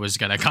idea what was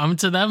going to come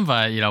to them,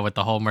 but with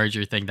the whole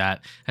merger thing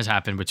that has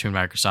happened between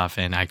Microsoft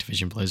and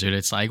Activision Blizzard,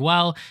 it's like,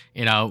 well,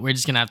 we're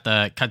just going to have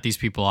to cut these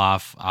people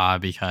off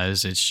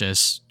because it's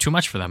just too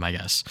much for them, I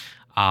guess.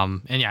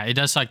 And yeah, it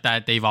does suck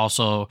that they've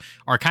also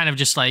are kind of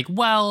just like,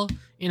 well,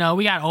 we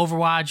got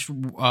Overwatch,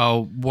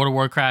 World of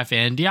Warcraft,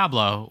 and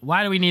Diablo.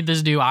 Why do we need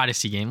this new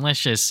Odyssey game?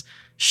 Let's just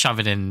shove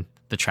it in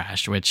the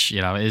trash, which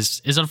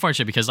is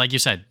unfortunate because, like you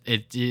said,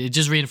 it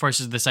just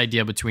reinforces this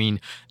idea between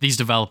these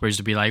developers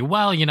to be like,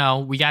 well,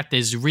 we got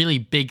this really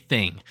big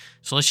thing,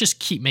 so let's just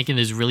keep making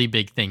this really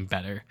big thing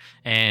better,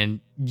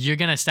 and you're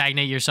gonna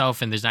stagnate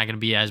yourself, and there's not gonna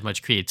be as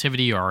much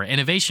creativity or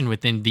innovation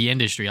within the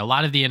industry. A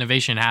lot of the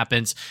innovation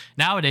happens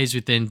nowadays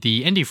within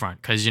the indie front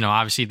because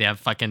obviously they have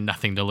fucking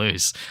nothing to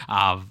lose,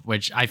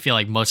 which I feel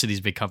like most of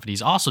these big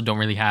companies also don't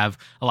really have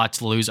a lot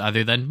to lose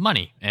other than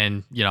money,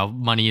 and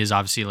money is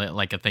obviously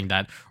like a thing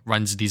that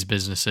runs these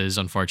businesses,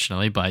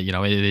 unfortunately, but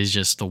it is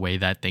just the way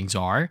that things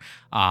are.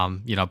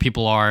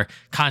 People are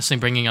constantly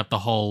bringing up the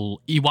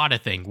whole Iwata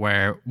thing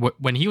where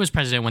when he was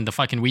president, when the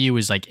fucking Wii U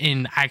was like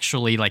in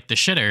actually like the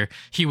shitter,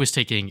 he was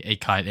taking a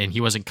cut and he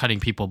wasn't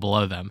cutting people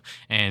below them.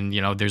 And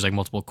there's like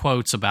multiple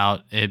quotes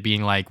about it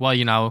being like, well,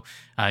 you don't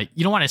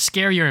want to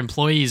scare your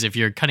employees if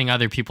you're cutting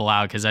other people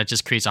out because that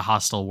just creates a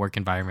hostile work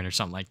environment or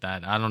something like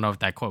that. I don't know if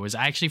that quote was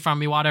actually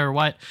from Iwata or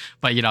what,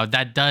 but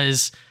that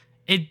does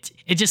it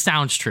just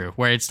sounds true,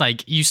 where it's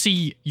like you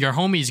see your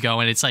homies go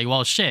and it's like,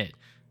 well, shit,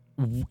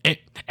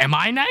 am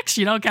I next?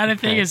 Kind of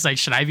thing. It's like,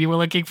 should I be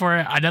looking for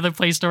another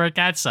place to work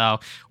at?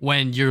 So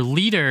when your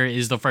leader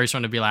is the first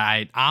one to be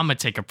like, I'm gonna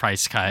take a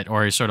price cut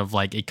or sort of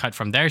like a cut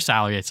from their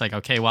salary, it's like,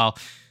 okay, well,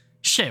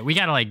 shit, we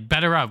gotta like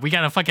better up. We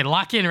gotta fucking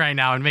lock in right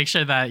now and make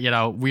sure that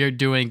we're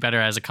doing better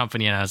as a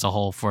company and as a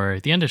whole for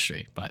the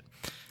industry. But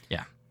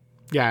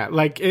yeah,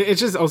 like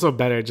it's just also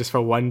better just for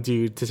one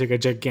dude to take a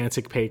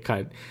gigantic pay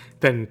cut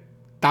than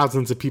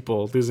thousands of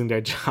people losing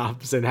their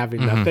jobs and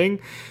having nothing.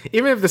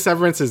 Even if the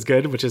severance is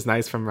good, which is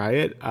nice from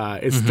Riot,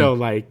 it's still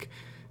like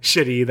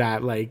shitty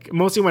that like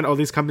mostly when all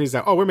these companies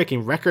are, we're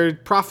making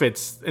record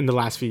profits in the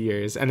last few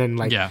years, and then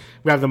like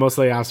we have the most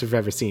layoffs we've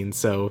ever seen.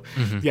 So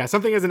yeah,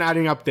 something isn't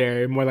adding up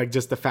there. More like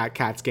just the fat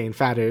cats getting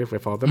fatter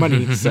with all the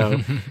money. So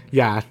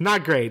yeah,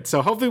 not great.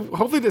 So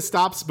hopefully this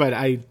stops, but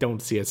I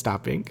don't see it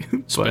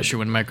stopping. Especially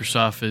when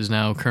Microsoft is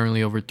now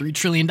currently over $3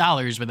 trillion,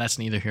 but that's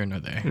neither here nor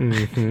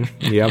there.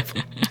 Yep.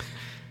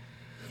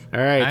 All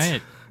right.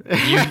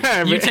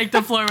 You take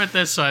the floor with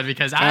this one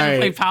because I haven't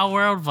played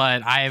Palworld,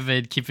 but I have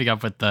been keeping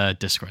up with the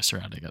discourse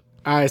surrounding it.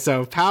 All right,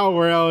 so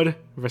Palworld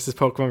versus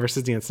Pokemon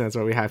versus Dance Dance,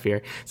 what we have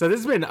here. So this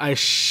has been a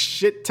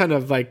shit ton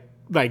of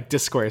like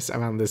discourse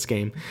around this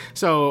game.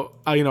 So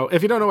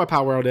if you don't know what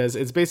Palworld is,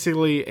 it's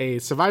basically a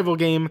survival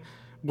game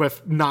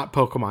with not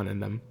Pokemon in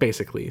them,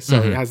 basically.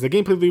 So it has the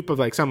gameplay loop of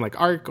like some like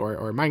Ark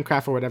or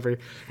Minecraft or whatever,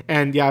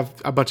 and you have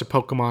a bunch of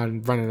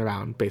Pokemon running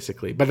around,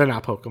 basically, but they're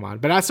not Pokemon.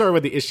 But that's sort of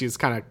where the issues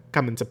kind of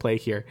come into play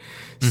here.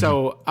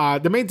 So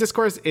the main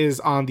discourse is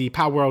on the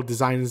Palworld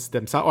designs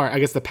themselves, or I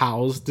guess the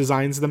Pals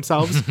designs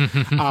themselves.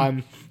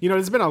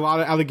 There's been a lot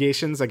of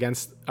allegations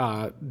against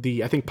I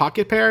think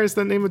Pocket Pair is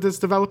the name of this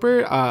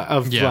developer,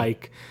 of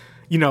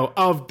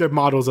the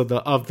models of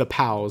the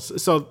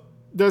Pals. So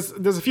there's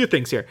a few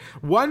things here.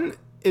 One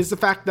is the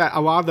fact that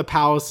a lot of the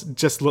pals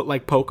just look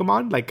like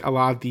Pokemon. Like, a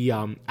lot of the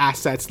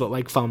assets look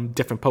like from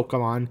different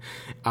Pokemon.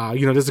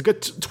 There's a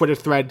good Twitter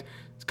thread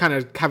kind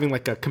of having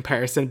like a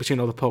comparison between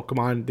all the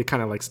Pokemon they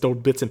kind of like stole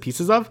bits and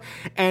pieces of.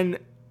 And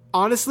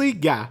honestly,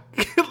 yeah,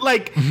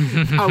 like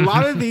a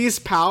lot of these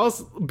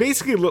pals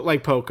basically look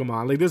like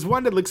Pokemon. Like, there's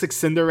one that looks like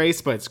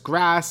Cinderace, but it's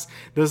grass.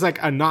 There's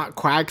like a not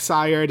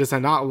Quagsire. There's a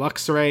not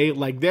Luxray.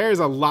 Like, there's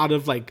a lot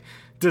of like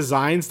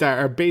designs that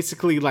are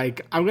basically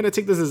like, I'm gonna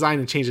take this design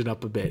and change it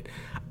up a bit.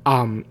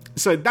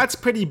 So that's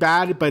pretty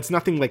bad, but it's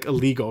nothing like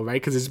illegal,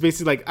 right? Because it's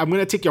basically like, I'm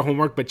gonna take your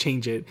homework but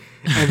change it,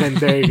 and then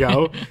there you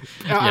go.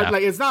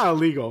 Like, it's not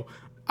illegal.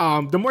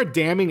 The more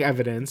damning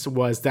evidence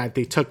was that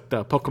they took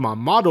the Pokemon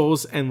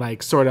models and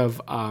like sort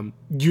of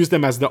used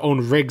them as their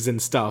own rigs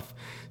and stuff.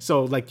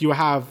 So like, you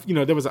have,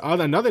 there was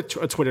another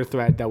Twitter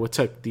thread that would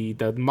took the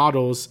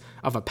models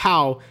of a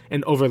POW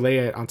and overlay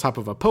it on top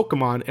of a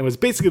Pokemon. It was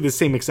basically the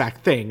same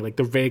exact thing. Like,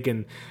 the rig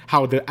and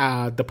how the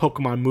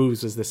Pokemon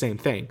moves was the same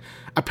thing.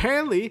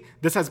 Apparently,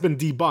 this has been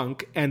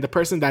debunked, and the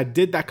person that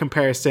did that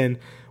comparison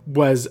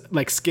was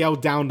like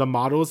scaled down the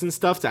models and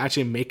stuff to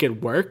actually make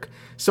it work.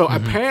 So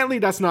apparently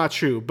that's not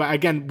true. But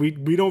again,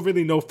 we don't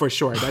really know for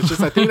sure. That's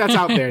just a thing that's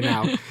out there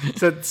now.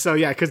 So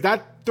yeah, because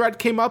that thread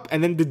came up,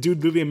 and then the dude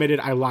literally admitted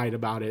I lied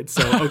about it.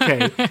 So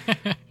okay.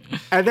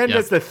 And then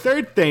there's the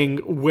third thing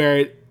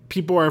where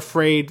people are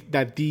afraid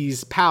that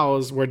these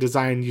pals were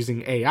designed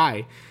using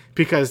AI,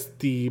 because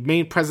the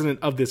main president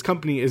of this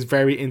company is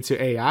very into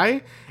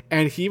AI.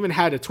 And he even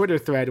had a Twitter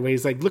thread where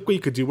he's like, look what you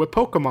could do with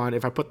Pokemon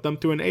if I put them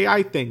through an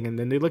AI thing and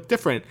then they look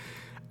different.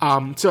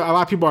 So a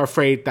lot of people are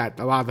afraid that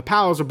a lot of the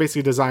pals were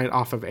basically designed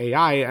off of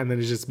AI, and then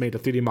it's just made the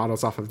 3D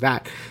models off of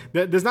that.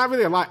 There's not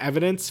really a lot of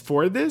evidence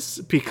for this,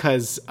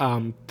 because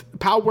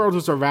Palworld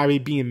was already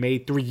being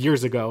made 3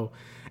 years ago.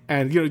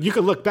 And, you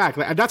could look back.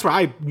 Like, that's what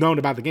I've known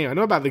about the game. I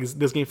know about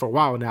this game for a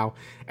while now.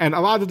 And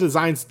a lot of the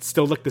designs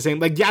still look the same.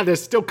 Like, yeah, they're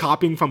still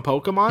copying from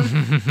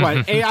Pokemon,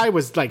 but AI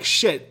was like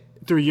shit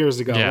 3 years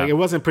ago. Like, it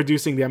wasn't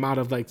producing the amount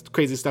of like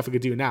crazy stuff it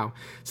could do now.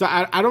 So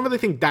I don't really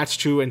think that's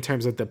true in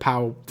terms of the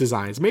POW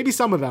designs. Maybe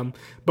some of them,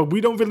 but we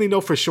don't really know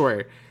for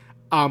sure.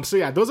 So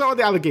yeah, those are all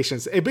the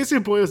allegations. It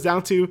basically boils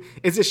down to,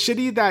 is it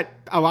shitty that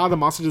a lot of the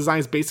monster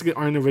designs basically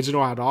aren't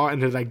original at all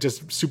and they're like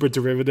just super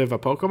derivative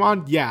of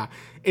Pokemon? Yeah.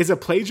 Is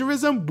it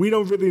plagiarism? We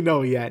don't really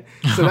know yet.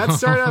 So that's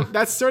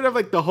sort of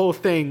like the whole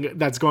thing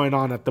that's going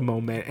on at the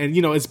moment. And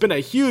it's been a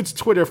huge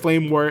Twitter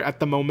flame war at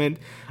the moment.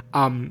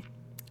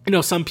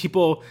 Some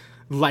people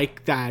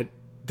like that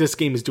this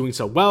game is doing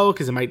so well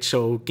because it might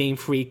show Game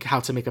Freak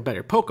how to make a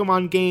better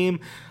Pokemon game.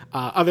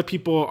 Other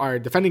people are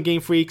defending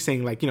Game Freak,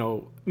 saying like,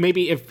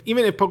 maybe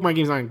even if Pokemon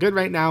games aren't good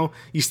right now,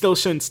 you still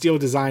shouldn't steal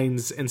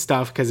designs and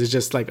stuff because it's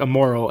just like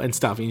immoral and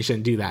stuff, and you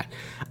shouldn't do that.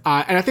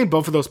 And I think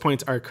both of those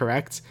points are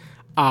correct.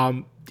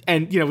 And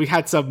we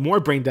had some more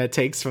brain dead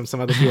takes from some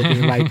other people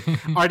being like,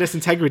 artist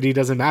integrity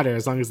doesn't matter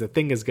as long as the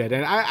thing is good.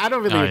 And I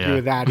don't really agree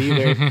with that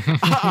either.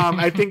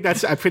 I think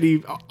that's a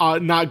pretty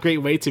not great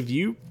way to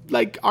view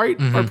like art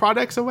or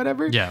products or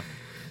whatever. Yeah.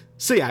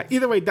 So yeah,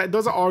 either way,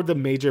 those are all the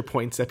major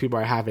points that people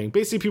are having.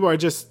 Basically, people are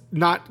just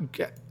not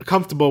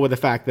comfortable with the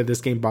fact that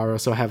this game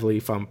borrows so heavily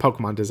from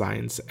Pokemon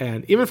designs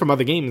and even from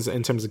other games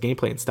in terms of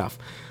gameplay and stuff.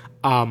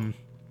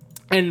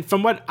 And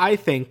from what I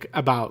think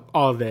about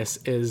all this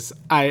is,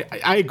 I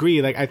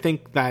agree. Like, I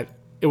think that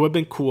it would have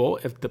been cool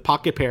if the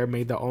Pocket Pair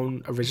made their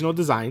own original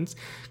designs,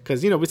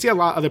 because we see a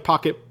lot of other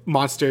Pocket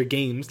Monster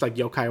games like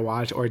Yokai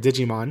Watch or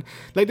Digimon.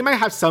 Like, they might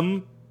have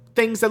some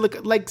things that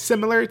look like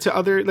similar to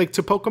other like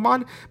to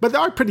Pokemon, but they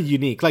are pretty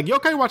unique. Like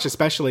Yokai Watch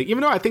especially,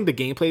 even though I think the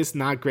gameplay is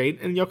not great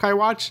in Yokai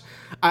Watch,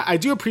 I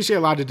do appreciate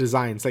a lot of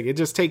designs. Like, it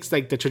just takes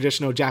like the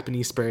traditional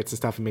Japanese spirits and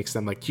stuff and makes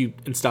them like cute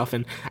and stuff,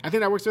 and I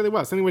think that works really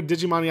well. Something with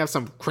Digimon, you have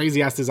some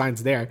crazy ass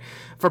designs there.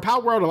 For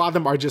Palworld, a lot of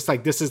them are just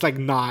like, this is like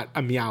not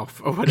a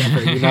Meowth or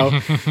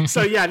whatever,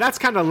 So yeah, that's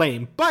kind of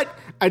lame. But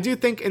I do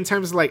think in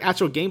terms of like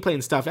actual gameplay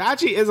and stuff, it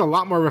actually is a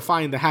lot more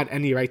refined than had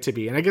any right to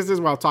be. And I guess this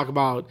is where I'll talk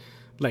about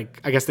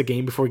like, I guess the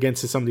game before we get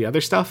into some of the other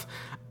stuff.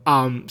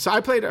 So I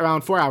played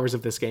around 4 hours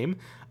of this game.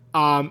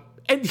 And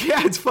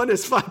yeah, it's fun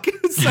as fuck.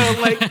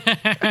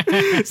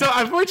 So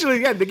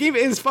unfortunately, yeah, the game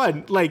is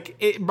fun. Like,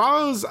 it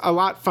borrows a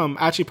lot from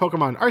actually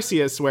Pokemon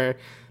Arceus, where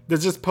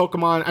there's just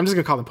Pokemon. I'm just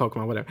gonna call them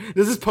Pokemon, whatever.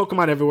 There's just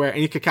Pokemon everywhere,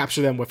 and you can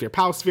capture them with your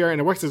Pal Sphere, and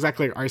it works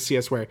exactly like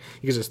Arceus, where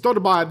you can just throw the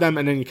ball at them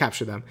and then you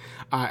capture them.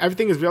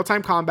 Everything is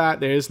real-time combat.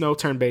 There is no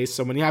turn-based,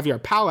 so when you have your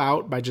Pal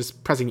out by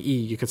just pressing E,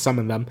 you can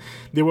summon them.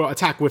 They will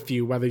attack with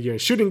you, whether you're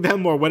shooting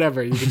them or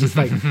whatever. You can just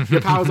like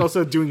your Pal is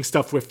also doing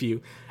stuff with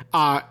you.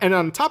 And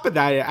on top of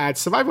that, it adds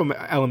survival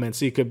elements,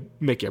 so you could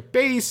make your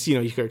base.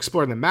 You could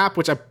explore the map,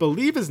 which I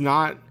believe is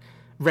not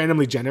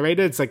randomly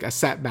generated. It's like a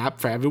set map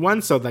for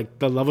everyone, so like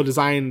the level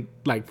design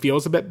like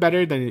feels a bit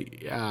better than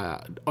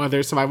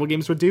other survival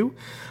games would do.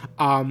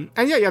 And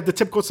yeah, you have the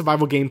typical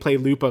survival gameplay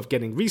loop of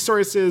getting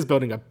resources,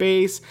 building a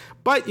base,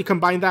 but you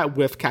combine that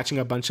with catching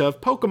a bunch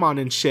of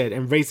Pokemon and shit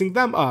and raising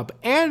them up.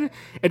 And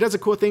it does a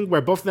cool thing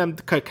where both of them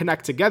could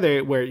connect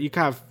together, where you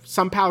can have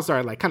some pals that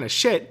are like kind of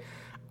shit,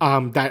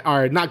 that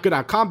are not good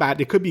at combat,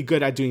 they could be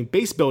good at doing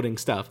base building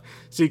stuff.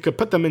 So you could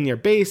put them in your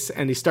base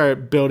and they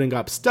start building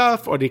up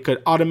stuff, or they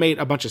could automate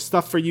a bunch of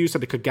stuff for you, so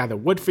they could gather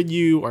wood for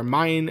you or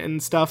mine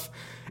and stuff.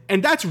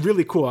 And that's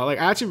really cool. Like,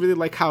 I actually really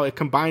like how it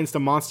combines the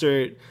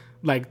monster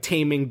like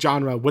taming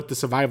genre with the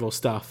survival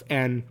stuff,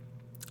 and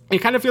it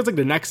kind of feels like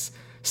the next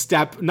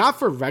step, not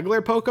for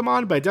regular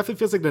Pokemon, but it definitely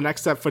feels like the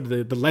next step for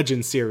the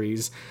Legend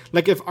series.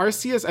 Like, if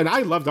Arceus, and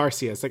I loved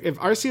Arceus, like if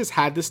Arceus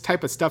had this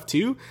type of stuff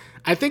too,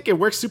 I think it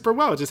works super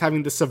well, just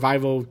having the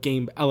survival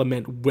game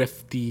element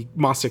with the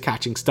monster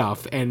catching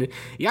stuff. And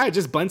yeah, it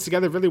just blends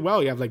together really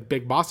well. You have like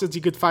big bosses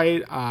you could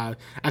fight. I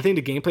think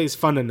the gameplay is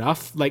fun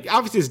enough. Like,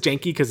 obviously it's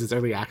janky because it's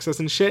early access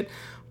and shit,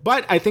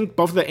 but I think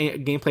both of the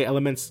gameplay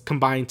elements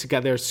combine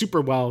together super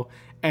well,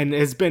 and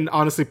has been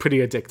honestly pretty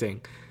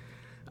addicting.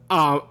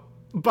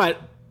 But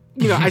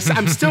you know,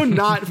 I'm still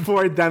not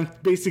for them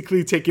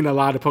basically taking a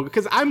lot of Pokemon,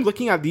 because I'm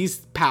looking at these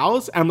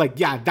pals and I'm like,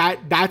 yeah,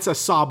 that's a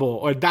Sobble,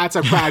 or that's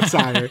a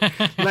Quagsire.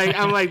 Like,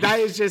 I'm like, that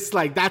is just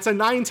like, that's a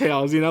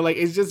Ninetales, you know, like,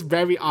 it's just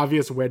very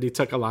obvious where they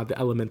took a lot of the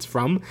elements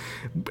from.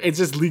 It's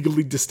just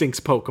legally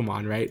distinct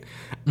Pokemon, right?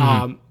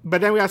 But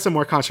then we have some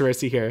more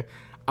controversy here.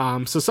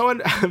 So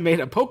someone made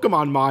a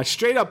Pokemon mod,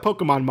 straight up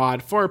Pokemon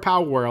mod for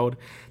Palworld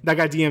that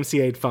got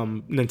DMCA'd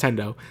from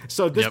Nintendo.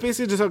 So this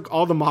basically just took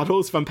all the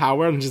models from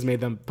Palworld and just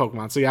made them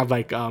Pokemon. So you have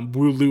like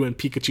Wooloo and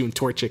Pikachu and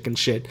Torchic and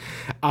shit.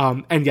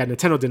 And yeah,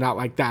 Nintendo did not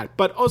like that.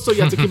 But also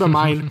you have to keep in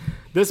mind,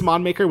 this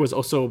mod maker was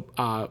also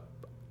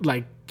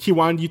like, he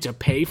wanted you to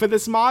pay for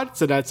this mod,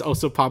 so that's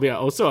also probably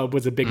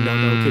was a big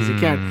no-no, because you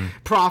can't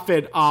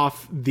profit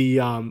off the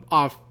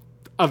off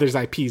others'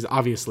 IPs,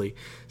 obviously.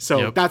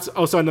 So that's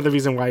also another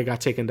reason why it got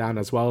taken down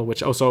as well,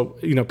 which also,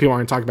 you know, people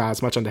aren't talking about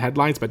as much on the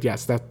headlines, but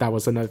yes, that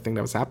was another thing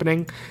that was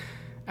happening.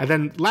 And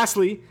then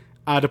lastly,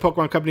 the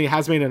Pokemon Company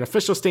has made an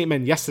official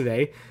statement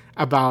yesterday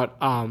about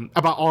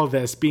all of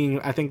this being,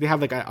 I think they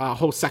have like a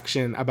whole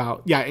section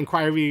about,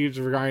 inquiries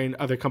regarding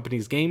other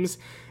companies' games,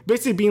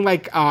 basically being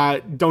like,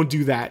 don't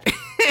do that.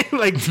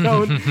 Like,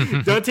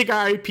 don't take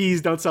our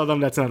IPs, don't sell them,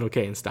 that's not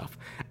okay and stuff.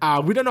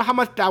 We don't know how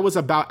much that was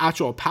about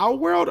actual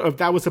Palworld, or if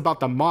that was about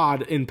the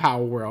mod in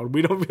Palworld.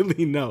 We don't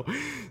really know.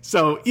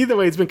 So either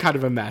way, it's been kind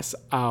of a mess.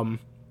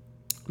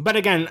 But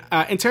again,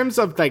 in terms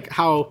of like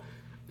how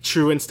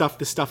true and stuff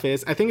this stuff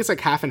is, I think it's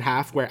like half and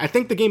half, where I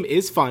think the game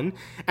is fun,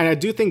 and I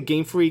do think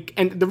Game Freak,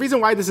 and the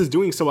reason why this is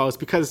doing so well is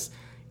because,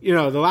 you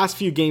know, the last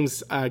few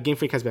games Game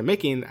Freak has been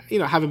making, you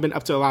know, haven't been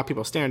up to a lot of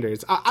people's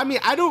standards. I mean,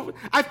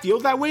 I feel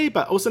that way,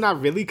 but also not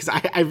really, because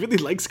I really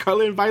like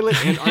Scarlet and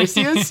Violet and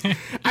Arceus.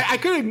 I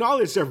could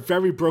acknowledge they're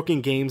very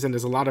broken games and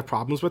there's a lot of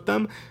problems with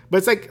them, but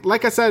it's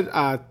like I said,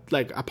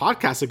 like a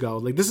podcast ago,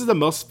 like, this is the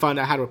most fun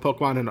I had with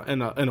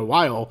Pokemon in a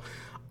while.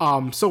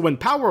 So when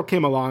Palworld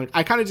came along,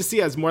 I kind of just see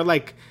it as more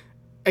like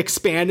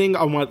expanding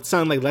on what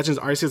something like Legends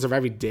Arceus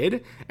already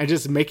did, and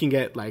just making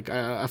it like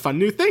a fun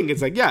new thing.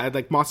 It's like, yeah,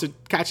 like monster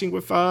catching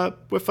with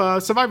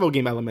survival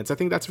game elements. I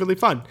think that's really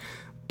fun.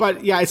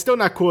 But yeah, it's still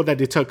not cool that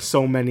they took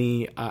so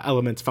many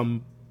elements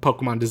from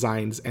Pokemon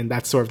designs, and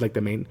that's sort of like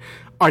the main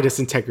artist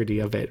integrity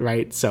of it,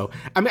 right? So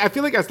I mean, I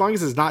feel like as long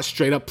as it's not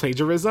straight up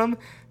plagiarism,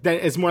 then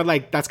it's more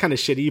like, that's kind of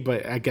shitty,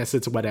 but I guess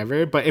it's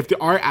whatever. But if they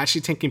are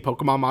actually taking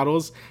Pokemon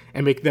models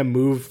and make them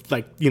move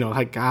like, you know,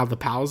 like how the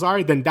pals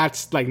are, then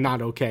that's like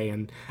not okay,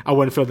 and I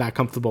wouldn't feel that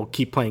comfortable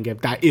keep playing it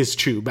if that is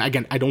true. But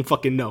again, I don't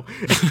fucking know.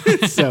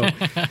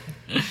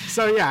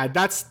 So yeah,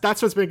 that's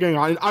what's been going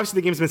on. And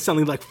obviously the game's been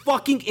selling like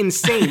fucking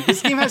insane.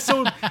 This game has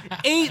sold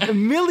 8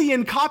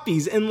 million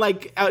copies in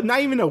like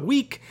not even a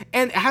week,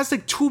 and it has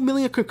like 2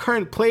 million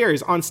concurrent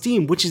players on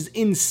Steam, which is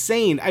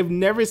insane. I've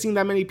never seen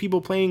that many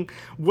people playing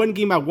one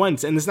game at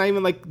once, and it's not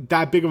even like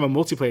that big of a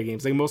multiplayer game.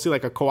 It's like mostly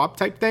like a co-op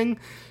type thing.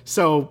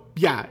 So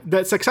yeah,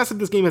 the success of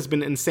this game has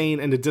been insane,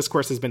 and the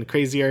discourse has been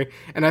crazier,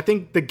 and I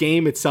think the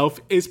game itself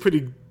is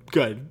pretty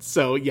good.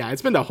 So yeah,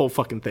 it's been the whole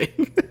fucking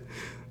thing.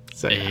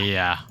 So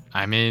yeah,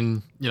 I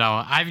mean, you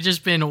know, I've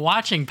just been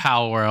watching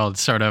Palworld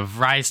sort of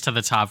rise to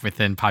the top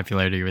within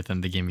popularity within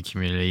the gaming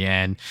community,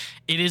 and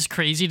it is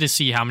crazy to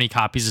see how many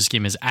copies this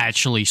game has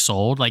actually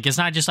sold. Like, it's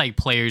not just like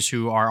players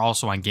who are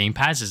also on Game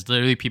Pass, it's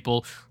literally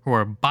people who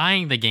are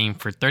buying the game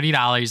for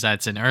 $30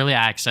 that's in early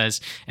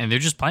access, and they're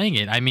just playing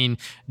it. I mean,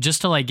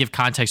 just to like give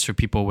context for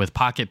people with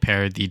Pocket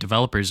Pair, the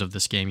developers of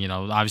this game, you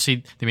know,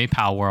 obviously they made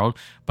Palworld,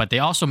 but they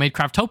also made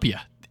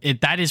Craftopia.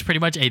 That is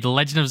pretty much a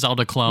Legend of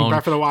Zelda clone.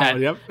 Breath of the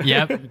Wild,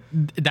 yep.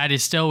 That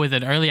is still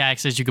within early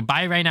access. You could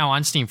buy it right now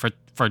on Steam for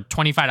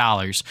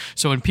 $25.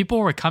 So when people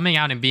were coming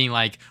out and being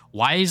like,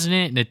 why isn't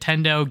it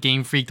Nintendo,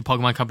 Game Freak, the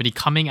Pokemon Company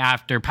coming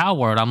after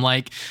Palworld? I'm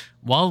like,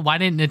 well, why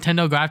didn't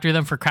Nintendo go after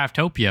them for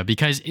Craftopia?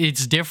 Because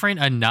it's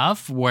different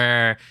enough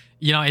where,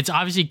 you know, it's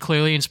obviously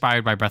clearly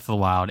inspired by Breath of the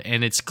Wild,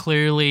 and it's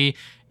clearly,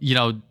 you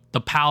know, the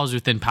pals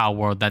within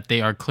Palworld that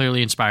they are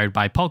clearly inspired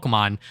by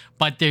Pokemon,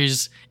 but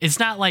it's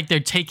not like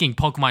they're taking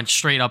Pokemon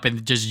straight up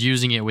and just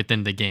using it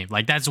within the game.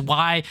 Like, that's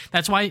why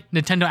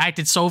Nintendo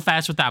acted so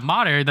fast with that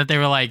modder that they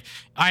were like,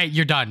 all right,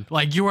 you're done.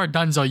 Like, you are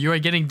donezo. You are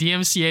getting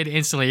DMCA'd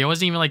instantly. It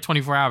wasn't even like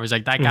 24 hours.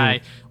 Like, that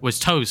guy was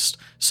toast.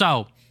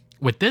 So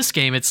with this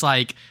game, it's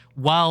like,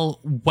 well,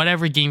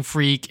 whatever Game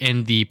Freak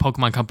and the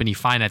Pokemon Company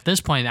find at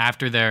this point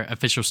after their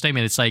official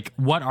statement, it's like,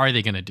 what are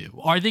they going to do?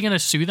 Are they going to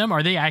sue them?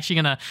 Are they actually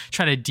going to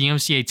try to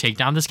DMCA take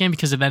down this game?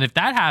 Because then if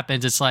that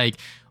happens, it's like,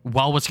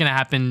 well, what's going to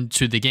happen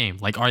to the game?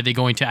 Like, are they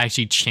going to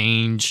actually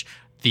change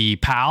the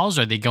PALs?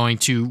 Are they going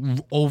to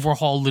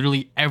overhaul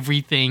literally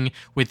everything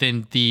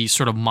within the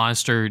sort of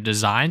monster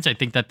designs? I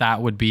think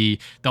that would be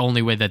the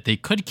only way that they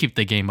could keep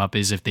the game up,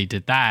 is if they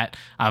did that.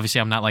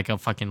 Obviously, I'm not like a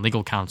fucking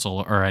legal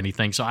counsel or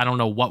anything, so I don't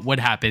know what would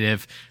happen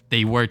if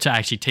they were to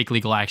actually take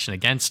legal action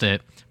against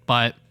it.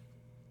 But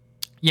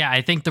yeah,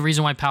 I think the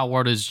reason why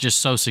Palworld is just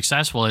so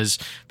successful is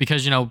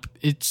because,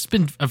 it's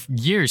been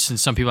years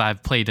since some people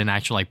have played an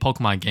actual like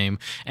Pokemon game.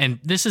 And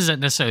this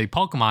isn't necessarily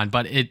Pokemon,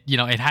 but it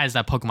has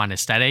that Pokemon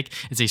aesthetic.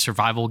 It's a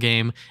survival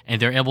game,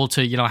 and they're able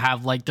to,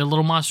 have like their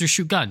little monsters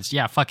shoot guns.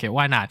 Yeah, fuck it.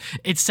 Why not?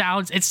 It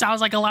sounds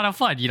like a lot of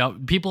fun.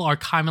 People are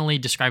commonly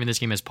describing this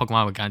game as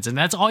Pokemon with guns. And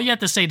that's all you have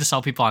to say to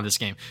sell people on this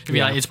game. To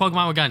be like, it's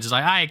Pokemon with guns. It's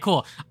like, all right,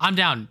 cool. I'm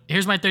down.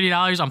 Here's my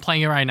 $30. I'm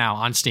playing it right now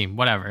on Steam,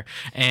 whatever.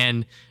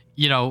 And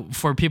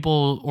for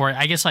people, or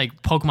I guess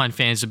like Pokemon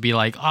fans would be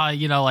like,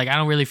 like I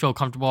don't really feel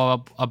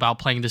comfortable about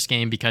playing this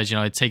game because,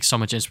 it takes so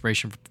much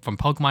inspiration from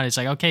Pokemon. It's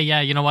like, okay,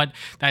 yeah, you know what?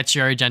 That's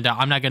your agenda.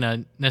 I'm not going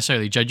to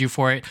necessarily judge you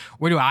for it.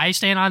 Where do I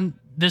stand on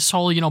this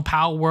whole,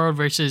 Palworld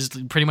versus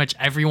pretty much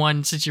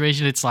everyone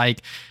situation? It's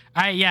like,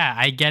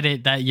 I get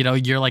it that,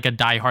 you're like a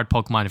diehard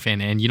Pokemon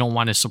fan and you don't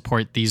want to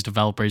support these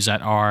developers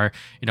that are,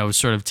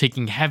 sort of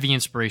taking heavy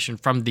inspiration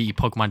from the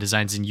Pokemon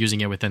designs and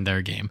using it within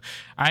their game.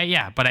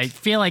 But I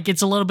feel like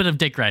it's a little bit of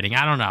dick riding.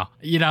 I don't know.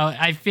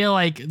 I feel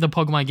like the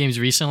Pokemon games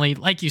recently,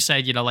 like you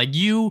said, like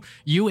you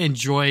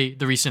enjoy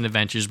the recent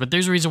adventures, but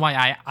there's a reason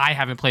why I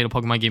haven't played a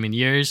Pokemon game in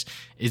years.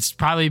 It's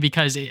probably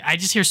because I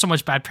just hear so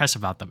much bad press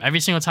about them.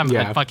 Every single time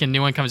a fucking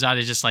new one comes out,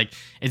 it's just like,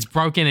 it's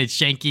broken, it's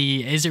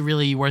janky. Is it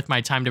really worth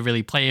my time to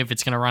really play if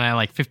it's going to run at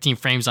like 15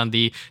 frames on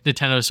the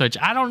Nintendo Switch?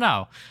 I don't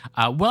know.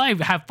 Will I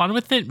have fun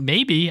with it?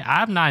 Maybe.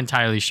 I'm not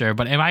entirely sure.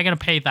 But am I going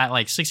to pay that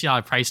like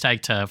 $60 price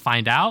tag to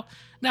find out?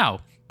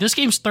 No. This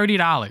game's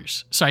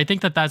 $30. So I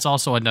think that's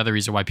also another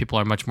reason why people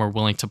are much more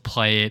willing to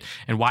play it,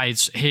 and why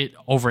it's hit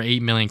over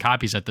 8 million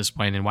copies at this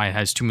point, and why it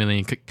has 2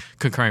 million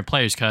concurrent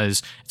players,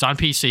 because it's on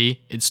PC,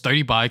 it's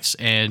 $30,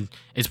 and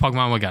it's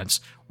Pokemon with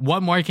guns.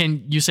 What more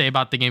can you say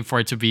about the game for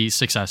it to be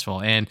successful?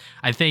 And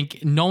I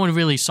think no one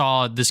really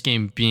saw this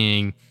game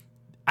being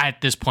at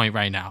this point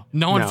right now.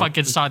 No one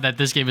fucking saw that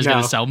this game is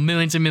going to sell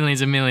millions and millions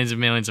and millions and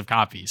millions of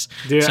copies.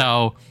 Dude,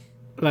 so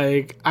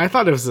like, I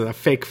thought it was a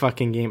fake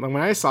fucking game. Like,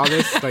 when I saw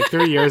this like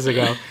 3 years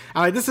ago,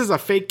 I'm like, this is a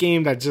fake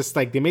game that just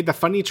like, they made the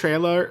funny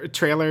trailer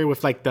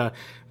with the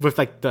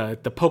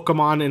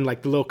Pokemon and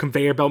like the little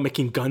conveyor belt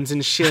making guns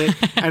and shit,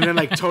 and then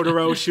like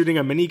Totoro shooting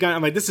a minigun.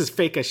 I'm like, this is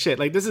fake as shit.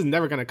 Like, this is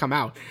never gonna come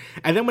out.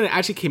 And then when it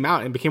actually came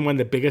out and became one of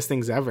the biggest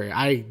things ever,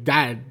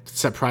 that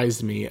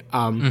surprised me.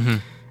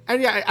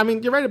 And yeah, I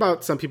mean, you're right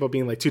about some people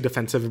being like too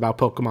defensive about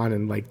Pokemon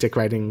and like dick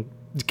riding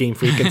Game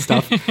Freak and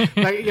stuff.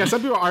 Like, yeah,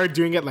 some people are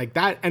doing it like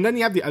that, and then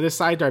you have the other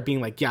side that are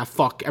being like, yeah,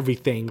 fuck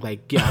everything,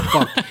 like,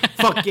 yeah,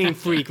 fuck Game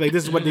Freak, like,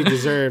 this is what they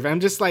deserve. And I'm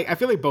just like, I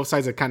feel like both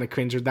sides are kind of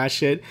cringe with that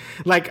shit.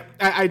 Like,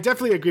 I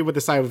definitely agree with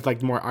the side with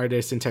like more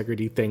artist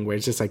integrity thing, where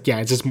it's just like, yeah,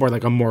 it's just more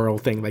like a moral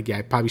thing, like, yeah,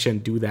 I probably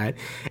shouldn't do that.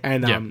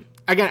 And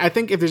again, I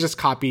think if they just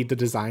copied the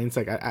designs,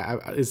 like,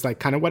 it's like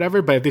kind of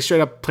whatever. But if they straight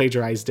up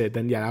plagiarized it,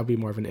 then yeah, that would be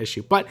more of an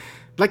issue. But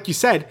like you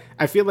said,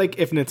 I feel like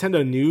if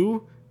Nintendo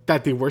knew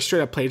that they were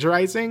straight up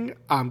plagiarizing,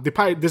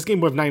 this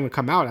game would have not even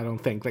come out. I don't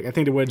think. Like, I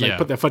think they would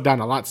put their foot down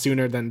a lot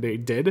sooner than they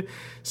did.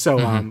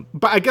 So,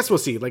 but I guess we'll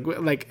see.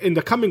 Like in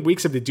the coming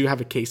weeks, if they do have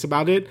a case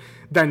about it,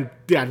 then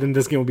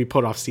this game will be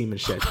put off Steam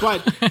and shit.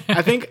 But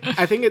I think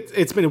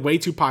it's been way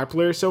too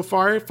popular so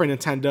far for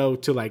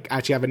Nintendo to like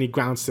actually have any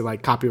grounds to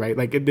like copyright.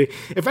 Like,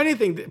 if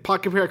anything,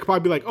 Pocket Pair could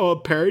probably be like, oh, a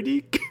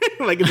parody.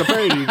 Like, it's a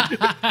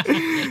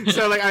parody.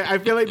 So like, I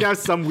feel like there's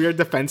some weird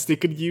defense they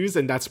could use,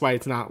 and that's why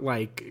it's not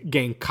like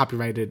getting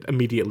copyrighted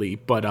immediately.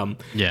 But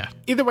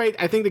either way,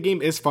 I think the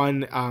game is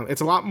fun.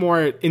 It's a lot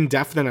more in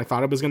depth than I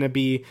thought it was going to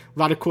be. A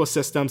lot of cool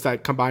systems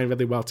that combine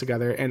really well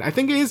together, and I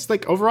think it is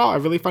like overall a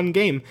really fun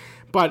game.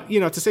 But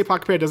to say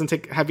Pocket Pair doesn't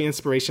take heavy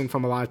inspiration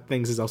from a lot of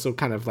things is also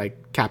kind of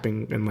like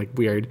capping and like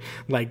weird.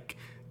 Like,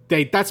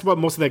 that's what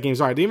most of their games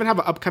are. They even have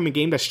an upcoming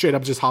game that's straight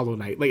up just Hollow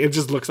Knight. Like, it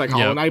just looks like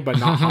Hollow Knight, but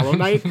not Hollow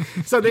Knight.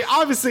 So they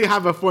obviously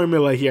have a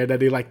formula here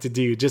that they like to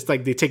do. Just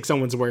like they take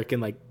someone's work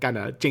and like kind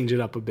of change it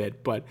up a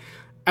bit. But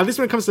at least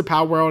when it comes to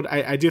Palworld,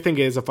 I do think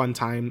it is a fun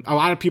time. A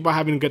lot of people are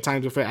having good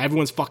times with it.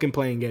 Everyone's fucking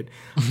playing it.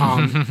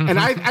 And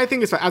I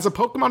think it's fun. As a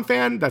Pokemon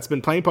fan that's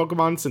been playing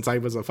Pokemon since I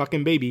was a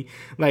fucking baby,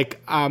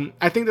 like,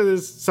 I think that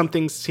there's some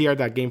things here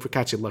that Game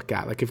Freak should look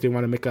at. Like, if they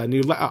want to make a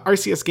new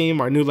RCS game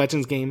or a new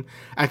Legends game,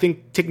 I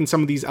think taking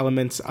some of these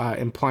elements,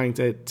 applying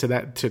to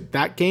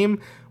that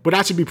game would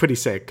actually be pretty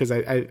sick, because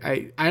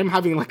I am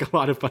having like a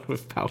lot of fun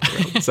with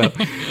Palworld. So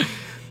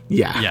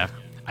yeah.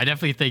 I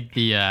definitely think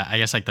the I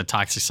guess like the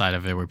toxic side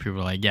of it, where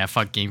people are like, yeah,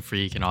 fuck Game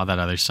Freak and all that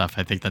other stuff.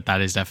 I think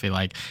that is definitely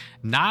like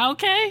not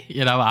okay.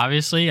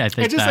 Obviously, I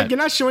think it's just like you're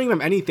not showing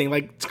them anything.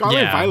 Like Scarlet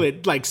and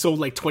Violet like sold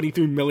like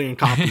 23 million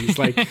copies.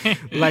 like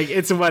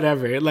it's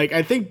whatever. Like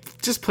I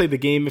think just play the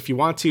game if you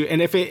want to,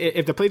 and if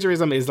the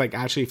plagiarism is like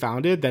actually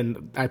founded,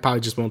 then I probably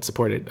just won't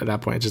support it at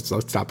that point. Just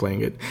like, stop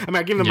playing it. I mean,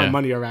 I give them my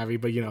money already,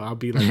 but I'll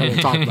be like, I don't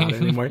talk about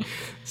it anymore.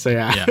 So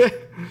yeah.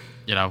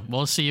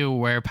 We'll see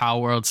where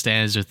Palworld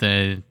stands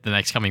within the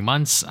next coming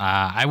months.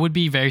 I would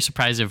be very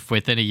surprised if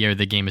within a year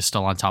the game is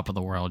still on top of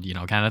the world,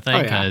 kind of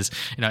thing. Because,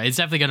 it's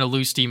definitely going to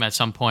lose steam at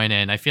some point.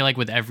 And I feel like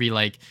with every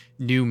like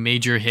new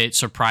major hit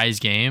surprise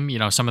game,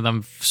 some of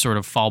them sort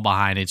of fall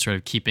behind it, sort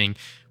of keeping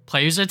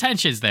players'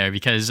 attentions there,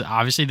 because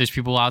obviously there's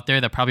people out there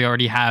that probably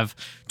already have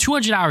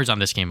 200 hours on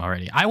this game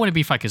already. I wouldn't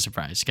be fucking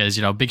surprised because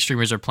big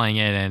streamers are playing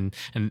it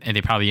and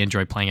they probably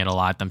enjoy playing it a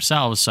lot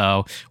themselves.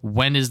 So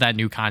when is that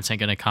new content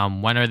going to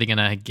come? When are they going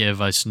to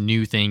give us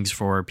new things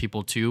for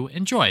people to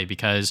enjoy?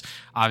 Because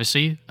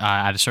obviously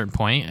at a certain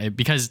point,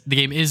 because the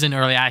game is in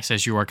early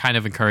access, you are kind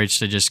of encouraged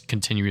to just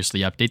continuously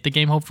update the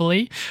game,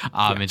 hopefully,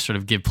 and sort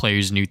of give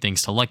players new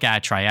things to look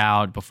at, try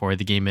out before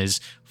the game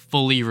is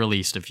fully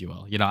released, if you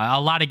will.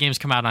 A lot of games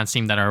come out on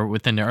Steam that are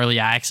within the early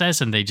access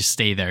and they just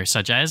stay there,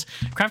 such as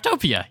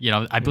Craftopia.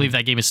 I believe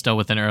that game is still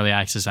within early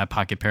access that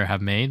Pocket Pair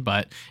have made,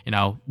 but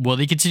will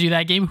they continue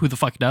that game? Who the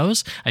fuck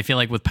knows? I feel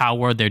like with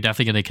Palworld, they're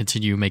definitely going to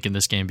continue making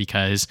this game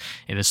because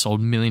it has sold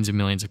millions and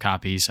millions of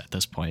copies at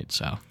this point.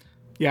 So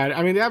yeah,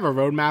 I mean, they have a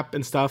roadmap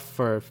and stuff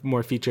for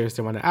more features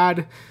they want to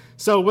add.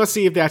 So we'll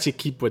see if they actually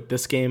keep with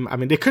this game. I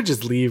mean, they could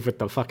just leave with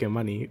the fucking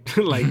money.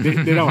 Like,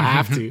 they don't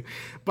have to.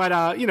 But,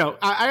 I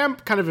am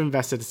kind of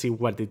invested to see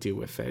what they do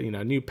with it.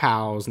 New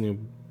pals, new,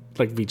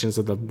 like, regions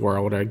of the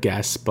world, I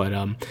guess. But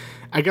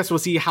I guess we'll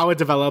see how it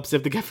develops,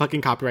 if they get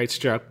fucking copyright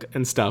struck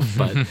and stuff.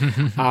 But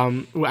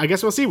I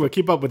guess we'll see. We'll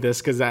keep up with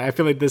this because I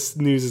feel like this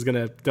news is going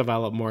to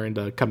develop more in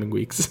the coming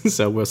weeks.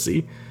 So we'll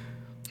see.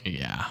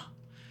 Yeah.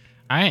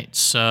 All right,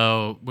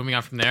 so moving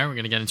on from there, we're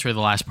going to get into the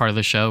last part of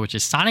the show, which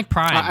is Sonic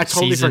Prime I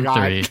totally Season forgot.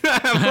 3.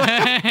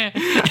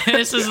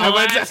 This is the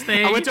last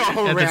thing. I went to a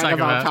whole rant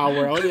about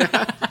Palworld.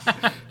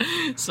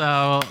 Yeah.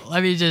 So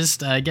let me just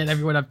get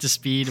everyone up to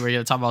speed. We're going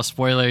to talk about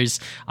spoilers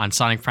on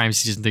Sonic Prime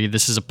Season 3.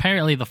 This is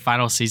apparently the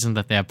final season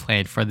that they have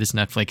planned for this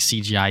Netflix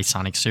CGI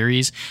Sonic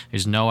series.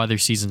 There's no other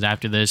seasons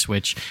after this,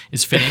 which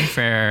is fitting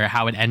for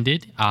how it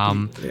ended.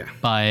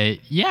 But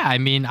yeah, I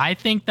mean, I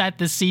think that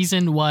the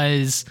season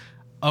was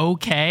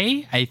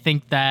okay. I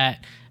think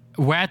that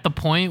we're at the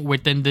point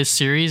within this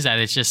series that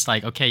it's just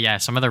like, okay, yeah,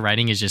 some of the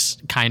writing is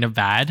just kind of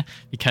bad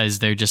because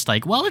they're just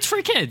like, well, it's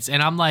for kids.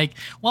 And I'm like,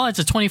 well, it's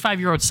a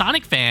 25-year-old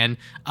Sonic fan.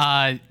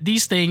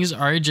 These things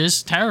are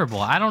just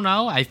terrible. I don't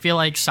know. I feel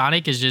like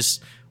Sonic is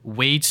just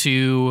way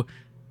too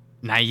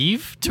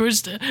naive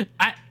towards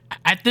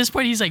at this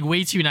point. He's like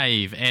way too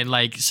naive, and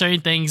like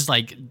certain things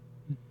like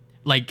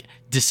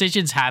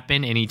decisions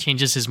happen and he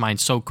changes his mind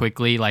so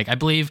quickly. Like I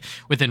believe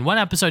within one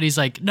episode he's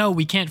like, no,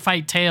 we can't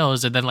fight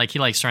Tails, and then like he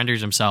like surrenders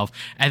himself,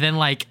 and then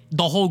like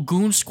the whole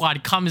goon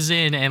squad comes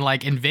in and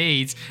like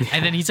invades,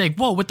 and then he's like,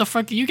 whoa, what the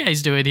fuck are you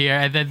guys doing here?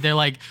 And then they're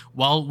like,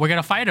 well, we're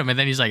gonna fight him, and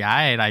then he's like, all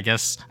right, I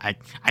guess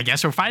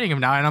we're fighting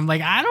him now. And I'm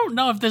like, I don't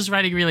know if this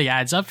writing really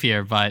adds up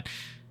here, but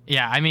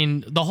yeah, I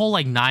mean, the whole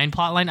like 9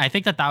 plotline, I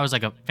think that was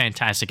like a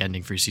fantastic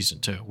ending for season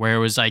 2, where it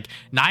was like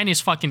 9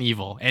 is fucking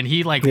evil and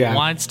he like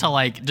wants to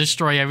like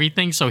destroy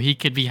everything so he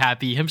could be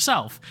happy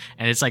himself.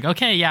 And it's like,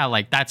 okay, yeah,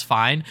 like that's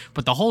fine.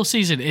 But the whole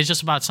season is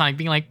just about Sonic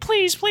being like,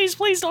 please, please,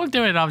 please don't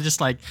do it. And I'm just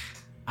like,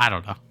 I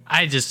don't know.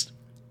 I just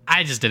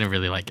didn't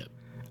really like it.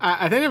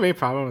 I think the main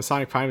problem with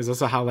Sonic Prime is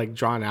also how like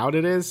drawn out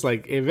it is.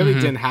 Like it really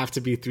didn't have to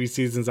be 3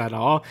 seasons at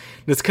all.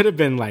 This could have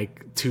been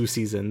like 2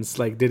 seasons.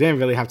 Like they didn't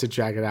really have to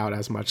drag it out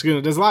as much.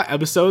 There's a lot of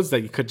episodes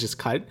that you could just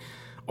cut,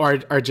 or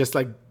just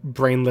like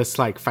brainless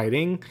like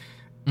fighting.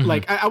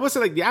 Like I would say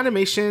like the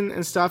animation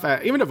and stuff,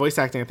 even the voice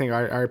acting I think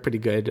are pretty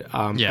good.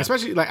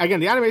 Especially like again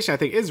the animation I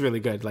think is really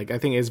good. Like I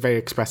think it's very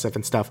expressive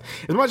and stuff.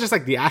 It's more just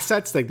like the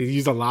assets. Like they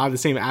use a lot of the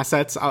same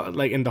assets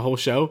like in the whole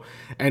show,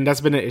 and that's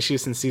been an issue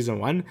since season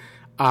 1.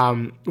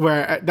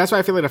 Where that's why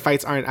I feel like the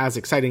fights aren't as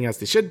exciting as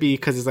they should be,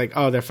 because it's like,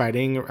 oh, they're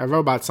fighting a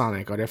robot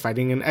Sonic, or they're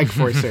fighting an Egg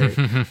Forcer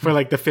for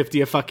like the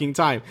 50th fucking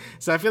time.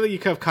 So I feel like you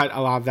could have cut a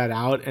lot of that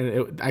out,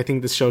 and I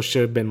think this show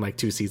should have been like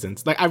 2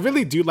 seasons. Like I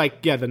really do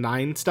like the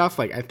 9 stuff.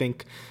 Like I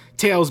think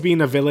Tails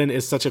being a villain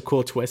is such a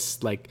cool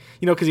twist. Like,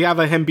 because you have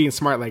him being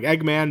smart like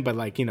Eggman, but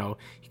like, he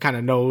kind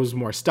of knows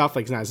more stuff.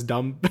 Like he's not as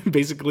dumb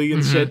basically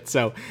and shit.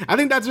 So I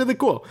think that's really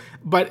cool.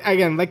 But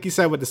again, like you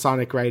said with the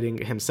Sonic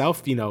writing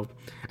himself,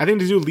 I think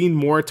they do lean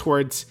more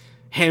towards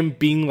him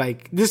being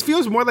like, this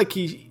feels more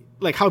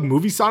like how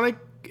movie Sonic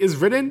is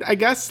written, I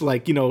guess.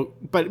 Like,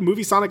 but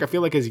movie Sonic I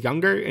feel like is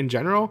younger in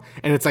general,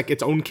 and it's like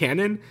its own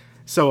canon.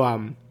 So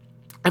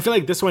I feel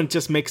like this one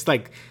just makes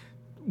like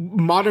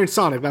modern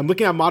Sonic. I'm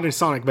looking at modern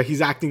Sonic, but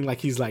he's acting like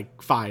he's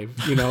like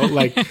 5, you know,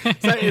 like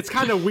so it's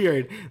kind of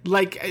weird.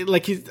 Like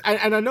he's,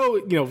 and I know,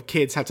 you know,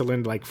 kids have to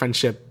learn like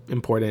friendship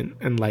important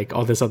and like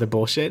all this other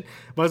bullshit,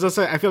 but it's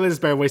also, I feel like there's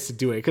better ways to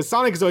do it, because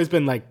Sonic has always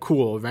been like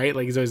cool, right?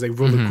 Like he's always like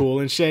really cool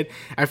and shit.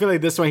 I feel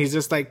like this one he's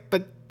just like,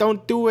 but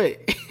don't do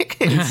it.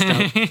 And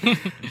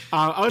stuff.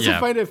 I also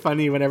find it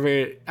funny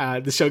whenever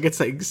the show gets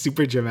like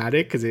super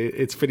dramatic, because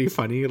it's pretty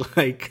funny.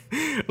 Like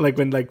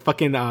when like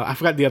fucking I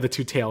forgot the other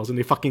two tails, and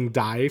they fucking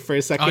die for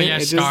a second. Oh yeah,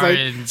 it's Star just, like,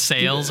 and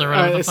Sails or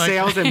whatever the fuck.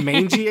 Sails and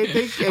Mangy, I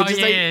think. Oh just,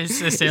 yeah,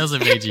 it's Sails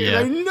and Mangy. Yeah.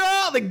 Like,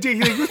 no, like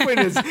dude, he was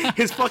putting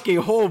his fucking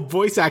whole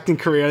voice acting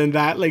career in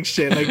that like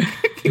shit. Like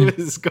he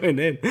was going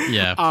in.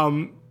 Yeah.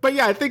 But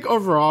yeah, I think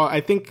overall, I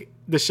think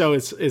the show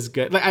is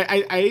good. Like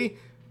I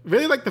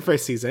really like the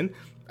first season.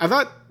 I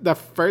thought the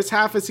first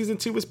half of season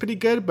 2 was pretty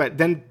good, but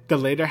then the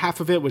later half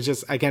of it was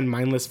just, again,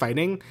 mindless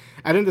fighting.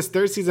 And then this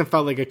third season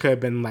felt like it could have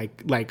been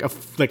like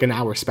an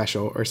hour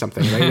special or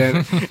something. Right?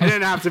 It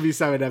didn't have to be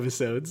 7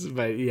 episodes,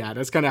 but yeah,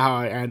 that's kind of how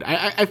I end.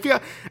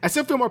 I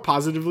still feel more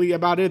positively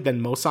about it than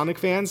most Sonic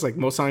fans. Like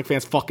most Sonic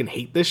fans fucking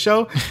hate this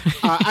show.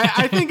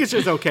 I think it's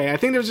just okay. I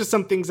think there's just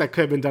some things that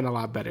could have been done a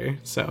lot better.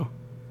 So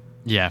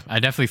yeah, I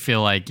definitely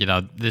feel like, you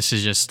know, this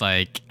is just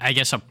like, I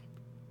guess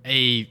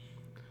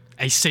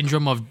a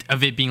syndrome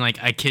of it being like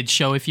a kid's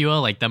show, if you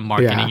will, like them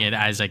marketing it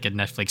as like a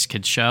Netflix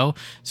kids show.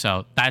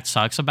 So that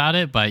sucks about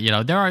it. But, you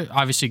know, there are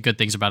obviously good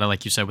things about it,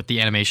 like you said, with the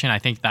animation. I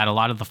think that a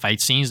lot of the fight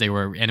scenes, they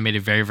were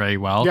animated very, very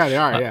well. Yeah, they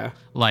are,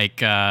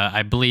 Like,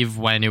 I believe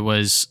when it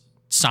was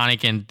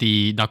Sonic and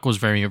the Knuckles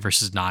variant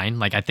versus 9,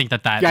 like I think that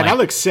yeah, like, that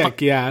looks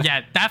sick.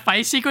 Yeah, that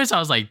fight sequence, I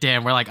was like,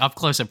 damn, we're like up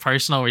close and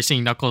personal. We're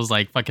seeing Knuckles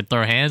like fucking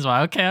throw hands.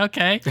 Well, okay,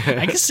 I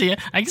can see it.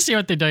 I can see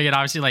what they're doing. And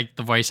obviously, like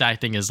the voice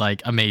acting is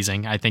like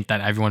amazing. I think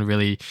that everyone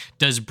really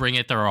does bring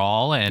it their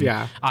all. And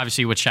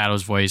obviously, with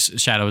Shadow's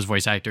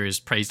voice actor is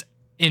praised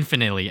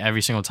infinitely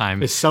every single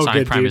time it's so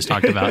Sonic good, Prime dude. is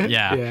talked about.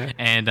 Yeah.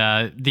 And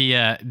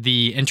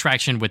the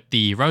interaction with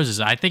the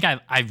roses, I think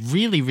I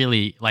really,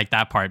 really like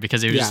that part,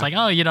 because it was just like,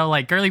 oh, you know,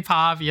 like girly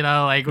pop, you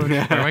know, like we're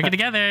working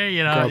together,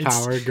 you know. Girl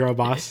power, girl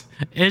boss.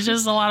 It's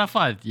just a lot of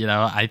fun, you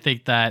know. I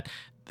think that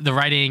the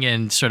writing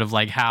and sort of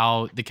like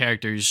how the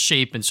characters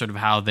shape and sort of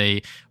how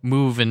they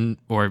move and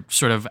or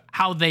sort of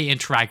how they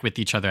interact with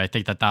each other, I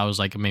think that was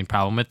like a main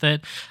problem with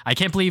it. I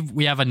can't believe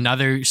we have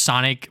another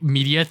Sonic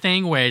media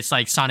thing where it's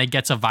like Sonic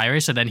gets a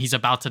virus and then he's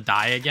about to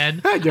die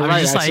again. You're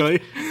right,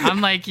 actually. I'm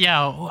like,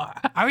 yo,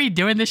 are we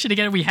doing this shit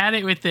again? We had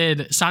it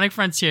within Sonic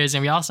Frontiers,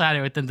 and we also had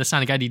it within the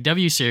Sonic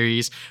IDW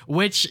series,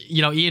 which,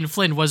 you know, Ian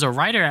Flynn was a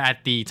writer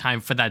at the time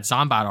for that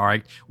Zombot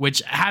arc,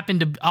 which happened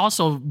to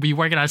also be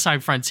working on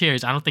Sonic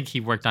Frontiers. I don't think he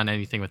worked on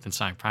anything within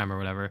Sonic Prime or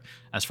whatever,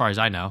 as far as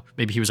I know.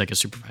 Maybe he was like a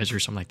supervisor or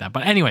something like that.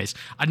 But anyways,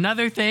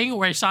 another thing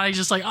where Sonic's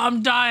just like,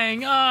 I'm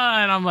dying,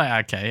 and I'm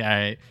like, okay, all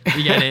right,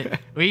 we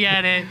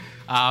get it.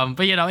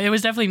 But, you know, it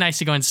was definitely nice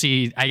to go and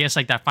see, I guess,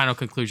 like that final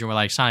conclusion where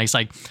like Sonic's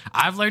like,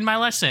 I've learned my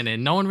lesson,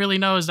 and no one really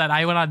knows that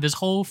I went on this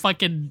whole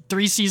fucking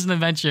 3-season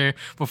adventure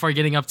before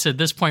getting up to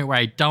this point where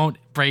I don't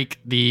break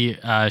the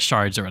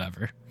shards or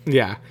whatever.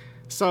 Yeah.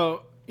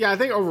 So yeah, I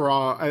think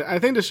overall, I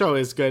think the show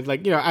is good.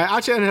 Like, you know, I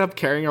actually ended up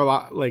caring a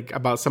lot, like,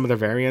 about some of the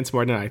variants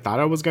more than I thought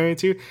I was going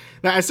to.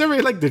 Now, I still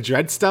really like the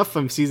Dread stuff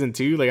from season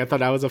 2. Like, I thought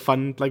that was a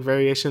fun, like,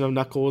 variation of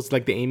Knuckles.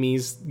 Like, the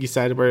Amy's, you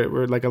said,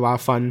 were like, a lot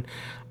of fun.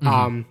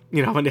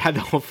 You know, when they had the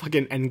whole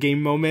fucking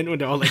endgame moment when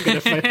they're all like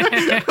gonna fight.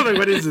 I'm like,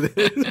 what is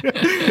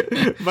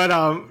this? But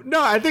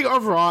no, I think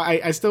overall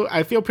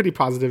I feel pretty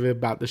positive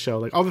about the show.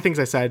 Like all the things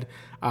I said.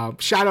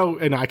 Shadow,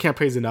 and I can't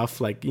praise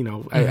enough. Like, you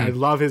know, I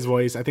love his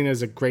voice. I think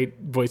there's a great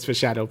voice for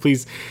Shadow.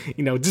 Please,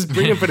 you know, just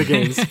bring him for the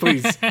games,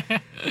 please.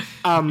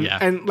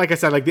 And like I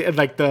said, like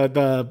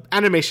the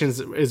animations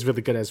is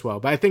really good as well.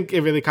 But I think it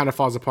really kind of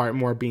falls apart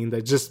more being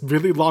the just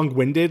really long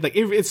winded. Like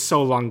it's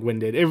so long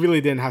winded. It really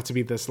didn't have to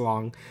be this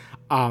long.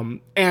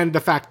 And the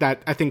fact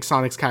that I think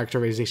Sonic's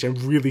characterization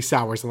really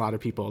sours a lot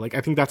of people. Like,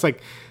 I think that's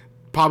like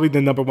probably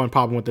the number one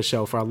problem with the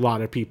show for a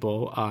lot of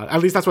people. At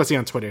least that's what I see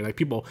on Twitter. Like,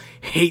 people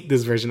hate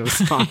this version of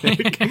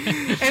Sonic.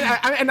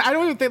 and I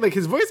don't even think, like,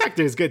 his voice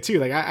actor is good too.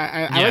 Like,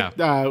 I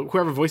like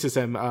whoever voices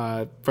him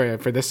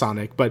for this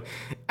Sonic. But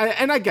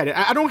and I get it.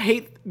 I don't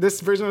hate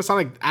this version of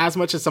Sonic as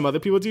much as some other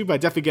people do, but I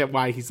definitely get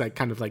why he's like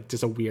kind of like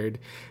just a weird,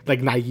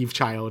 like, naive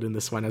child in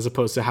this one, as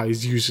opposed to how he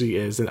usually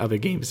is in other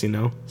games, you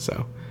know?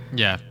 So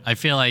yeah, I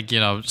feel like,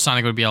 you know,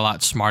 Sonic would be a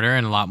lot smarter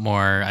and a lot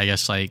more, I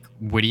guess, like,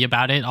 witty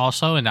about it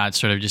also, and not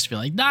sort of just be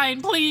like, Nine,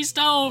 please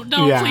don't,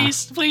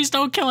 please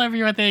don't kill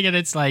everything. And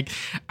it's like,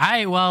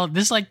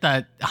 this is like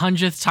the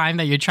 100th time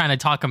that you're trying to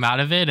talk him out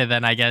of it, and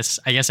then I guess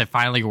it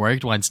finally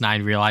worked once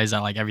Nine realized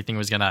that, like, everything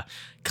was gonna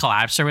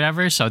collapse or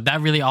whatever. So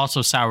that really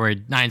also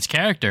soured Nine's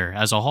character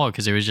as a whole,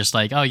 because it was just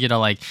like, oh, you know,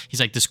 like,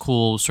 he's like this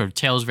cool sort of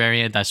Tails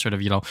variant that sort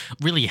of, you know,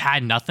 really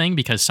had nothing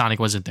because Sonic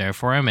wasn't there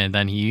for him, and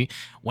then he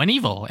went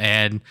evil.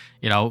 And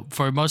you know,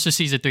 for most of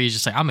season 3, he's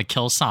just like, I'm gonna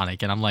kill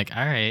Sonic, and I'm like,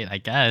 all right, I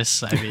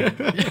guess. I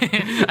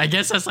mean, I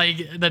guess that's like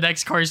the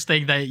next course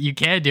thing that you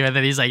can do. And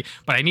then he's like,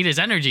 but I need his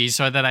energy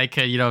so that I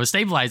could, you know,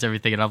 stabilize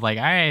everything. And I'm like,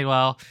 all right,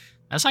 well,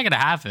 that's not gonna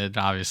happen,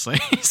 obviously.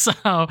 So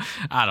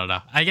I don't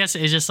know. I guess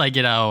it's just like,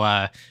 you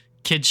know,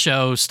 kid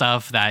show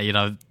stuff that, you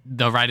know,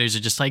 the writers are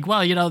just like,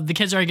 well, you know, the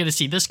kids aren't going to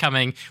see this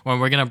coming when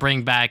we're going to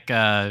bring back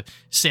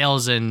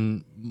sales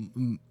and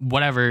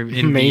whatever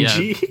in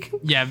Mangy.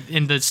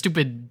 in the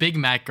stupid Big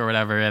Mac or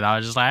whatever. And I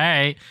was just like, all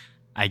right,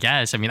 I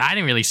guess. I mean, I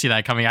didn't really see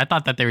that coming. I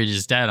thought that they were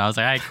just dead. I was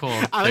like, all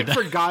right, cool.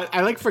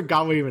 I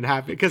forgot what even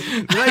happened because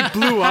they like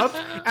blew up,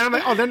 and I'm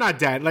like, oh, they're not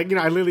dead. Like, you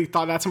know, I literally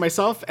thought that to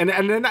myself, and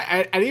then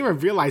I didn't even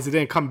realize it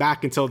didn't come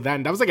back until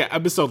then. That was like an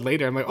episode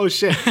later. I'm like, oh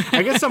shit.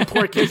 I guess some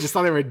poor kids just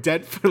thought they were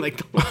dead for like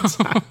the whole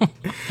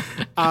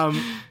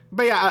time.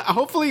 But yeah,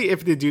 hopefully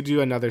if they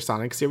do another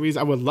Sonic series,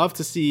 I would love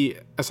to see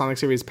a Sonic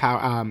series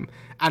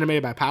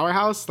animated by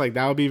Powerhouse. Like,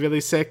 that would be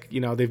really sick.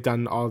 You know, they've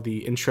done all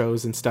the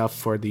intros and stuff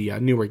for the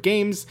newer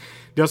games.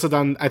 They also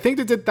done, I think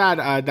they did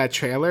that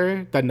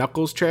trailer, that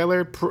Knuckles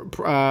trailer,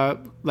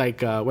 what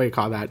do you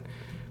call that?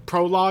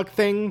 Prologue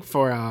thing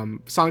for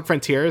Sonic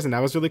Frontiers, and that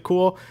was really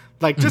cool.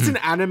 Like, just an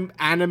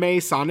anime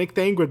Sonic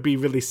thing would be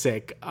really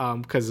sick,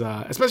 because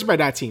especially by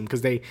that team, because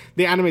they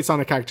animate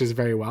Sonic characters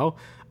very well.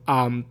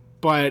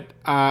 But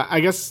I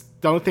guess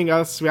the only thing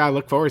else I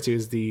look forward to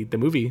is the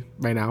movie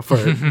right now for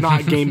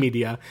not game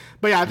media.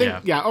 But yeah, I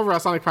think overall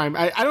Sonic Prime,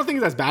 I don't think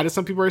it's as bad as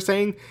some people are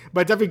saying,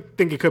 but I definitely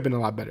think it could have been a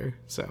lot better.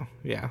 So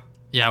yeah.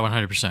 Yeah,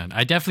 100%.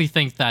 I definitely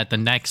think that the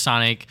next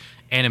Sonic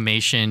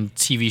animation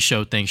TV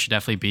show thing should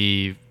definitely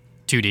be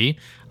 2D.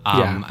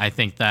 I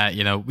think that,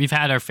 you know, we've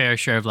had our fair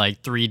share of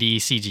like 3D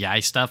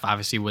CGI stuff,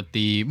 obviously with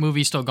the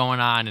movie still going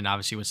on and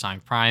obviously with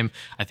Sonic Prime.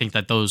 I think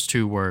that those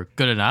two were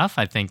good enough.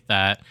 I think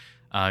that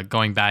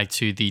going back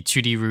to the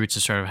 2D roots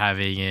and sort of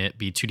having it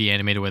be 2D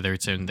animated, whether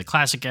it's in the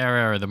classic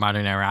era or the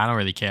modern era, I don't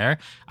really care.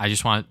 I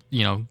just want,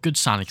 you know, good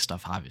Sonic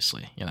stuff,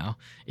 obviously, you know,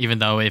 even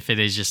though if it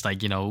is just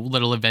like, you know,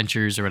 little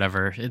adventures or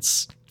whatever,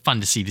 it's fun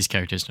to see these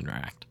characters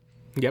interact.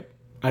 Yep.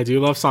 I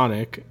do love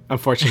Sonic,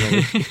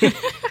 unfortunately.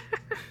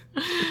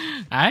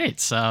 All right,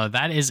 so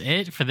that is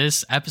it for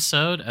this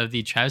episode of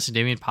the Travis and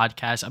Damien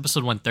podcast,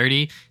 episode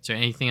 130. Is there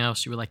anything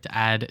else you would like to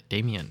add,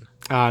 Damien?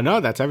 No,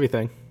 that's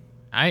everything.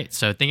 All right,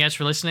 so thank you guys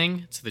for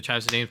listening to the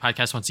Travis and Damien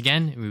podcast once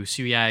again, and we will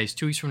see you guys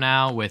 2 weeks from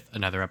now with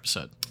another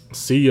episode.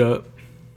 See ya.